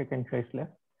symmetric and traceless?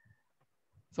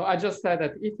 So I just said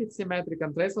that if it's symmetric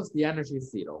and traceless, the energy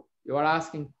is 0. You are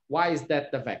asking why is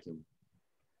that the vacuum?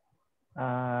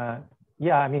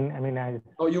 Yeah, I mean.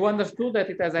 So you understood that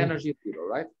it has energy 0,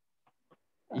 right?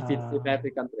 If it's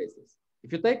symmetric and traceless.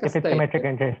 If you take a state, it's symmetric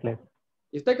and traceless.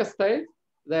 If you take a state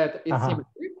that is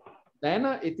symmetric, then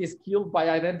it is killed by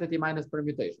identity minus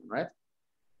permutation, right?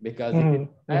 Because if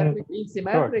it's symmetric, being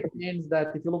symmetric means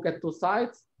that if you look at 2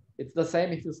 sides, it's the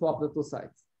same if you swap the 2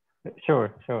 sides.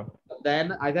 Sure. But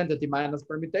then identity minus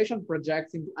permutation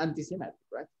projects into anti-symmetric,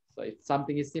 right? So if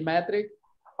something is symmetric,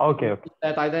 okay.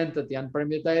 that identity and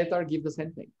permutator give the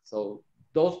same thing. So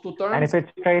those 2 terms. And if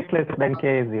it's traceless, then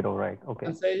K is 0, right? Okay.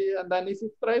 And then if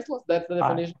it's traceless, that's the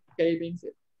definition of K being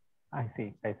 0. I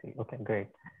see. Okay, great.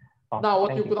 Now,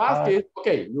 what you could ask is,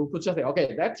 okay, you could just say,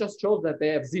 okay, that just shows that they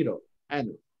have 0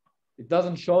 energy. It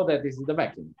doesn't show that this is the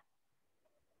vacuum.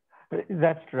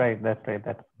 That's right. But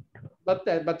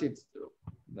it's true.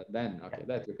 But then, okay,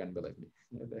 that you can believe me.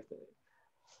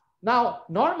 Now,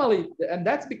 normally, and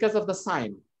that's because of the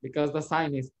sign, because the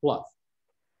sign is plus.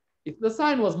 If the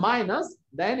sign was minus,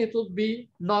 then it would be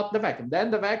not the vacuum. Then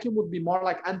the vacuum would be more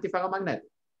like antiferromagnetic.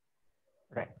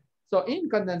 Right. So in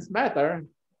condensed matter,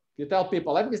 if you tell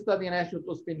people, let me study an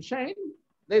SU2 spin chain,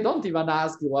 they don't even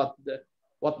ask you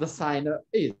what the sign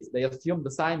is. They assume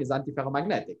the sign is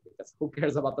antiferromagnetic because who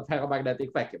cares about the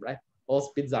ferromagnetic vacuum, right? All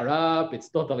spins are up, it's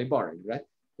totally boring, right?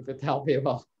 If you tell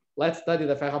people, let's study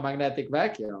the ferromagnetic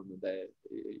vacuum,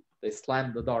 they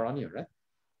slam the door on you, right?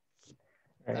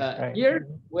 Right. Here,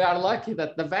 we are lucky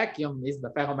that the vacuum is the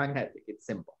ferromagnetic, it's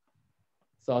simple.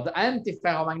 So the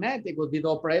anti-ferromagnetic would be the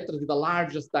operators with the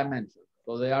largest dimension.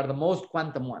 So they are the most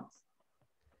quantum ones.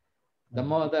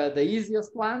 The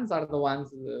easiest ones are the ones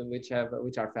which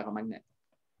are ferromagnetic.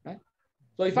 Right?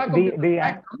 So if I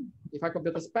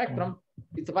compute the spectrum,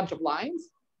 it's a bunch of lines,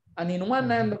 and in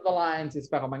one end of the lines is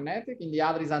ferromagnetic, in the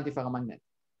other is anti-ferromagnetic.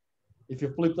 If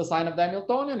you flip the sign of the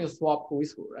Hamiltonian, you swap who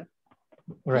is who, right?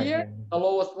 Right. Here, the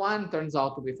lowest one turns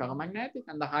out to be ferromagnetic,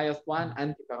 and the highest one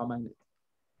anti-ferromagnetic.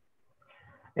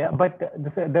 Yeah, but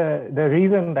the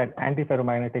reason that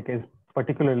anti-ferromagnetic is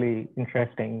particularly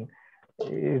interesting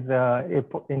is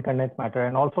in condensed matter,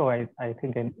 and also I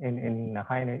think in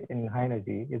high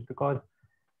energy, is because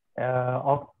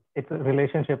of its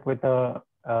relationship with the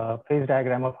phase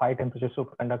diagram of high temperature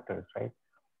superconductors, right?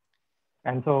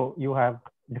 And so you have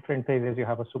different phases. You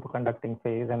have a superconducting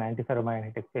phase, an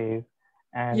antiferromagnetic phase,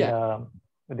 and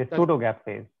the pseudo gap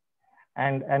phase.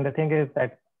 And the thing is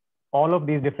that all of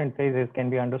these different phases can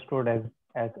be understood as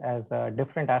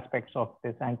different aspects of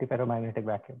this antiferromagnetic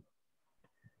vacuum.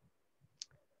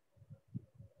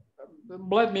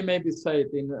 Let me maybe say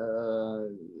it in,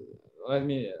 let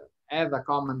me add a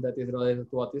comment that is related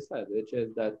to what you said, which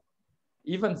is that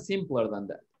even simpler than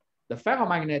that, the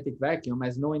ferromagnetic vacuum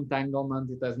has no entanglement,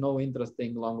 it has no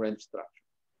interesting long-range structure.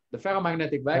 The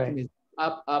ferromagnetic vacuum is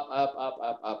up, up, up, up,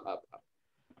 up, up, up, up.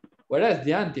 Whereas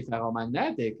the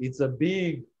antiferromagnetic, it's a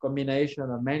big combination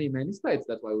of many, many states.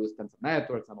 That's why we use tensor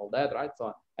networks and all that, right?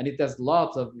 So, and it has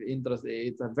lots of interest.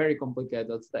 It's a very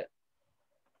complicated state,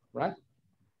 right?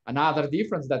 Another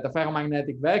difference that the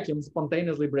ferromagnetic vacuum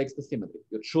spontaneously breaks the symmetry.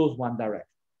 You choose one direction.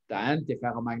 The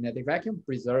antiferromagnetic vacuum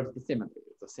preserves the symmetry.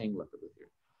 It's a singlet of the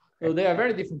theory. So they are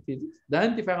very different physics. The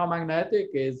antiferromagnetic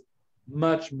is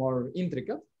much more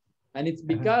intricate. And it's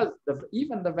because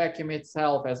even the vacuum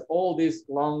itself has all this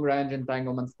long-range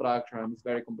entanglement structure and this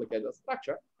very complicated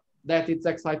structure, that its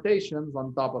excitations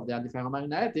on top of the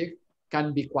antiferromagnetic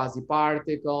can be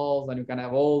quasi-particles, and you can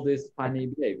have all this funny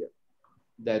behavior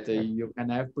that you can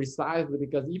have precisely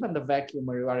because even the vacuum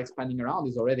where you are expanding around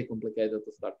is already complicated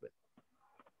to start with.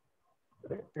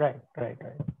 Right.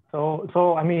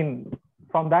 So I mean,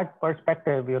 from that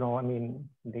perspective, you know, I mean,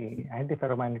 the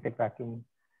antiferromagnetic vacuum,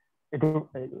 it, you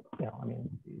know, I mean,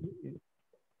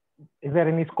 is there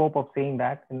any scope of saying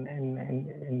that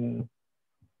in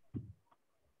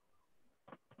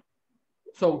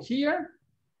So here,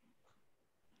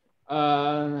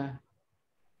 right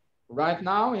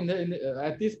now,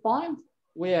 at this point,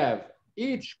 we have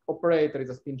each operator is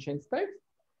a spin chain state,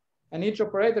 and each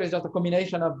operator is just a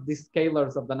combination of the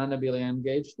scalars of the non-abelian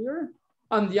gauge theory,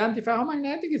 and the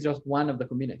antiferromagnetic is just one of the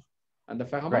combinations, and the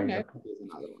ferromagnetic is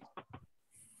another one.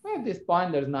 At this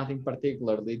point, there's nothing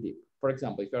particularly deep. For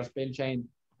example, if your spin chain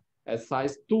has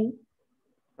size 2,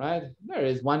 right, there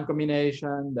is one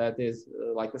combination that is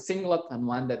like a singlet, and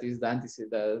one that is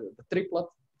the triplet,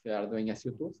 if you are doing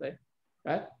SU2, say,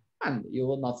 right? And you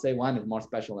will not say one is more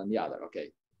special than the other.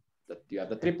 Okay, that you have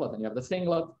the triplet and you have the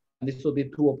singlet, and this will be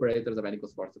two operators of n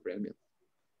equals 4 supreme mu.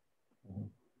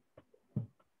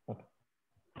 Okay.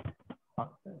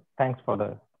 Thanks for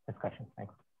the discussion.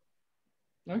 Thanks.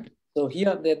 Okay. So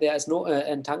here there is no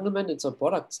entanglement; it's a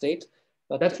product state.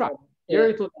 But that's right. Here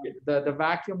it would be, the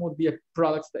vacuum would be a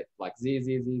product state, like Z,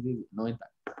 no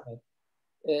entanglement.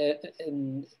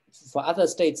 And for other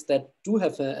states that do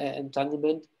have an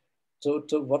entanglement, so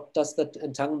to what does that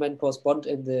entanglement correspond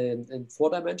in 4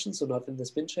 dimensions? So not in the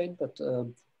spin chain, but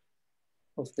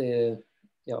of the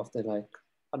like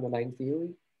underlying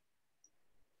theory.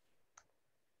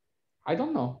 I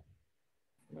don't know.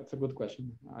 That's a good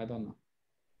question. I don't know.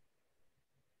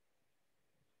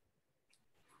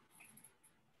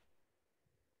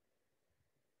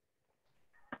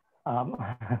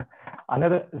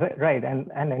 Right,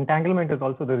 and entanglement is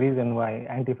also the reason why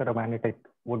antiferromagnetic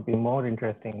would be more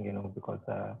interesting, you know, because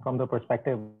from the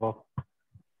perspective of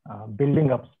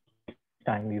building up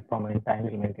time from an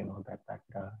entanglement, you know,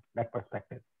 that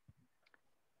perspective.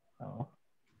 So.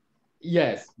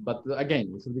 Yes, but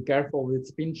again, we should be careful with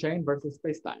spin chain versus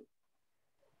space-time.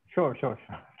 Sure. So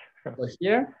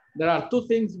here, there are 2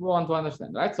 things we want to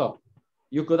understand, right? So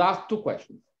you could ask 2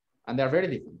 questions, and they're very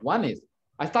different. One is,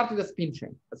 I start with a spin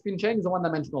chain. A spin chain is a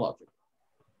one-dimensional object,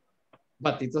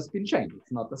 but it's a spin chain.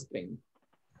 It's not a string.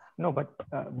 No, but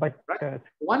right?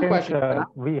 One question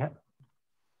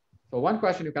So one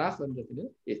question you can ask them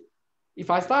is, if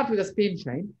I start with a spin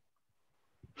chain,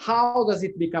 how does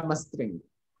it become a string?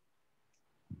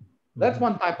 That's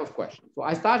one type of question. So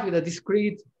I start with a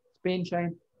discrete spin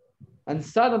chain, and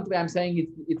suddenly I'm saying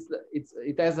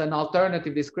it has an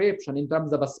alternative description in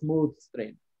terms of a smooth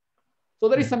string. So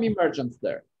there is some emergence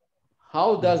there.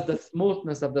 how does the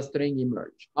smoothness of the string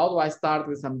emerge? How do I start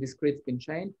with some discrete spin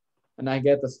chain and I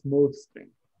get a smooth string?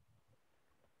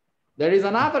 There is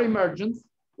another emergence,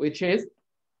 which is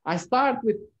I start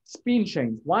with spin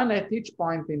chains, one at each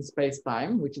point in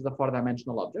space-time, which is a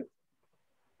 4-dimensional object.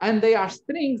 And they are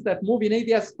strings that move in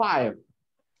ADS5.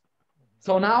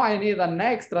 So now I need an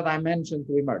extra dimension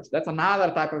to emerge. That's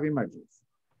another type of emergence.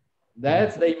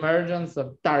 That's the emergence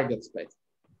of target space.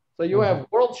 So you have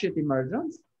worldsheet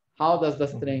emergence. How does the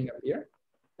string appear?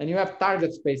 And you have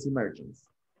target space emergence.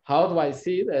 How do I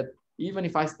see that even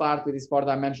if I start with this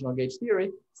 4-dimensional gauge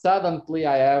theory, suddenly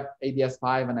I have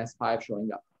ADS5 and S5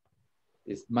 showing up.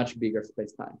 It's much bigger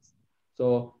space-times.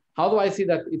 So how do I see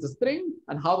that it's a string?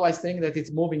 And how do I think that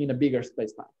it's moving in a bigger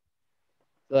space-time?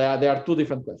 So there are two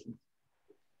different questions.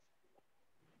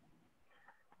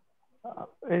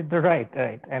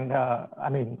 Right. And I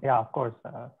mean, yeah, of course.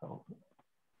 So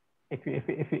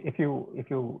if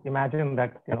you imagine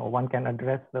that, you know, one can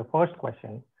address the first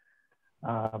question,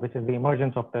 which is the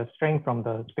emergence of the string from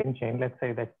the spin chain. Let's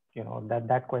say that, you know,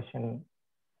 that question,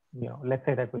 you know, let's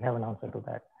say that we have an answer to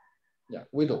that. Yeah,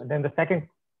 we do. Then the second,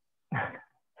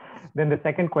 then the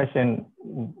second question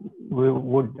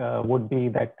would be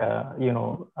that, you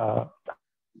know,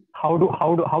 how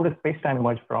does space-time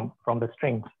emerge from the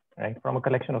strings, right? From a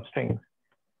collection of strings.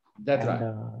 That's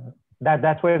right.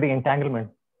 That's where the entanglement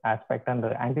aspect and the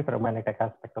antiferromagnetic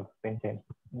aspect of spin chain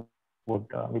would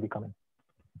maybe come in.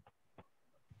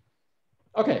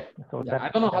 Okay. So yeah, I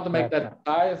don't know how to make that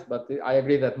precise, but I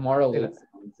agree that morally it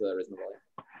sounds reasonable.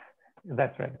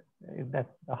 That's right. That's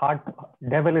the hard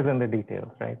devil is in the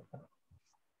details, right?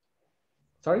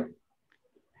 Sorry?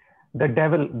 The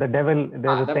devil,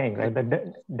 there's a saying, right?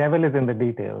 The devil is in the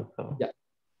details. So yeah.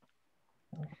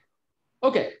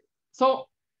 Okay. So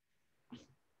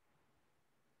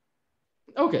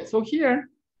here,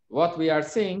 what we are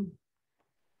seeing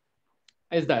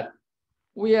is that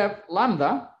we have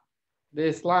lambda.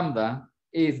 This lambda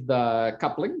is the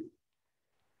coupling.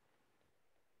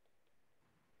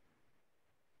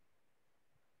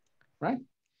 Right?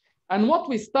 And what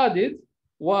we studied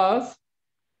was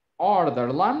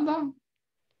order lambda.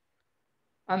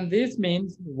 And this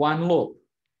means one loop.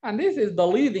 And this is the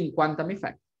leading quantum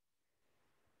effect.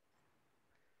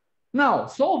 Now,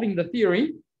 solving the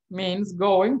theory means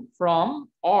going from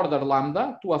order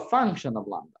lambda to a function of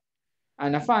lambda.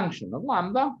 And a function of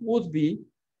lambda would be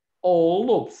all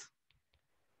loops.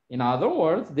 In other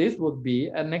words, this would be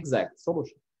an exact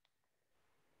solution.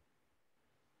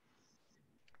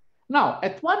 Now,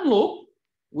 at one loop,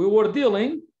 we were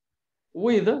dealing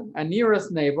with a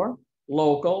nearest neighbor,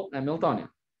 local Hamiltonian.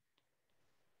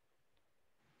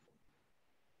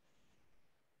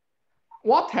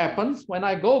 What happens when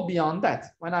I go beyond that?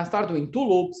 When I start doing 2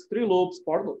 loops, 3 loops,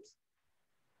 4 loops?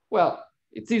 Well,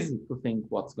 it's easy to think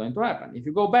what's going to happen. If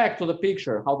you go back to the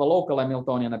picture, how the local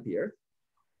Hamiltonian appeared,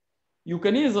 you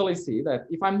can easily see that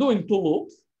if I'm doing 2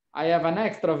 loops, I have an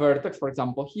extra vertex, for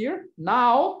example, here.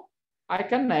 Now, I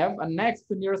can have a next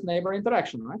to nearest neighbor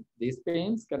interaction, right? These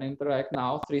spins can interact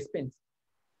now 3 spins.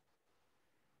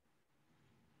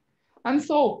 And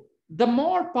so the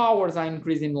more powers I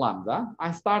increase in lambda,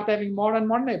 I start having more and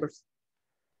more neighbors.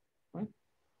 Right?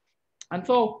 And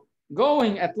so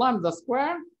going at lambda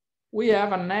square, we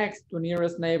have a next to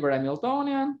nearest neighbor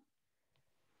Hamiltonian,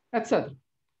 etc.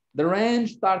 The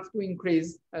range starts to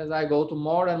increase as I go to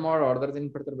more and more orders in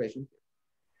perturbation.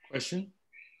 Question?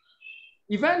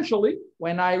 Eventually,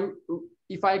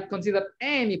 if I consider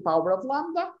any power of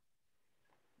lambda,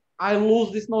 I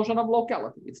lose this notion of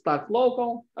locality. It starts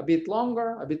local, a bit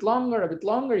longer, a bit longer, a bit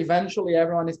longer. Eventually,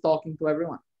 everyone is talking to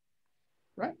everyone,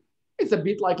 right? It's a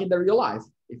bit like in the real life.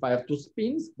 If I have 2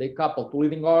 spins, they couple to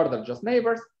leading order, just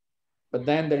neighbors, but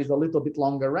then there is a little bit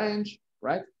longer range,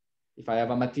 right? If I have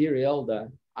a material, the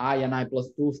I and I plus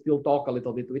 2 still talk a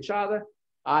little bit to each other.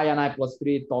 I and I plus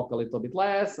 3 talk a little bit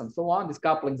less, and so on. These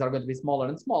couplings are going to be smaller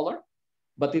and smaller,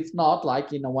 but it's not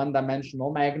like in a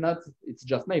one-dimensional magnet, it's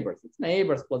just neighbors. It's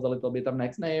neighbors plus a little bit of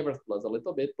next neighbors, plus a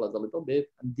little bit,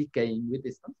 and decaying with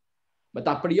distance. But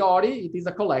a priori, it is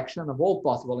a collection of all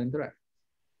possible interactions.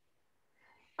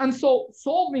 And so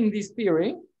solving this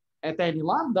theory at any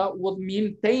lambda would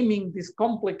mean taming this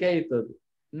complicated,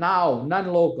 now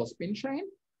non-local spin chain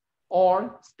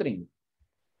or string.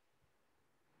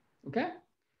 Okay?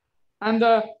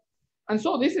 And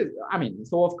so this is, I mean,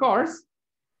 so of course,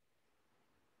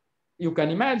 you can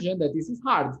imagine that this is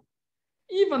hard.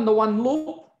 Even the one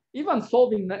loop, even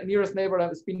solving nearest neighbor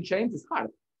spin chains is hard.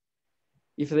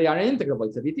 If they are integrable,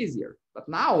 it's a bit easier. But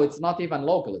now it's not even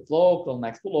local. It's local,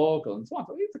 next to local, and so on.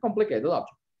 So it's a complicated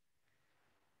object.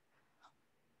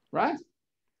 Right?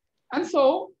 And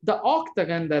so the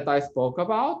octagon that I spoke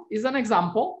about is an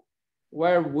example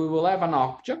where we will have an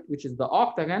object, which is the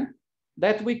octagon,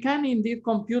 that we can indeed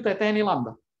compute at any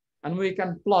lambda. And we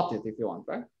can plot it if you want,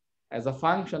 right? As a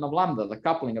function of lambda, the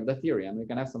coupling of the theory, and we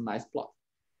can have some nice plot.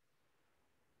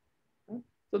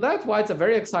 So that's why it's a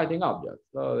very exciting object.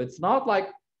 So it's not like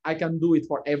I can do it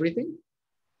for everything,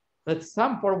 but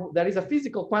there is a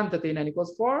physical quantity in n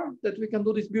equals 4 that we can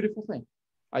do this beautiful thing.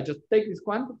 I just take this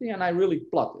quantity and I really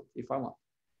plot it if I want.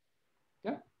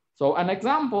 Okay. So an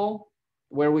example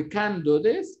where we can do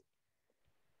this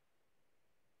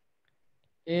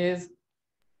is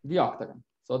the octagon.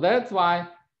 So that's why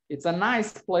it's a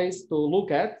nice place to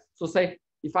look at. So say,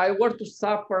 if I were to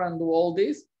suffer and do all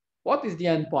this, what is the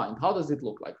endpoint? How does it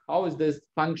look like? How is this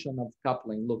function of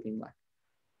coupling looking like?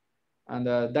 And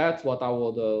that's what I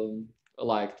would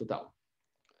like to tell.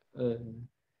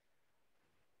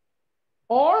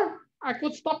 Or I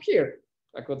could stop here.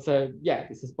 I could say, yeah,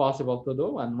 this is possible to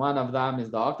do. And one of them is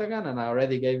the octagon. And I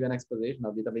already gave you an exposition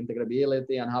of bit of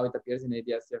integrability and how it appears in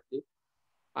ADS-CFT.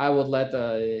 I would let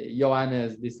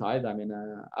Johannes decide. I mean,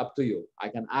 up to you. I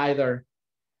can either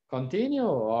continue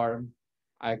or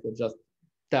I could just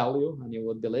tell you and you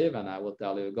would believe, and I will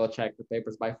tell you, go check the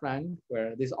papers by Frank,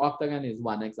 where this octagon is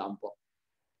one example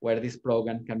where this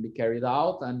program can be carried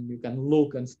out and you can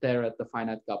look and stare at the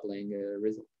finite coupling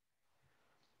result.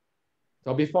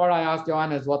 So before I ask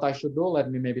Johannes what I should do,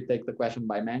 let me maybe take the question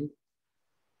by Meng.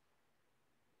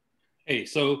 Hey,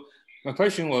 so my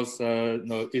question was,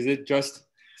 no, is it just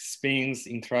spins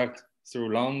interact through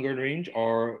longer range,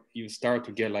 or you start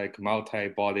to get like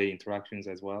multi-body interactions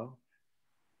as well?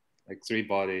 Like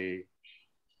three-body?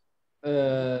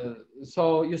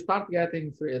 So you start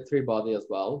getting three body as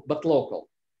well, but local.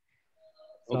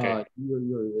 So okay.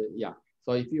 Yeah.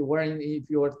 So if you were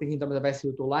thinking in terms of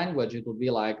SU2 language, it would be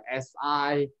like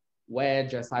SI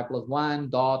wedge SI+1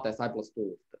 dot SI+2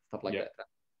 stuff like that.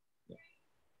 Yeah.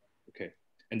 Okay.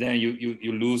 And then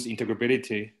you lose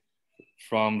integrability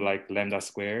from like lambda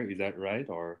square. Is that right?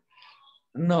 Or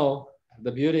no?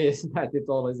 The beauty is that it's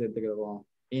always integrable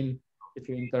if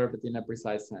you interpret in a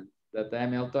precise sense, that the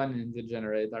Hamiltonians you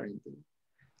generate are integrable.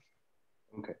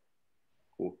 Okay,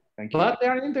 cool, thank you. But they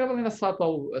are integrable in a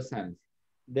subtle sense.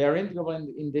 They are integrable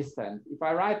in this sense. If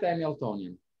I write the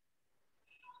Hamiltonian,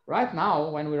 right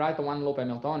now, when we write a one loop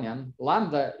Hamiltonian,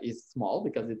 lambda is small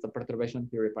because it's a perturbation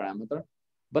theory parameter,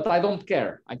 but I don't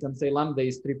care. I can say lambda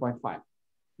is 3.5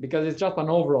 because it's just an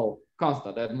overall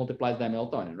constant that multiplies the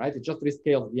Hamiltonian, right? It just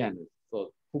rescales the energy.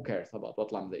 So who cares about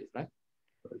what lambda is, right?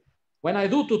 When I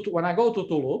go to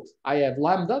two loops, I have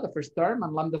lambda, the first term,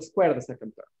 and lambda squared, the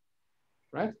second term,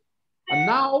 right? And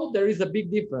now there is a big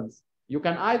difference. You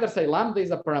can either say lambda is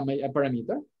a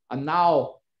parameter, and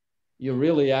now you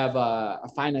really have a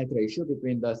finite ratio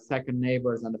between the second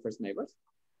neighbors and the first neighbors.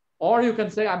 Or you can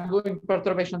say I'm doing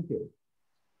perturbation theory.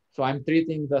 So I'm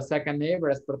treating the second neighbor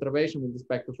as perturbation with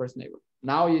respect to first neighbor.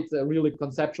 Now it's a really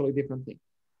conceptually different thing.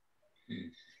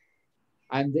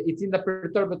 And it's in the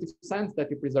perturbative sense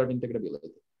that you preserve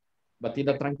integrability. But in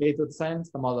the truncated sense,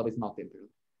 the model is not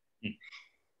integrable. Okay.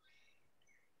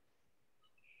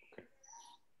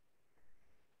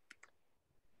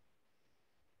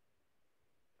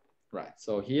 Right.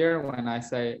 So here, when I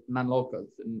say non-locals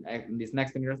in this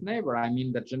next nearest neighbor, I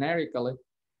mean that generically,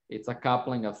 it's a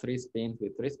coupling of 3 spins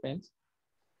with 3 spins.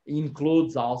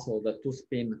 Includes also the 2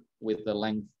 spin with the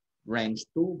length range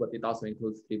 2, but it also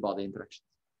includes 3 body interactions.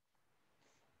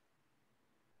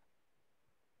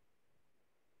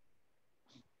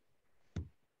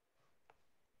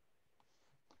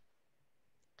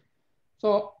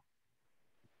 So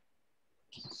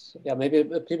yeah, maybe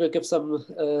people give some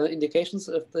indications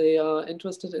if they are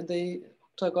interested in the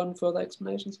octagon further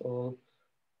explanations, or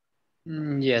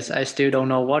yes, I still don't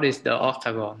know what is the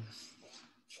octagon.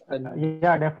 and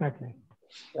yeah, definitely.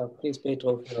 Yeah, please,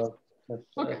 Pedro,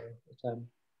 okay. Time.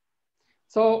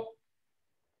 So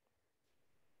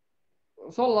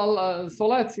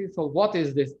let's see. So what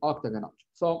is this octagon object?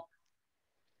 So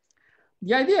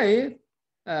the idea is,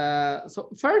 so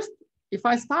first, if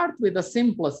I start with the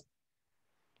simplest,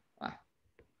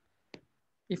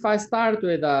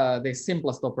 the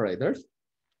simplest operators,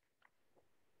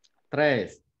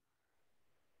 trace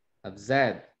of z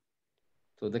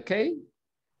to the k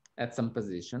at some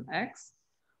position x,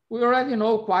 we already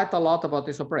know quite a lot about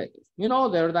these operators. You know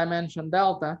their dimension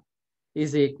delta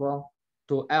is equal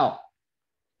to L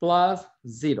plus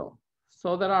 0.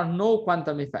 So there are no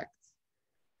quantum effects.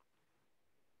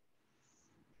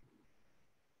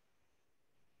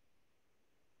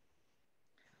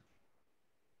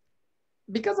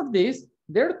 Because of this,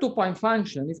 their 2-point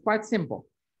function is quite simple.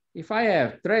 If I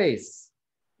have trace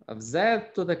of z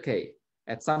to the k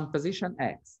at some position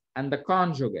x and the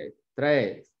conjugate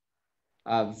trace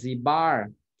of z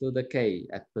bar to the k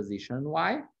at position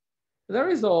y, the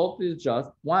result is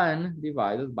just 1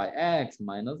 divided by x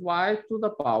minus y to the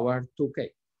power 2k.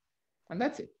 And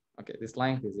that's it. Okay, this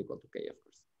length is equal to k, of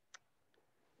course.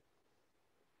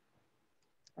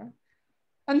 Right.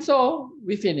 And so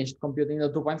we finished computing the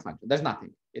 2-point function. There's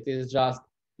nothing. It is just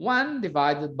 1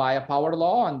 divided by a power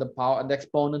law, and the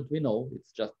exponent we know.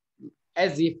 It's just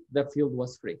as if the field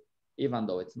was free, even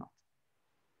though it's not.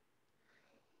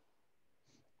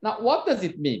 Now, what does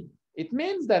it mean? It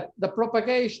means that the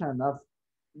propagation of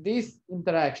this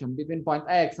interaction between point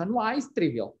x and y is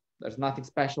trivial. There's nothing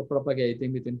special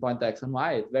propagating between point x and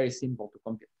y. It's very simple to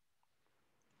compute.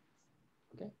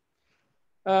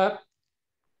 Okay.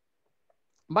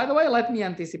 By the way, let me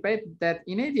anticipate that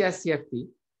in ADS-CFT,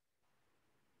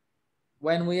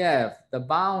 when we have the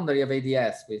boundary of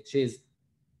ADS, which is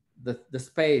the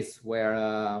space where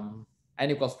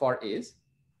n equals 4 is,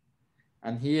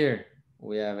 and here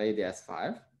we have ADS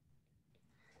 5,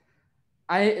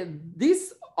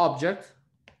 this object,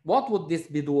 what would this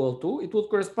be dual to? It would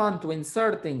correspond to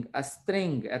inserting a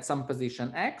string at some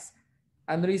position x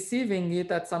and receiving it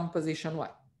at some position y.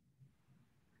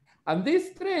 And this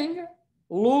string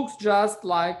looks just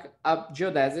like a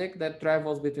geodesic that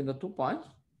travels between the 2 points,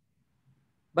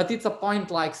 but it's a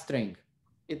point-like string.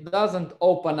 It doesn't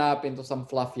open up into some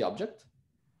fluffy object.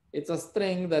 It's a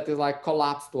string that is like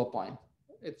collapsed to a point.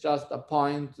 It's just a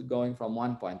point going from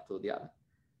one point to the other.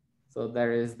 So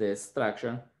there is this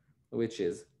structure, which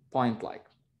is point-like.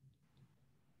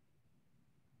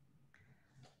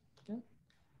 Okay.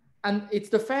 And it's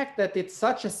the fact that it's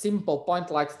such a simple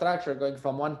point-like structure going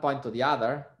from one point to the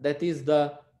other that is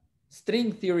the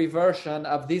string theory version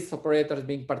of these operators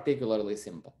being particularly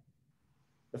simple.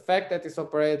 The fact that these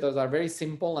operators are very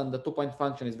simple and the 2-point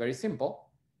function is very simple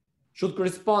should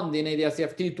correspond in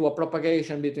ADS-CFT to a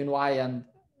propagation between y and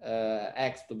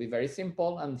x to be very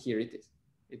simple, and here it is.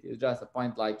 It is just a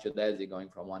point-like geodesy going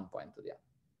from one point to the other.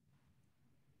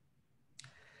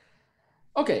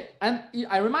 Okay, and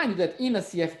I remind you that in a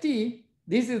CFT,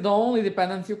 this is the only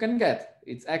dependence you can get.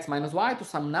 It's x minus y to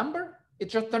some number. It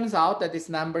just turns out that this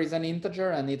number is an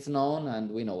integer and it's known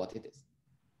and we know what it is.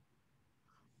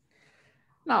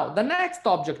 Now, the next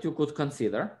object you could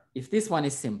consider, if this one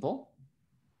is simple,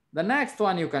 the next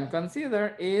one you can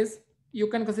consider is you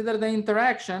can consider the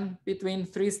interaction between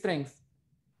 3 strings.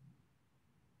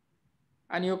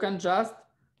 And you can just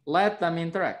let them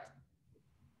interact.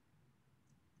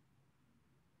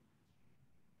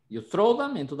 You throw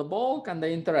them into the bulk and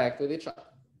they interact with each other.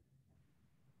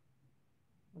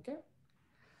 Okay.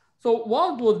 So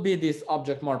what would be this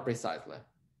object more precisely?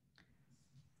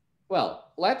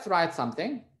 Well, let's write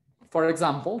something. For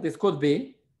example, this could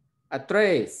be a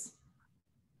trace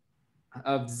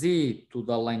of z to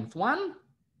the length 1,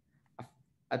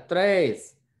 a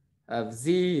trace of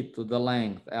z to the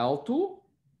length L2,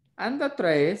 and a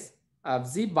trace of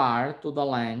z bar to the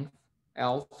length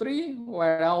L3,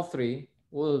 where L3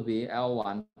 will be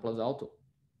L1 plus L2.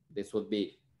 This would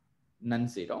be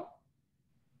non-zero.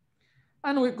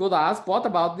 And we could ask, what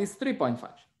about this 3-point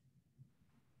function?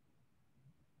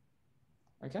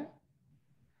 Okay.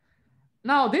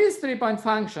 Now this 3-point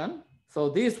function, so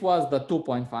this was the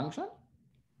 2-point function.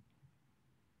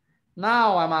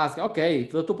 Now I'm asking, okay,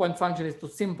 if the 2-point function is too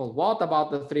simple, what about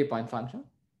the 3-point function?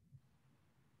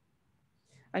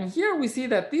 And here we see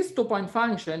that this 2-point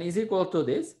function is equal to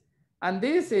this, and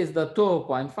this is the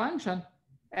 2-point function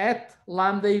at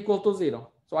lambda equal to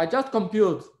 0. So I just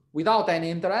compute without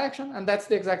any interaction, and that's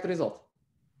the exact result.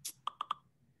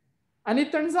 And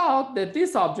it turns out that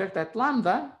this object at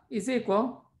lambda is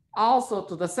equal also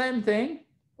to the same thing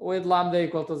with lambda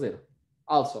equal to 0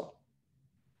 also.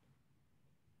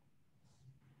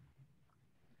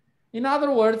 In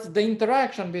other words, the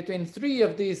interaction between 3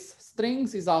 of these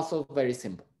strings is also very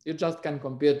simple. You just can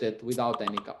compute it without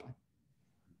any coupling.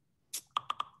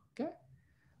 Okay.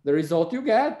 The result you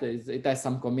get is it has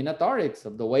some combinatorics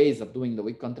of the ways of doing the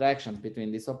weak contractions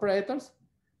between these operators.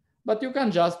 But you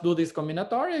can just do these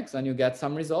combinatorics and you get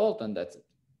some result, and that's it.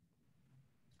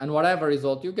 And whatever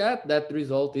result you get, that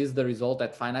result is the result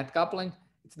at finite coupling.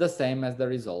 It's the same as the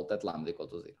result at lambda equal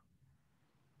to 0.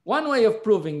 One way of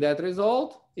proving that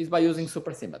result is by using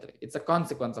supersymmetry. It's a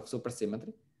consequence of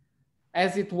supersymmetry,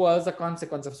 as it was a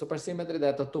consequence of supersymmetry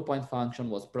that the 2-point function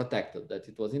was protected, that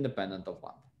it was independent of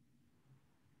lambda.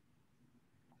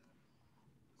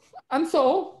 And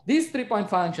so this 3-point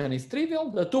function is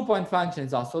trivial. The 2-point function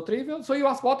is also trivial. So you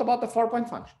ask, what about the 4-point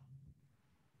function?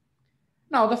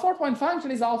 Now, the 4-point function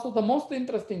is also the most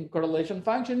interesting correlation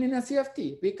function in a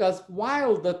CFT, because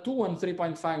while the 2 and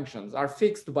 3-point functions are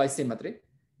fixed by symmetry,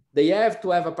 they have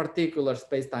to have a particular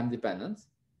space-time dependence.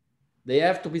 They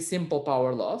have to be simple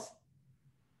power laws.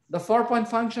 The 4-point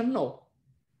function, no.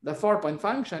 The 4-point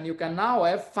function, you can now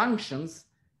have functions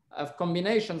of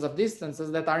combinations of distances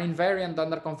that are invariant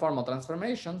under conformal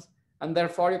transformations, and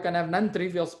therefore you can have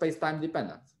non-trivial space-time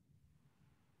dependence.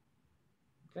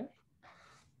 Okay.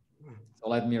 So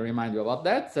let me remind you about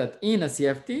that, that in a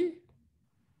CFT,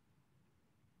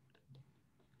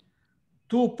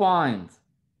 2-point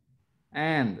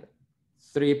and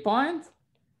 3-point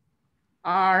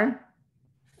are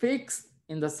fixed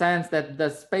in the sense that the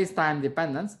space-time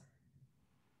dependence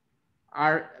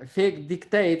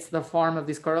dictates the form of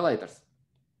these correlators.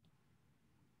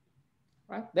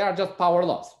 Right? They are just power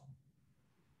laws.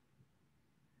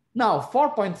 Now,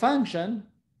 4-point function,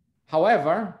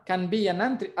 however, can be a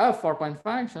 4-point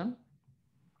function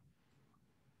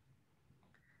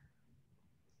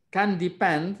can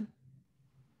depend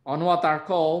on what are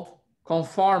called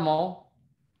conformal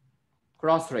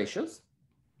cross ratios.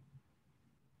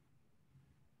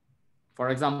 For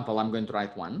example, I'm going to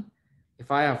write 1. If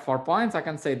I have 4 points, I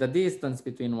can say the distance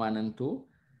between 1 and 2,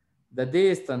 the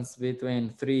distance between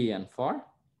 3 and 4.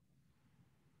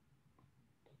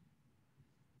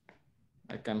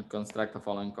 I can construct the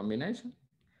following combination,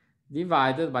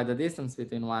 divided by the distance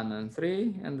between 1 and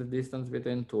 3 and the distance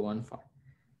between 2 and 4.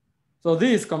 So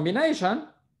this combination,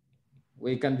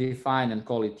 we can define and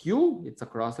call it U. It's a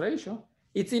cross ratio.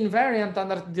 It's invariant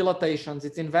under dilatations.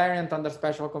 It's invariant under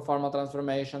special conformal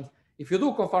transformations. If you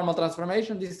do conformal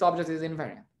transformation, this object is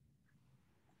invariant.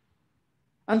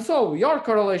 And so your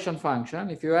correlation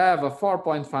function, if you have a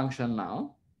 4-point function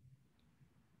now,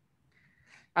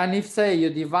 and if say you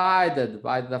divided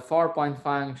by the 4-point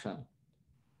function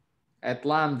at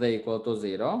lambda equal to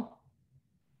 0,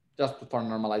 just for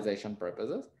normalization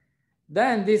purposes,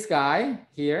 then this guy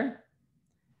here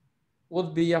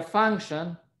would be a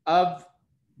function of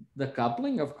the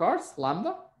coupling, of course,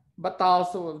 lambda, but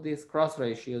also of these cross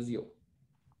ratios U.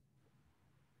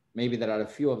 Maybe there are a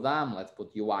few of them. Let's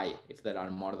put UI if there are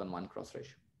more than one cross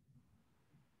ratio.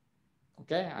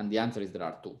 Okay, and the answer is there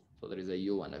are 2. So there is a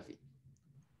U and a V.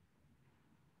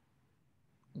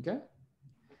 Okay,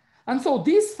 and so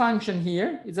this function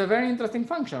here is a very interesting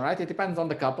function, right? It depends on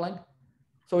the coupling.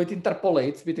 So it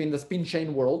interpolates between the spin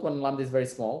chain world when lambda is very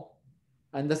small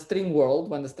and the string world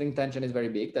when the string tension is very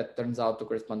big. That turns out to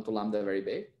correspond to lambda very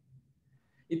big.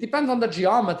 It depends on the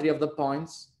geometry of the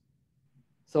points.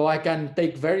 So I can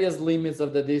take various limits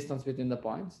of the distance between the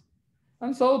points.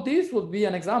 And so this would be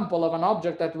an example of an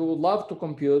object that we would love to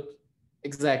compute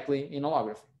exactly in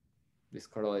holography, this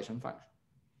correlation function.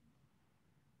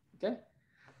 Okay.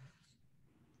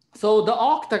 So the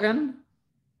octagon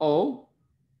O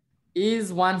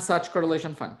is one such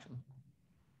correlation function.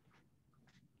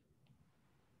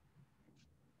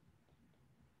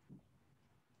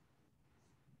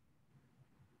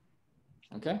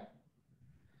 Okay.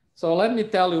 So let me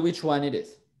tell you which one it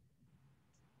is.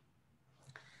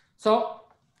 So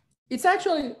it's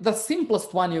actually the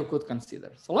simplest one you could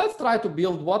consider. So let's try to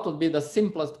build what would be the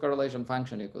simplest correlation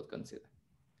function you could consider.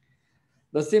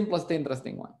 The simplest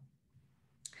interesting one.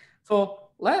 So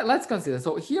let's consider.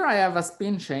 So here I have a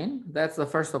spin chain. That's the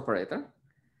first operator.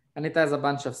 And it has a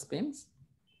bunch of spins.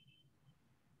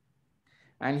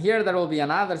 And here there will be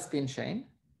another spin chain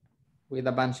with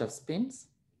a bunch of spins.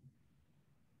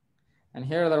 And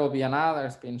here there will be another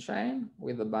spin chain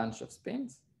with a bunch of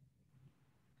spins.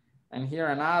 And here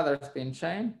another spin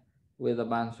chain with a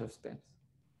bunch of spins.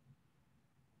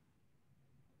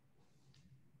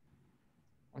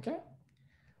 Okay.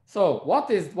 So what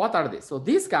are these? So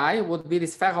this guy would be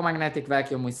this ferromagnetic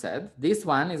vacuum we said. This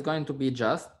one is going to be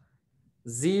just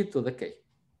Z to the K.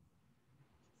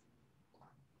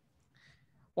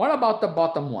 What about the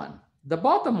bottom one? The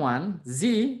bottom one,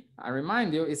 Z, I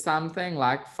remind you, is something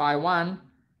like phi 1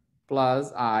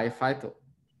 plus I phi 2.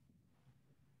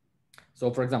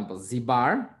 So for example, Z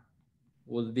bar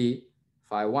would be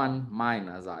phi 1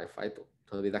 minus I phi 2. So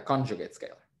it will be the conjugate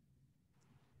scalar.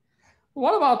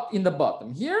 What about in the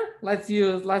bottom? Here, let's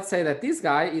say that this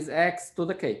guy is X to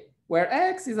the K, where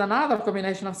X is another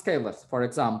combination of scalars. For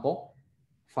example,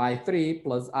 phi 3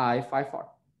 plus I phi 4.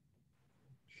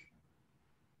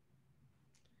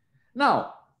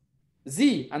 Now,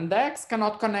 Z and X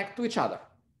cannot connect to each other.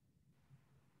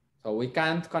 So we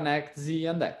can't connect Z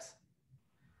and X.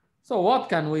 So what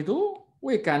can we do?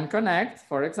 We can connect,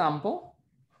 for example,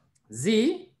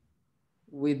 Z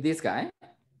with this guy.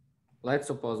 Let's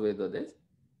suppose we do this,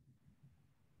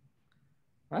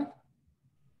 right?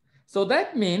 So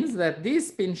that means that this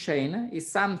spin chain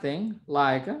is something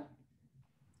like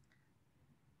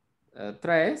a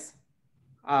trace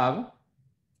of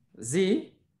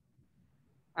Z.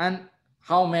 And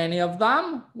how many of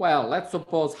them? Well, let's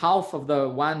suppose half of the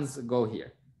ones go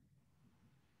here.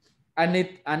 And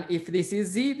if this is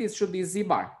Z, this should be Z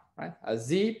bar, right? A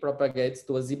Z propagates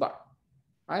to a Z bar,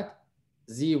 right?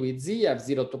 Z with Z have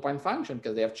 0 2-point function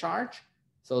because they have charge.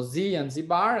 So Z and Z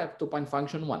bar have 2-point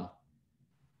function 1.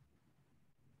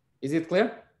 Is it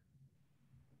clear?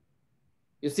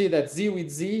 You see that Z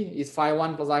with Z is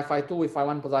phi1 plus I phi2 with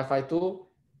phi1 plus I phi2.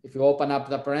 If you open up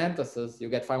the parentheses, you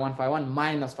get phi1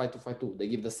 minus phi2 phi2. They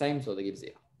give the same, so they give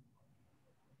 0.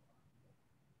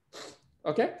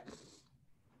 Okay?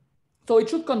 So it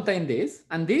should contain this.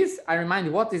 And this, I remind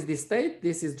you, what is this state?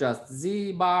 This is just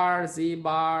Z bar, Z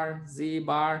bar, Z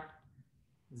bar,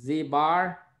 Z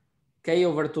bar, K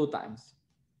over 2 times.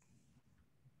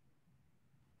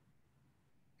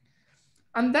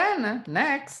 And then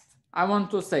next, I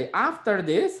want to say after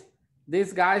this,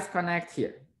 these guys connect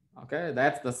here. Okay,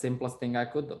 that's the simplest thing I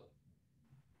could do.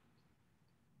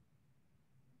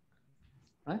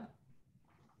 Right?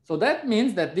 So that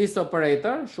means that this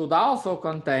operator should also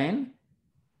contain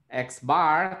X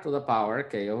bar to the power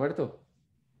K over 2.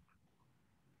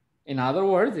 In other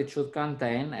words, it should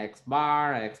contain X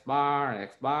bar, X bar,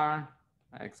 X bar,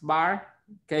 X bar,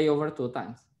 K over 2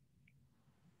 times.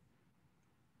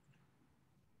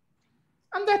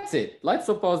 And that's it. Let's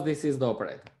suppose this is the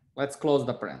operator. Let's close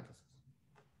the parentheses.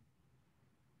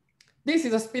 This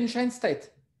is a spin chain state.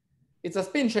 It's a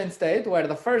spin chain state where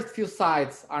the first few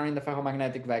sites are in the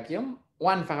ferromagnetic vacuum,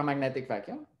 one ferromagnetic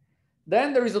vacuum.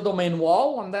 Then there is a domain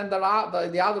wall, and then the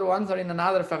other ones are in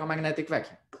another ferromagnetic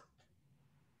vacuum.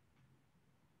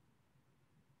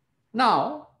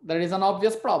 Now, there is an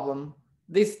obvious problem.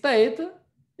 This state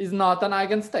is not an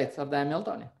eigenstate of the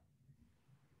Hamiltonian,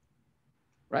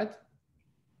 right?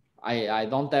 I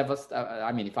don't have a,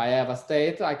 I mean, if I have a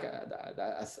state like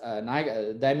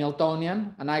the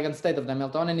Hamiltonian, an eigenstate of the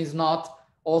Hamiltonian is not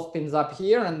all spins up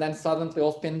here and then suddenly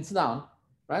all spins down,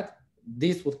 right?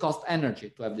 This would cost energy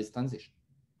to have this transition.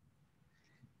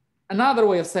 Another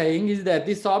way of saying is that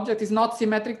this object is not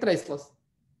symmetric traceless.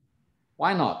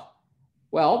 Why not?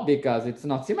 Well, because it's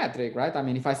not symmetric, right? I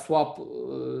mean, if I swap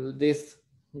these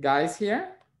guys here,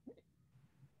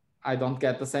 I don't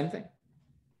get the same thing.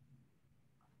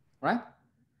 Right?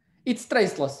 It's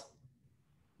traceless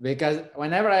because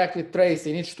whenever I actually trace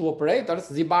in each two operators,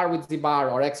 Z bar with Z bar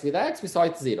or X with X, we saw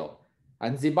it's 0.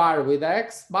 And Z bar with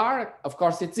X bar, of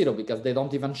course, it's 0 because they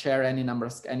don't even share any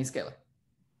numbers, any scalar.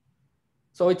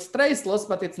 So it's traceless,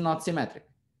 but it's not symmetric.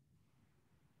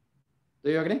 Do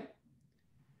you agree?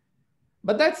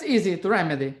 But that's easy to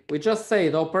remedy. We just say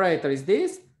the operator is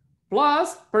this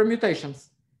plus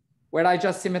permutations where I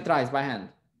just symmetrize by hand.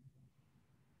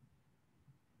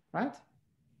 Right?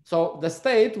 So the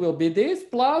state will be this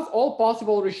plus all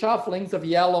possible reshufflings of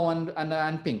yellow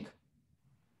and pink.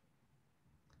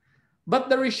 But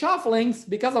the reshufflings,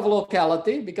 because of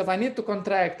locality, because I need to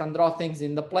contract and draw things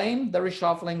in the plane, the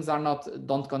reshufflings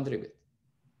don't contribute.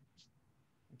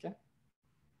 Okay.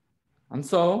 And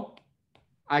so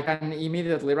I can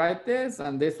immediately write this,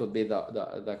 and this would be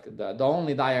the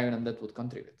only diagram that would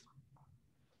contribute.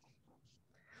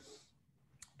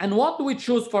 And what do we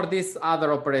choose for this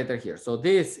other operator here? So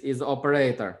this is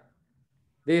operator.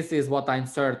 This is what I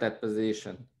insert at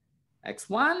position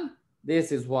x1.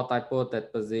 This is what I put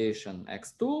at position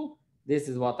x2. This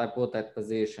is what I put at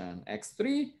position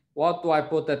x3. What do I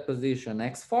put at position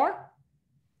x4?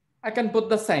 I can put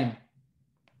the same.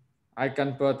 I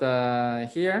can put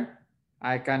here.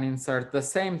 I can insert the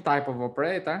same type of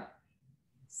operator,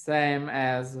 same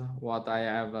as what I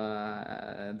have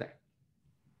there.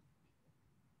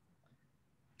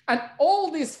 And all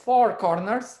these four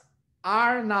corners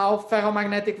are now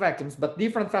ferromagnetic vacuums, but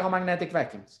different ferromagnetic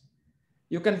vacuums.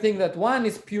 You can think that one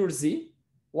is pure Z,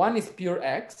 one is pure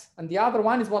X, and the other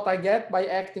one is what I get by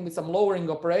acting with some lowering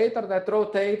operator that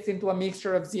rotates into a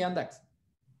mixture of Z and X.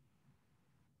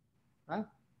 Right?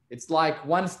 It's like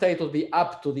one state would be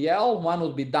up to the L, one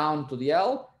would be down to the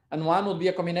L, and one would be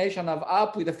a combination of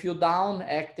up with a few down,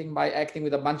 acting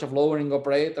with a bunch of lowering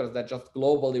operators that just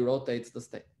globally rotates the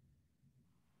state.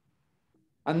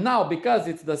 And now, because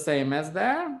it's the same as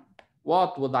there,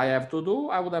 what would I have to do?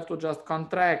 I would have to just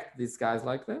contract these guys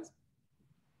like this.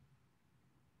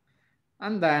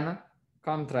 And then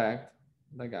contract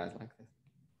the guys like this.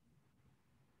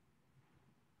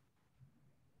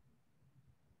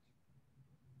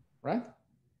 Right?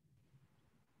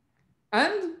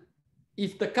 And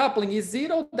if the coupling is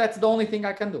 0, that's the only thing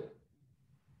I can do.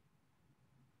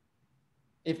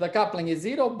 if the coupling is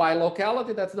 0 by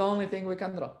locality, that's the only thing we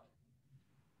can draw.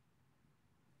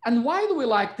 And why do we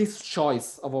like this choice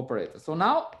of operators? So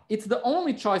now it's the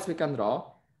only choice we can draw.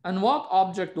 And what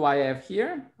object do I have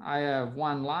here? I have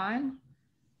one line,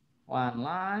 one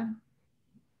line,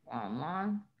 one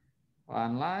line,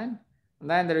 one line. And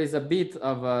then there is a bit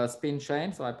of a spin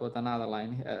chain. So I put another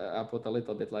line here. I put a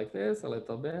little bit like this, a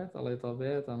little bit, a little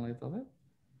bit, a little bit.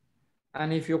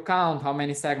 And if you count how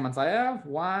many segments I have,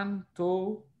 1,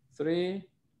 2, 3,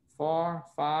 4,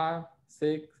 5,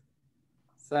 6,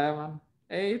 7,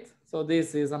 8. So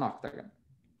this is an octagon.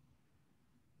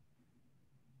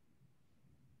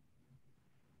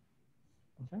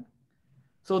 Okay.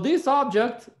 So this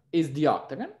object is the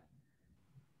octagon.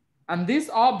 And this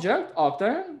object,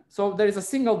 octagon, so there is a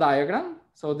single diagram.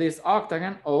 So this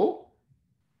octagon O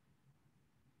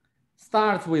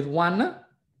starts with 1,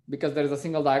 because there is a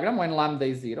single diagram when lambda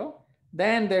is 0.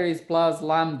 Then there is plus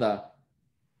lambda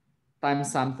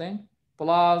times something,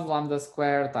 plus lambda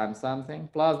squared times something,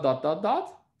 plus dot, dot,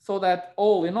 dot. So that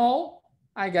all in all,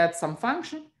 I get some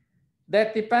function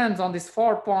that depends on these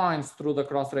 4 points through the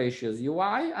cross ratios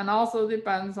ui, and also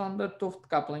depends on the 't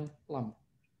coupling lambda.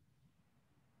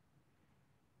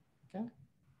 Okay.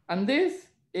 And this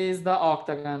is the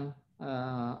octagon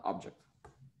object.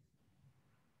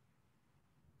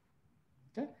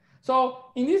 Okay.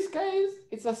 So in this case,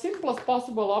 it's the simplest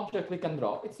possible object we can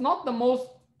draw. It's not the most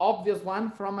obvious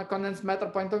one from a condensed matter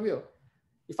point of view.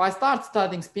 If I start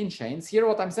studying spin chains, here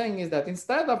what I'm saying is that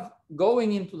instead of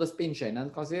going into the spin chain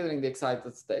and considering the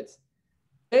excited states,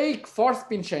 take 4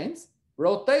 spin chains,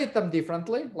 rotate them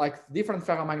differently, like different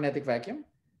ferromagnetic vacuum,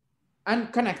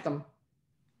 and connect them.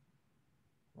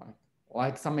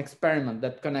 Like some experiment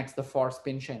that connects the 4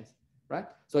 spin chains, right?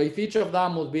 So if each of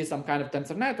them would be some kind of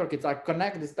tensor network, it's like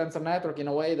connect this tensor network in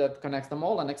a way that connects them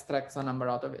all and extracts a number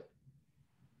out of it,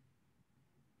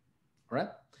 right?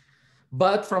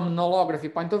 But from an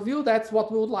holography point of view, that's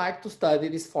what we would like to study,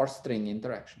 these 4 string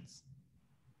interactions.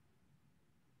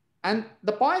 And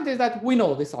the point is that we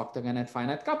know this octagon at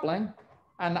finite coupling.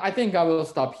 And I think I will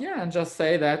stop here and just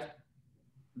say that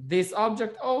this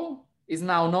object O is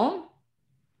now known.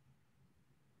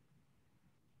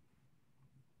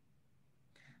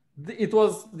 It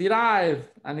was derived,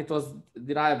 and it was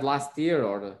derived last year,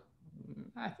 or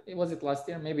was it last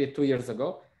year? Maybe 2 years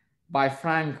ago, by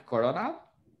Frank Coronel.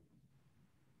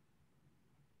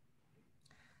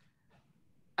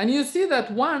 And you see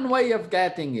that one way of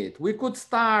getting it, we could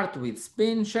start with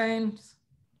spin chains.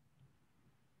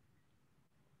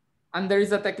 And there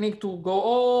is a technique to go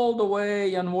all the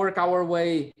way and work our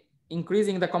way,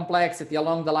 increasing the complexity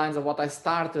along the lines of what I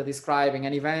started describing,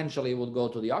 and eventually would go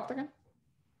to the octagon.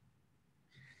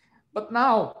 But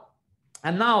now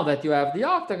that you have the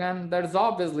octagon, there's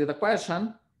obviously the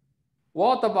question,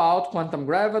 what about quantum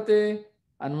gravity?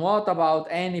 And what about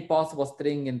any possible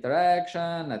string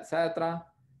interaction, etc.?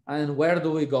 And where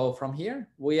do we go from here?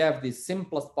 We have the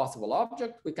simplest possible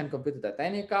object. We can compute it at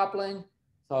any coupling.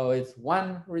 So it's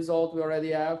one result we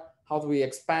already have. How do we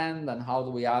expand, and how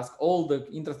do we ask all the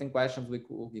interesting questions we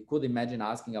could imagine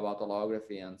asking about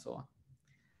holography and so on?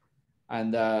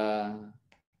 And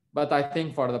but I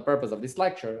think for the purpose of this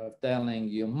lecture of telling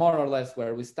you more or less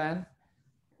where we stand,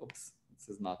 oops, this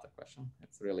is not a question.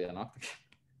 It's really an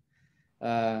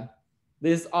octagon.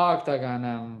 This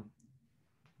octagon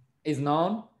is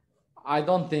known. I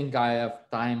don't think I have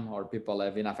time or people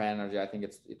have enough energy. I think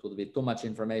it would be too much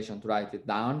information to write it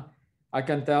down. I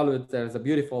can tell you there's a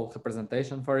beautiful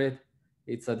representation for it.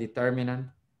 It's a determinant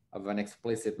of an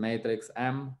explicit matrix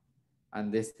M. And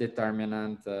this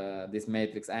determinant, this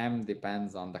matrix M,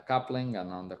 depends on the coupling and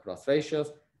on the cross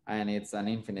ratios. And it's an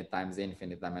infinite times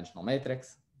infinite dimensional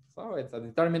matrix. So it's a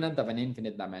determinant of an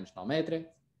infinite dimensional matrix.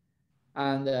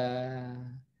 And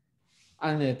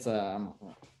it's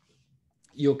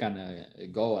you can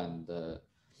go and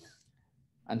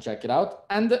check it out.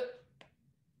 And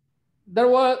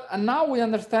now we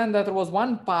understand that there was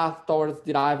one path towards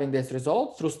deriving this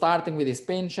result through starting with the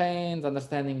spin chains,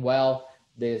 understanding well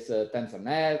these tensor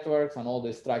networks and all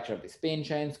the structure of the spin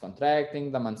chains,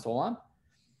 contracting them and so on.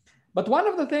 But one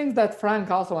of the things that Frank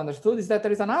also understood is that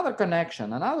there is another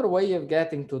connection, another way of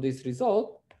getting to this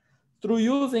result through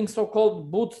using so-called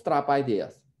bootstrap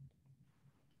ideas.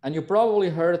 And you probably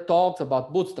heard talks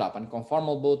about bootstrap and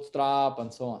conformal bootstrap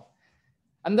and so on.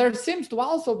 And there seems to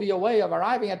also be a way of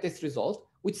arriving at this result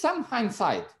with some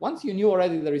hindsight. Once you knew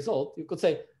already the result, you could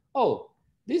say, oh,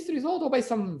 this result obeys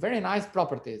some very nice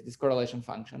properties, this correlation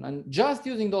function. And just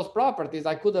using those properties,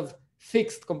 I could have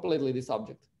fixed completely this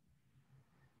object.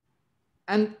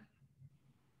 And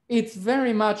it's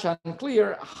very much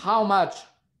unclear how much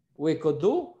we could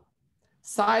do.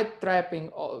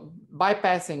 side-trapping,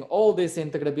 bypassing all this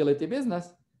integrability business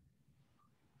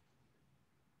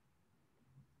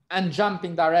and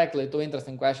jumping directly to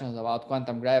interesting questions about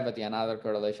quantum gravity and other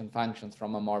correlation functions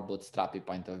from a more bootstrappy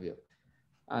point of view.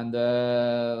 And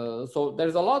so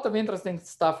there's a lot of interesting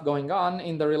stuff going on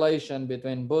in the relation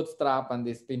between Bootstrap and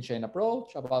this spin chain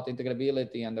approach about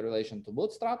integrability and the relation to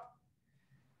Bootstrap.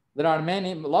 There are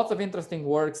lots of interesting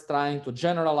works trying to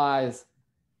generalize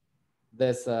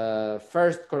this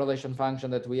first correlation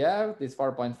function that we have, this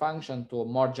 4-point function, to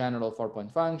more general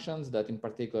 4-point functions that in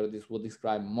particular, this would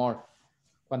describe more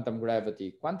quantum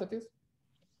gravity quantities,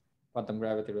 quantum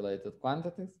gravity related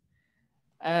quantities.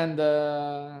 And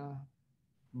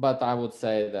but I would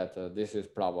say that this is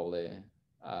probably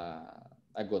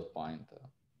a good point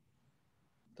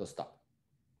to stop.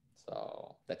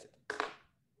 So that's it.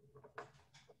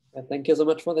 Thank you so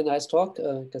much for the nice talk.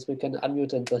 I guess we can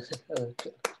unmute and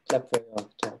clap for your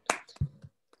talk.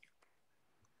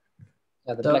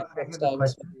 Yeah, the black box time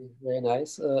is very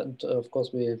nice. And of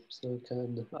course, we still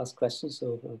can ask questions.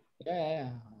 So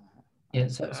Yeah,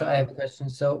 so I have a question.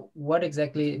 So what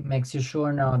exactly makes you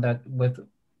sure now that with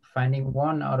finding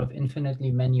one out of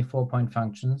infinitely many 4-point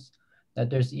functions, that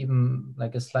there's even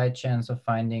like a slight chance of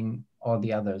finding all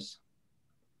the others?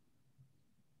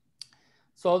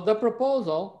 So the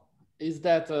proposal is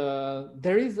that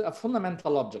there is a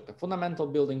fundamental object, a fundamental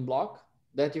building block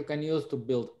that you can use to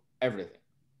build everything.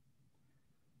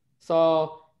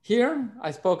 So here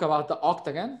I spoke about the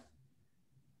octagon,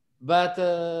 but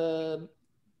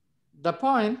the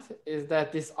point is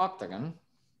that this octagon,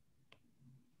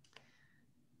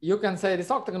 you can say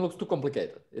this octagon looks too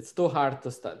complicated. It's too hard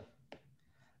to study.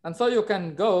 And so you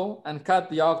can go and cut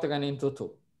the octagon into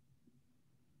 2.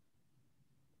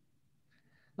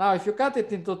 Now, if you cut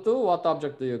it into 2, what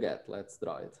object do you get? Let's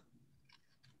draw it.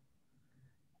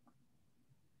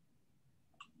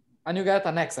 And you get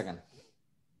an hexagon.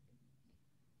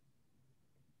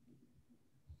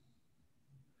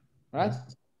 Right?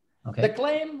 Okay. The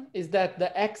claim is that the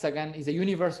hexagon is a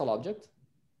universal object.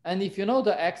 And if you know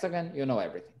the hexagon, you know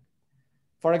everything.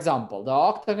 For example, the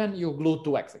octagon, you glue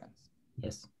 2 hexagons.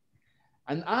 Yes.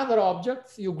 And other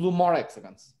objects, you glue more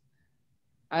hexagons.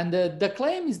 And the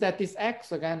claim is that this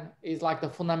hexagon is like the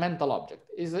fundamental object.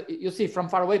 You see, from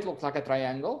far away, it looks like a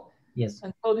triangle. Yes.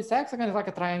 And so this hexagon is like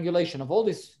a triangulation of all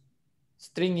these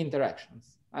string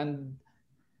interactions. And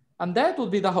that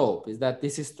would be the hope, is that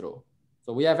this is true.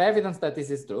 So we have evidence that this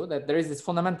is true, that there is this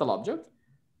fundamental object,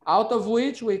 out of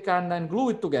which we can then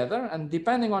glue it together. And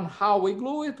depending on how we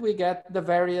glue it, we get the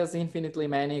various infinitely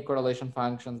many correlation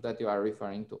functions that you are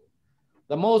referring to.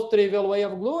 The most trivial way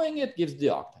of gluing it gives the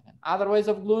octagon. Other ways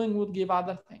of gluing would give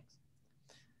other things.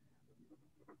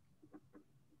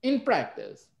 In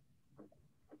practice,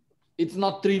 it's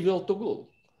not trivial to glue.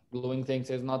 Gluing things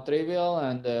is not trivial,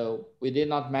 and we did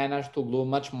not manage to glue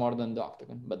much more than the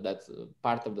octagon, but that's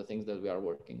part of the things that we are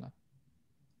working on.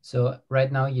 So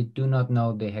right now you do not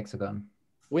know the hexagon?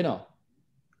 We know.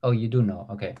 Oh, you do know,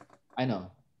 okay. I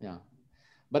know, yeah.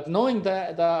 But knowing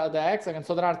the hexagon,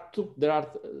 so there are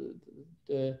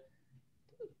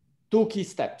two key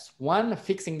steps. One,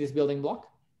 fixing this building block,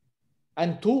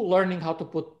 and 2, learning how to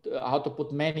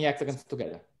put many hexagons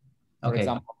together. For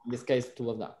example, in this case, 2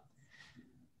 of them.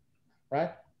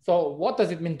 Right? So what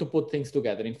does it mean to put things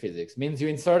together in physics? It means you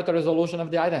insert a resolution of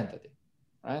the identity,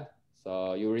 right?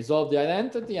 So you resolve the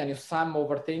identity and you sum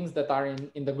over things that are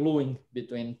in the gluing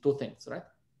between 2 things, right?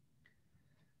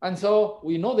 And so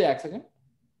we know the hexagon,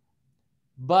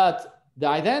 but the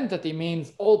identity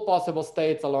means all possible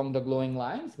states along the gluing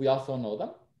lines. We also know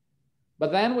them.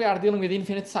 But then we are dealing with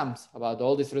infinite sums about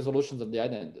all these resolutions of the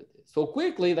identity. So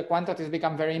quickly, the quantities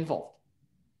become very involved.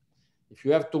 If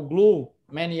you have to glue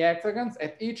many hexagons,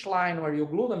 at each line where you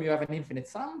glue them, you have an infinite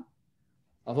sum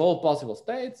of all possible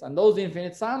states. And those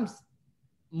infinite sums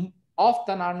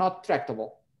often are not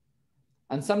tractable.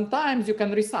 And sometimes you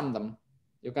can resum them.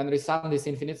 You can resum these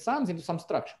infinite sums into some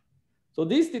structure. So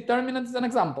this determinant is an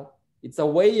example. It's a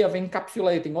way of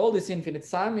encapsulating all this infinite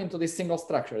sum into this single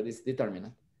structure, this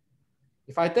determinant.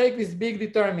 If I take this big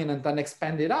determinant and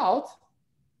expand it out,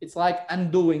 it's like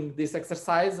undoing this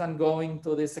exercise and going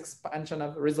to this expansion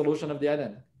of resolution of the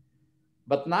identity.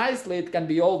 But nicely, it can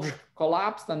be all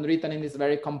collapsed and written in this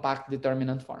very compact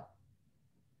determinant form.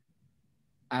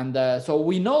 And so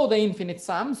we know the infinite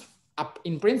sums up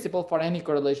in principle for any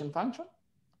correlation function.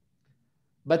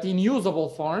 But in usable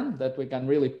form that we can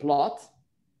really plot,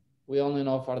 we only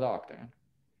know for the octagon.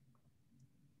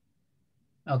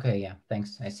 Okay, yeah,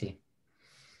 thanks, I see.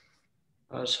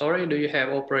 Sorry, do you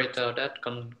have operator that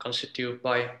constitute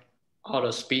by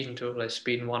other spin to like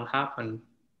spin 1/2 and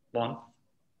 1?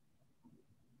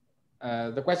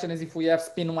 The question is if we have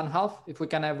spin 1/2, if we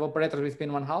can have operators with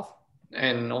spin 1/2.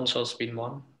 And also spin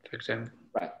 1, for example.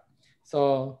 Right.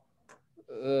 So,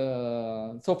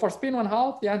 so for spin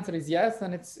 1/2, the answer is yes,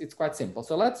 and it's quite simple.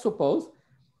 So let's suppose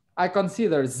I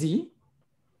consider Z,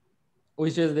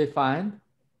 which is defined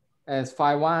as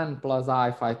phi1 plus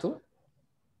I phi2.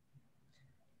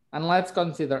 And let's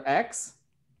consider X,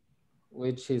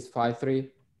 which is phi3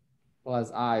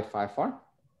 plus I phi4.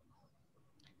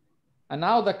 And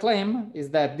now the claim is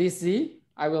that this Z,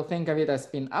 I will think of it as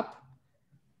spin up,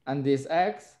 and this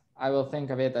X, I will think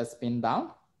of it as spin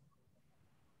down.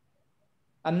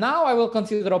 And now I will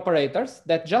consider operators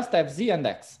that just have Z and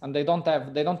X, and they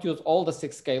don't use all the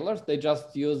 6 scalars, they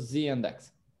just use Z and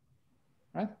X,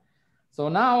 right? So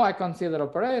now I consider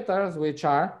operators which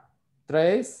are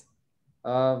trace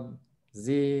of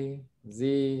Z,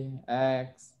 Z,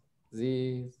 X,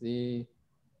 Z, Z,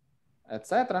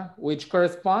 etc., which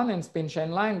correspond in spin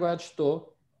chain language to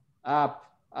up,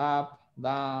 up,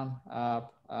 down,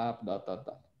 up, dot, dot,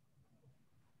 dot.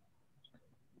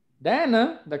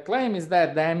 Then the claim is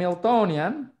that the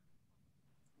Hamiltonian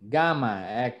gamma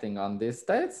acting on these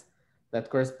states that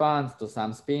corresponds to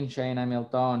some spin chain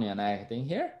Hamiltonian acting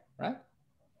here, right?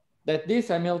 That this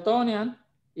Hamiltonian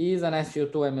is an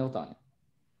SU2 Hamiltonian.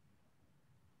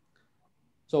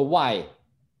 So why?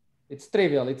 It's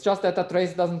trivial. It's just that a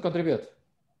trace doesn't contribute.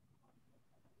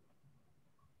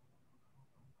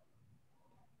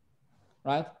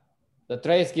 Right? The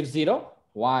trace gives 0.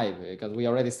 Why? Because we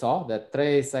already saw that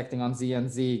trace acting on Z and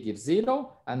Z gives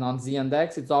 0, and on Z and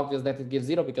X, it's obvious that it gives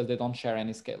 0 because they don't share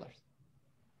any scalars.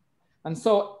 And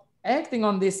so acting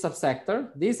on this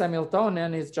subsector, this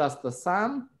Hamiltonian is just the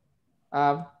sum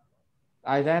of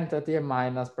identity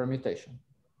minus permutation,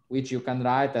 which you can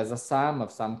write as a sum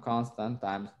of some constant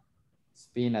times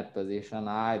spin at position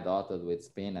I dotted with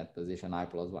spin at position I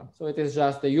plus 1. So it is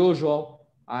just the usual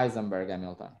Heisenberg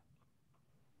Hamiltonian.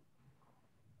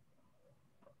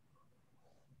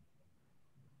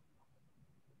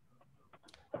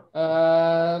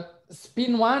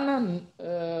 Spin 1,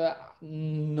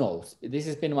 no, this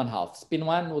is spin 1/2. Spin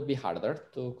 1 would be harder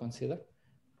to consider.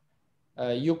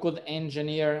 You could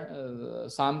engineer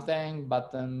something,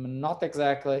 but not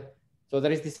exactly. So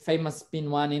there is this famous spin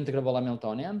 1 integrable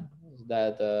Hamiltonian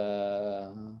that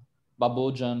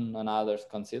Babujan and others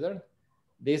considered.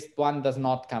 This one does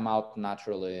not come out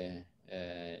naturally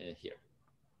here.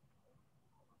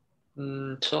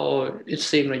 So it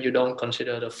seems that you don't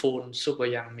consider the full super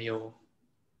young mu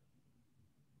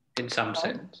in some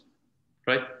sense,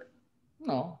 right?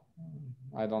 No,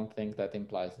 I don't think that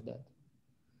implies that.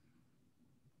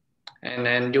 And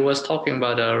then you was talking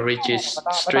about a rigid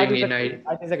string in a...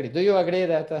 I disagree. Do you agree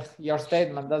that your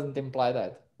statement doesn't imply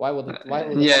that? Why would it? Why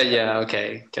would yeah,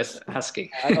 okay. Just asking.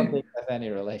 I don't think there's any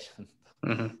relation.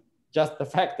 Just the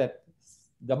fact that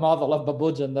the model of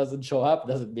Babujan doesn't show up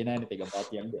doesn't mean anything about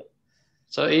the MDL.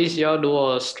 So is your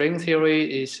dual string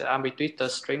theory is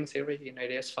ambidextrous string theory in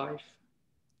ADS5?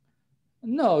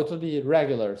 No, it will be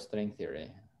regular string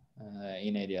theory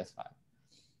in ADS5.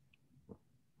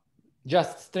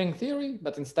 Just string theory,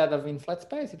 but instead of in flat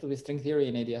space, it will be string theory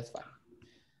in ADS5.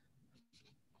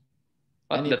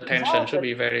 But the tension should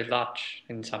be very large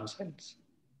in some sense.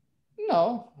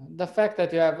 No, the fact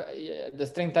that you have the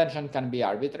string tension can be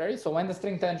arbitrary. So when the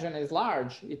string tension is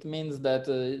large, it means that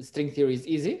string theory is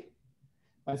easy.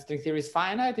 When string theory is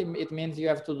finite, it means you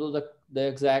have to do the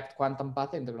exact quantum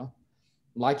path integral.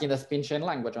 Like in the spin chain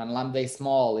language, when lambda is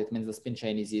small, it means the spin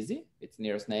chain is easy. It's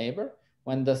nearest neighbor.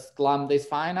 When the lambda is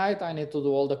finite, I need to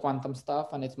do all the quantum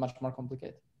stuff, and it's much more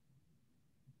complicated.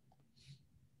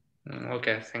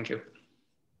 Okay, thank you.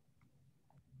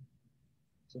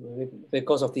 So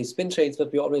because of these spin chains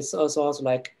that we always saw, so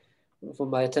like from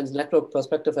my tensor network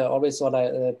perspective, I always saw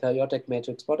like periodic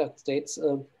matrix product states.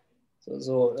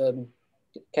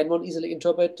 Can one easily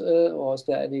interpret, or is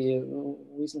there any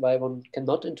reason why one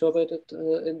cannot interpret it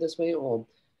in this way?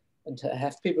 And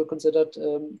have people considered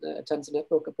a tensor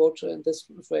network approach in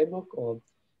this framework, or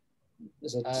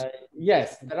is it?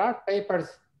 Yes, there are papers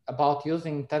about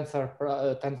using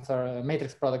tensor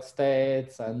matrix product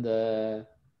states and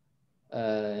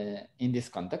in this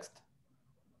context.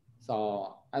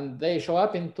 So, and they show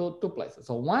up in two places.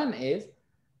 So one is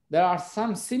there are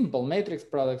some simple matrix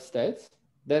product states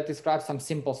that describe some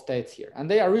simple states here, and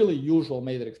they are really usual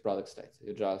matrix product states.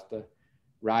 You just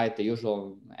write the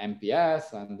usual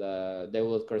MPS, and they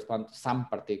will correspond to some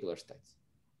particular states.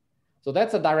 So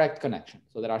that's a direct connection.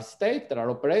 So there are states, there are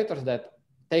operators that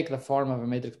take the form of a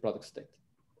matrix product state.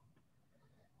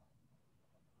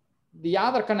 the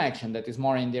other connection that is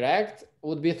more indirect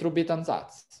would be through bit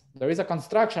ansatz. There is a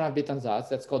construction of bit ansatz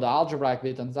that's called the algebraic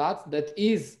bit ansatz that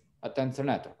is a tensor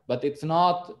network, but it's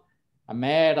not a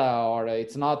meta, or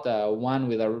it's not one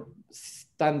with a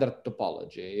standard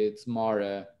topology. It's more,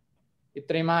 it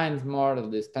reminds more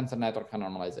of this tensor network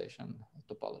normalization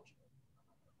topology.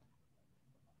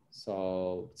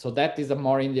 So that is a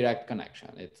more indirect connection.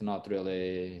 It's not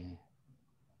really,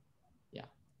 yeah,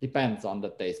 depends on the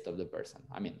taste of the person.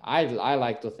 I mean, I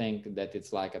like to think that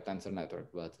it's like a tensor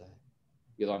network, but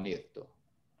you don't need to.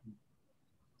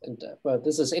 And but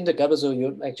this is integrable, so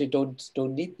you actually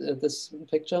don't need this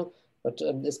picture. But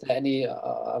is there any,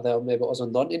 are there maybe also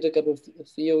non-integrable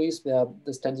theories where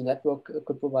this tensor network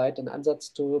could provide an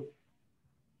ansatz to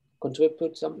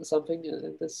contribute something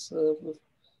in this?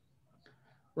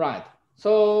 Right.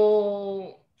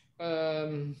 So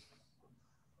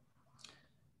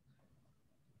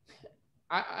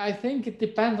I think it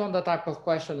depends on the type of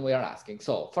question we are asking.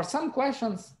 So for some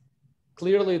questions,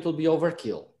 clearly it will be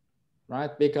overkill,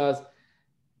 right? Because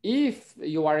if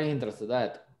you are interested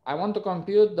that I want to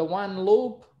compute the one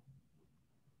loop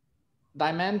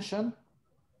dimension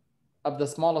of the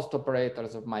smallest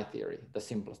operators of my theory, the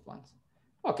simplest ones.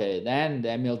 Okay, then the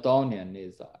Hamiltonian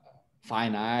is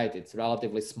finite, it's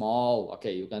relatively small.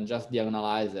 Okay, you can just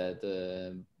diagonalize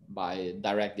it by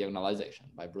direct diagonalization,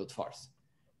 by brute force,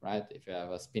 right? If you have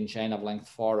a spin chain of length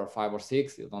 4 or 5 or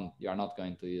 6, you are not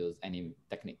going to use any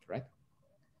technique, right?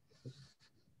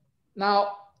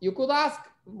 Now, you could ask,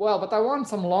 well, but I want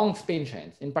some long spin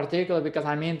chains, in particular because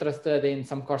I'm interested in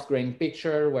some coarse grained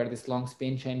picture where this long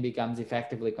spin chain becomes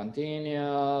effectively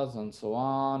continuous and so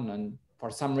on. And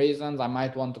for some reasons, I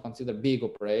might want to consider big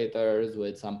operators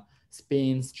with some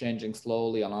spins changing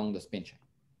slowly along the spin chain.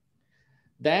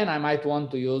 Then I might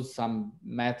want to use some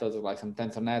methods like some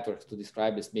tensor networks to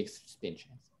describe these mixed spin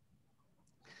chains.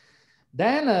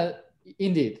 Then,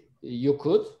 indeed, you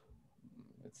could,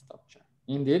 let's stop sharing.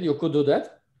 Indeed, you could do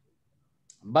that.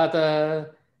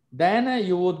 But then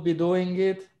you would be doing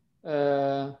it,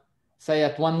 say,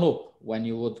 at one loop, when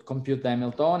you would compute the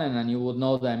Hamiltonian and you would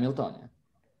know the Hamiltonian.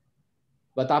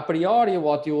 But a priori,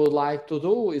 what you would like to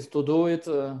do is to do it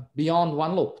beyond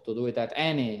one loop, to do it at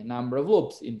any number of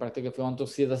loops. In particular, if you want to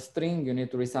see the string, you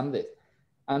need to resum this.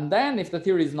 And then if the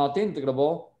theory is not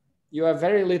integrable, you have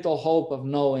very little hope of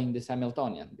knowing this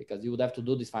Hamiltonian, because you would have to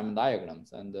do these Feynman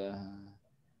diagrams. And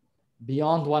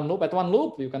beyond one loop, at one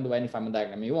loop, you can do any Feynman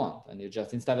diagram you want. And you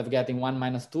just, instead of getting 1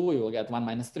 minus 2, you will get 1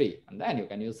 minus 3. And then you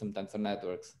can use some tensor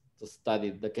networks to study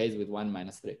the case with 1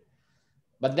 minus 3.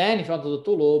 But then if you want to do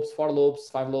 2 loops, 4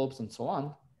 loops, 5 loops, and so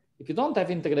on, if you don't have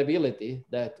integrability,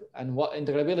 and what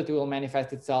integrability will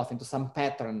manifest itself into some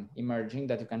pattern emerging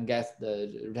that you can guess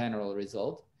the general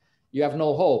result, you have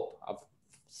no hope of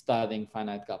studying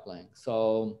finite coupling.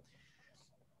 So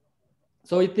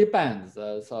it depends.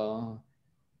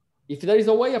 If there is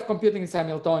a way of computing this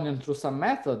Hamiltonian through some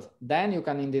method, then you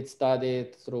can indeed study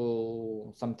it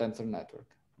through some tensor network.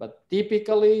 But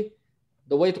typically,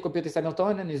 the way to compute this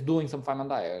Hamiltonian is doing some Feynman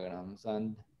diagrams.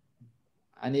 And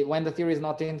when the theory is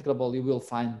not integrable, you will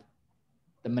find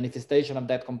the manifestation of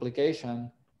that complication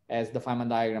as the Feynman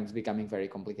diagrams becoming very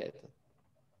complicated.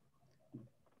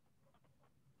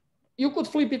 You could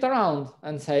flip it around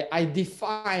and say, I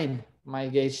define my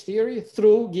gauge theory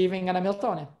through giving an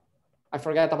Hamiltonian. I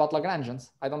forget about Lagrangians.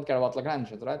 I don't care about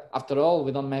Lagrangians, right? After all,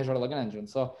 we don't measure Lagrangians.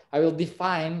 So I will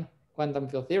define quantum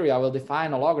field theory. I will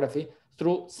define holography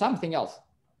through something else.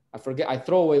 I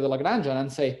throw away the Lagrangian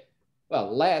and say,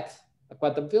 well, let a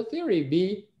quantum field theory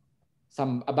be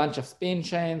a bunch of spin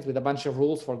chains with a bunch of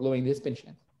rules for gluing these spin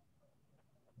chains.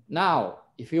 Now,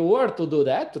 if you were to do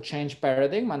that, to change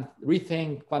paradigm and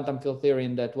rethink quantum field theory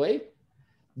in that way,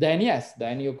 then yes,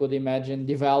 then you could imagine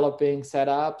developing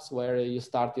setups where you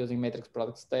start using matrix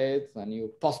product states and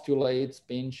you postulate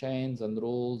spin chains and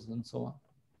rules and so on.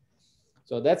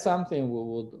 So that's something we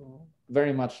would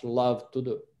very much love to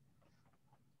do.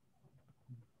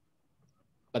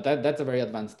 But that's a very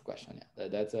advanced question. Yeah,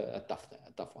 that's a tough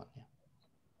one.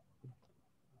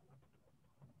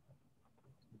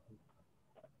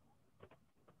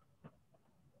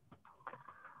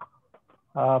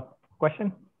 Yeah.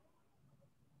 Question?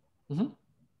 Mm-hmm.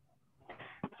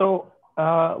 So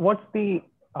what's the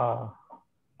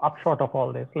upshot of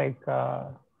all this? Like,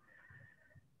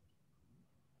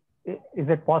 is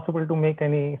it possible to make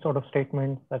any sort of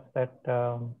statement such that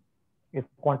is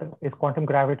quantum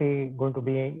gravity going to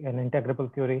be an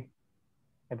integrable theory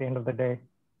at the end of the day?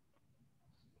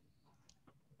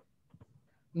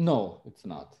 No, it's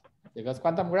not. Because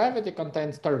quantum gravity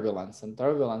contains turbulence, and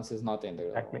turbulence is not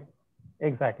integrable.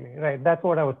 Exactly. Right. That's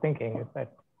what I was thinking. Is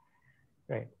that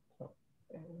right? So.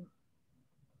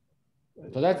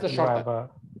 So that's the short answer.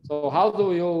 So how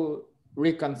do you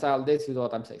reconcile this with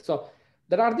what I'm saying? So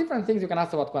there are different things you can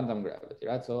ask about quantum gravity,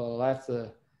 right? So let's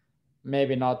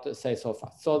maybe not say so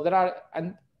fast. So there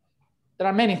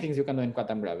are many things you can do in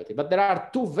quantum gravity, but there are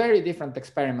two very different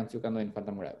experiments you can do in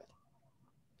quantum gravity.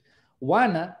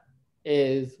 One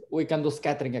is we can do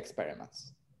scattering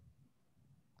experiments.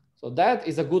 So that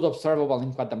is a good observable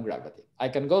in quantum gravity. I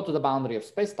can go to the boundary of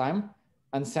space-time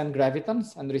and send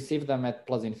gravitons and receive them at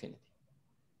plus infinity.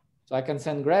 So I can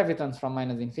send gravitons from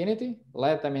minus infinity,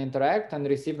 let them interact and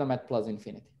receive them at plus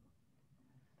infinity.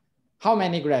 How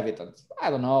many gravitons? I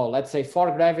don't know, let's say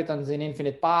 4 gravitons in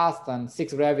infinite past and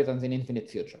 6 gravitons in infinite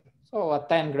future. So a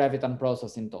 10 graviton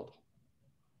process in total.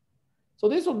 So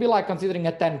this would be like considering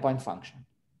a 10-point function.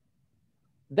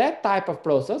 That type of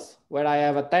process, where I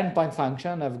have a 10-point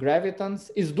function of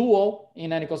gravitons, is dual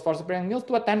in n equals 4 super Mills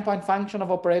to a 10-point function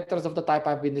of operators of the type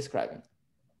I've been describing.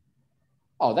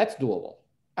 Oh, that's doable.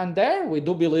 And there we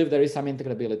do believe there is some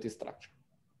integrability structure.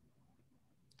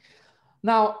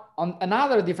 Now, on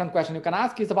another different question you can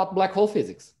ask is about black hole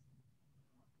physics.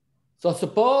 So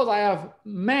suppose I have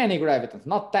many gravitons,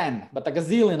 not 10, but a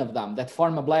gazillion of them that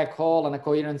form a black hole and a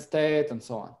coherent state and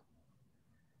so on.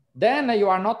 Then you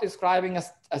are not describing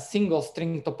a single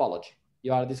string topology.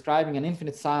 You are describing an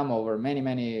infinite sum over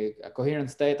a coherent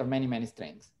state of many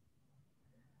strings.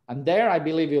 And there I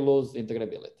believe you lose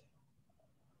integrability.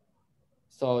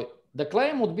 So the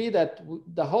claim would be that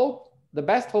the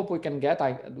best hope we can get,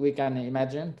 we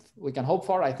can hope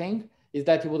for, I think, is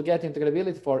that you will get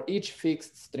integrability for each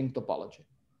fixed string topology.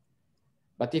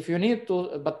 But if you need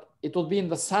to, but it will be in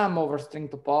the sum over string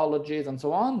topologies and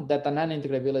so on, that the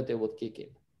non-integrability would kick in.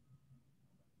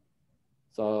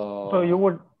 So you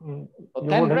would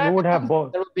have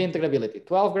both. There would be integrability.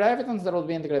 12 gravitons, there would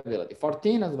be integrability.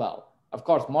 14 as well. Of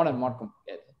course, more and more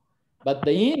complicated. But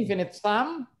the infinite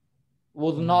sum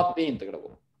would not be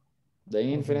integrable. The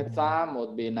infinite sum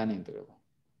would be non-integrable.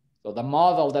 So the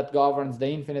model that governs the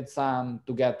infinite sum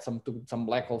to get to some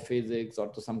black hole physics or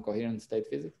to some coherent state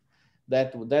physics,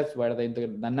 that's where the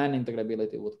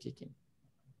non-integrability would kick in.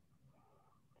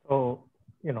 So,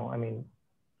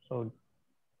 so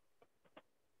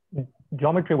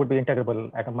geometry would be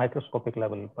integrable at a microscopic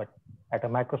level, but at a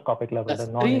macroscopic level, the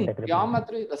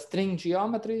non-integrability. The string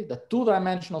geometry, the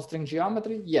two-dimensional string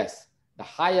geometry, yes. The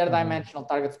higher dimensional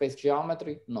target space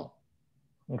geometry, no.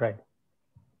 Right.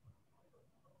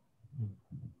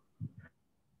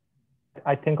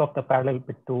 I think of the parallel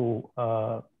to,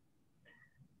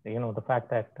 the fact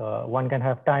that one can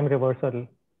have time reversal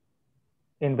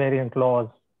invariant laws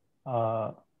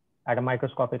at a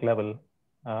microscopic level,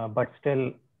 but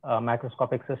still a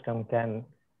macroscopic system can,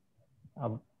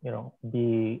 can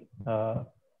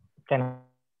have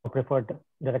a preferred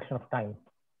direction of time,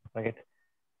 right?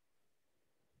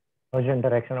 Convergent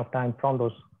direction of time from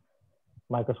those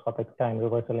microscopic time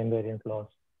reversal invariant laws.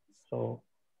 So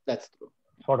that's true.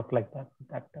 Sort of like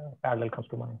that parallel comes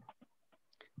to mind.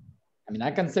 I mean,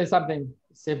 I can say something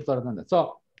simpler than that.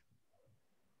 So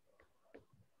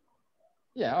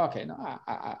yeah, okay, no,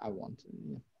 I won't.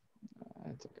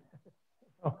 It's okay.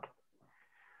 Okay.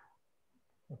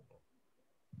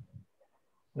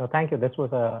 No, thank you. This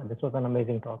was an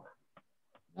amazing talk.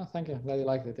 No, thank you. Glad you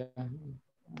liked it. Yeah.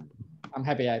 I'm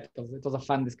happy. It was a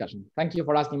fun discussion. Thank you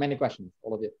for asking many questions,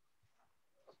 all of you.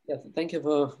 Yeah, thank you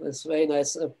for this very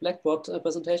nice Blackboard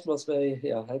presentation. It was very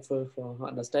helpful for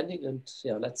understanding. And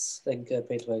yeah, let's thank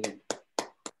Pedro again.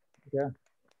 Yeah.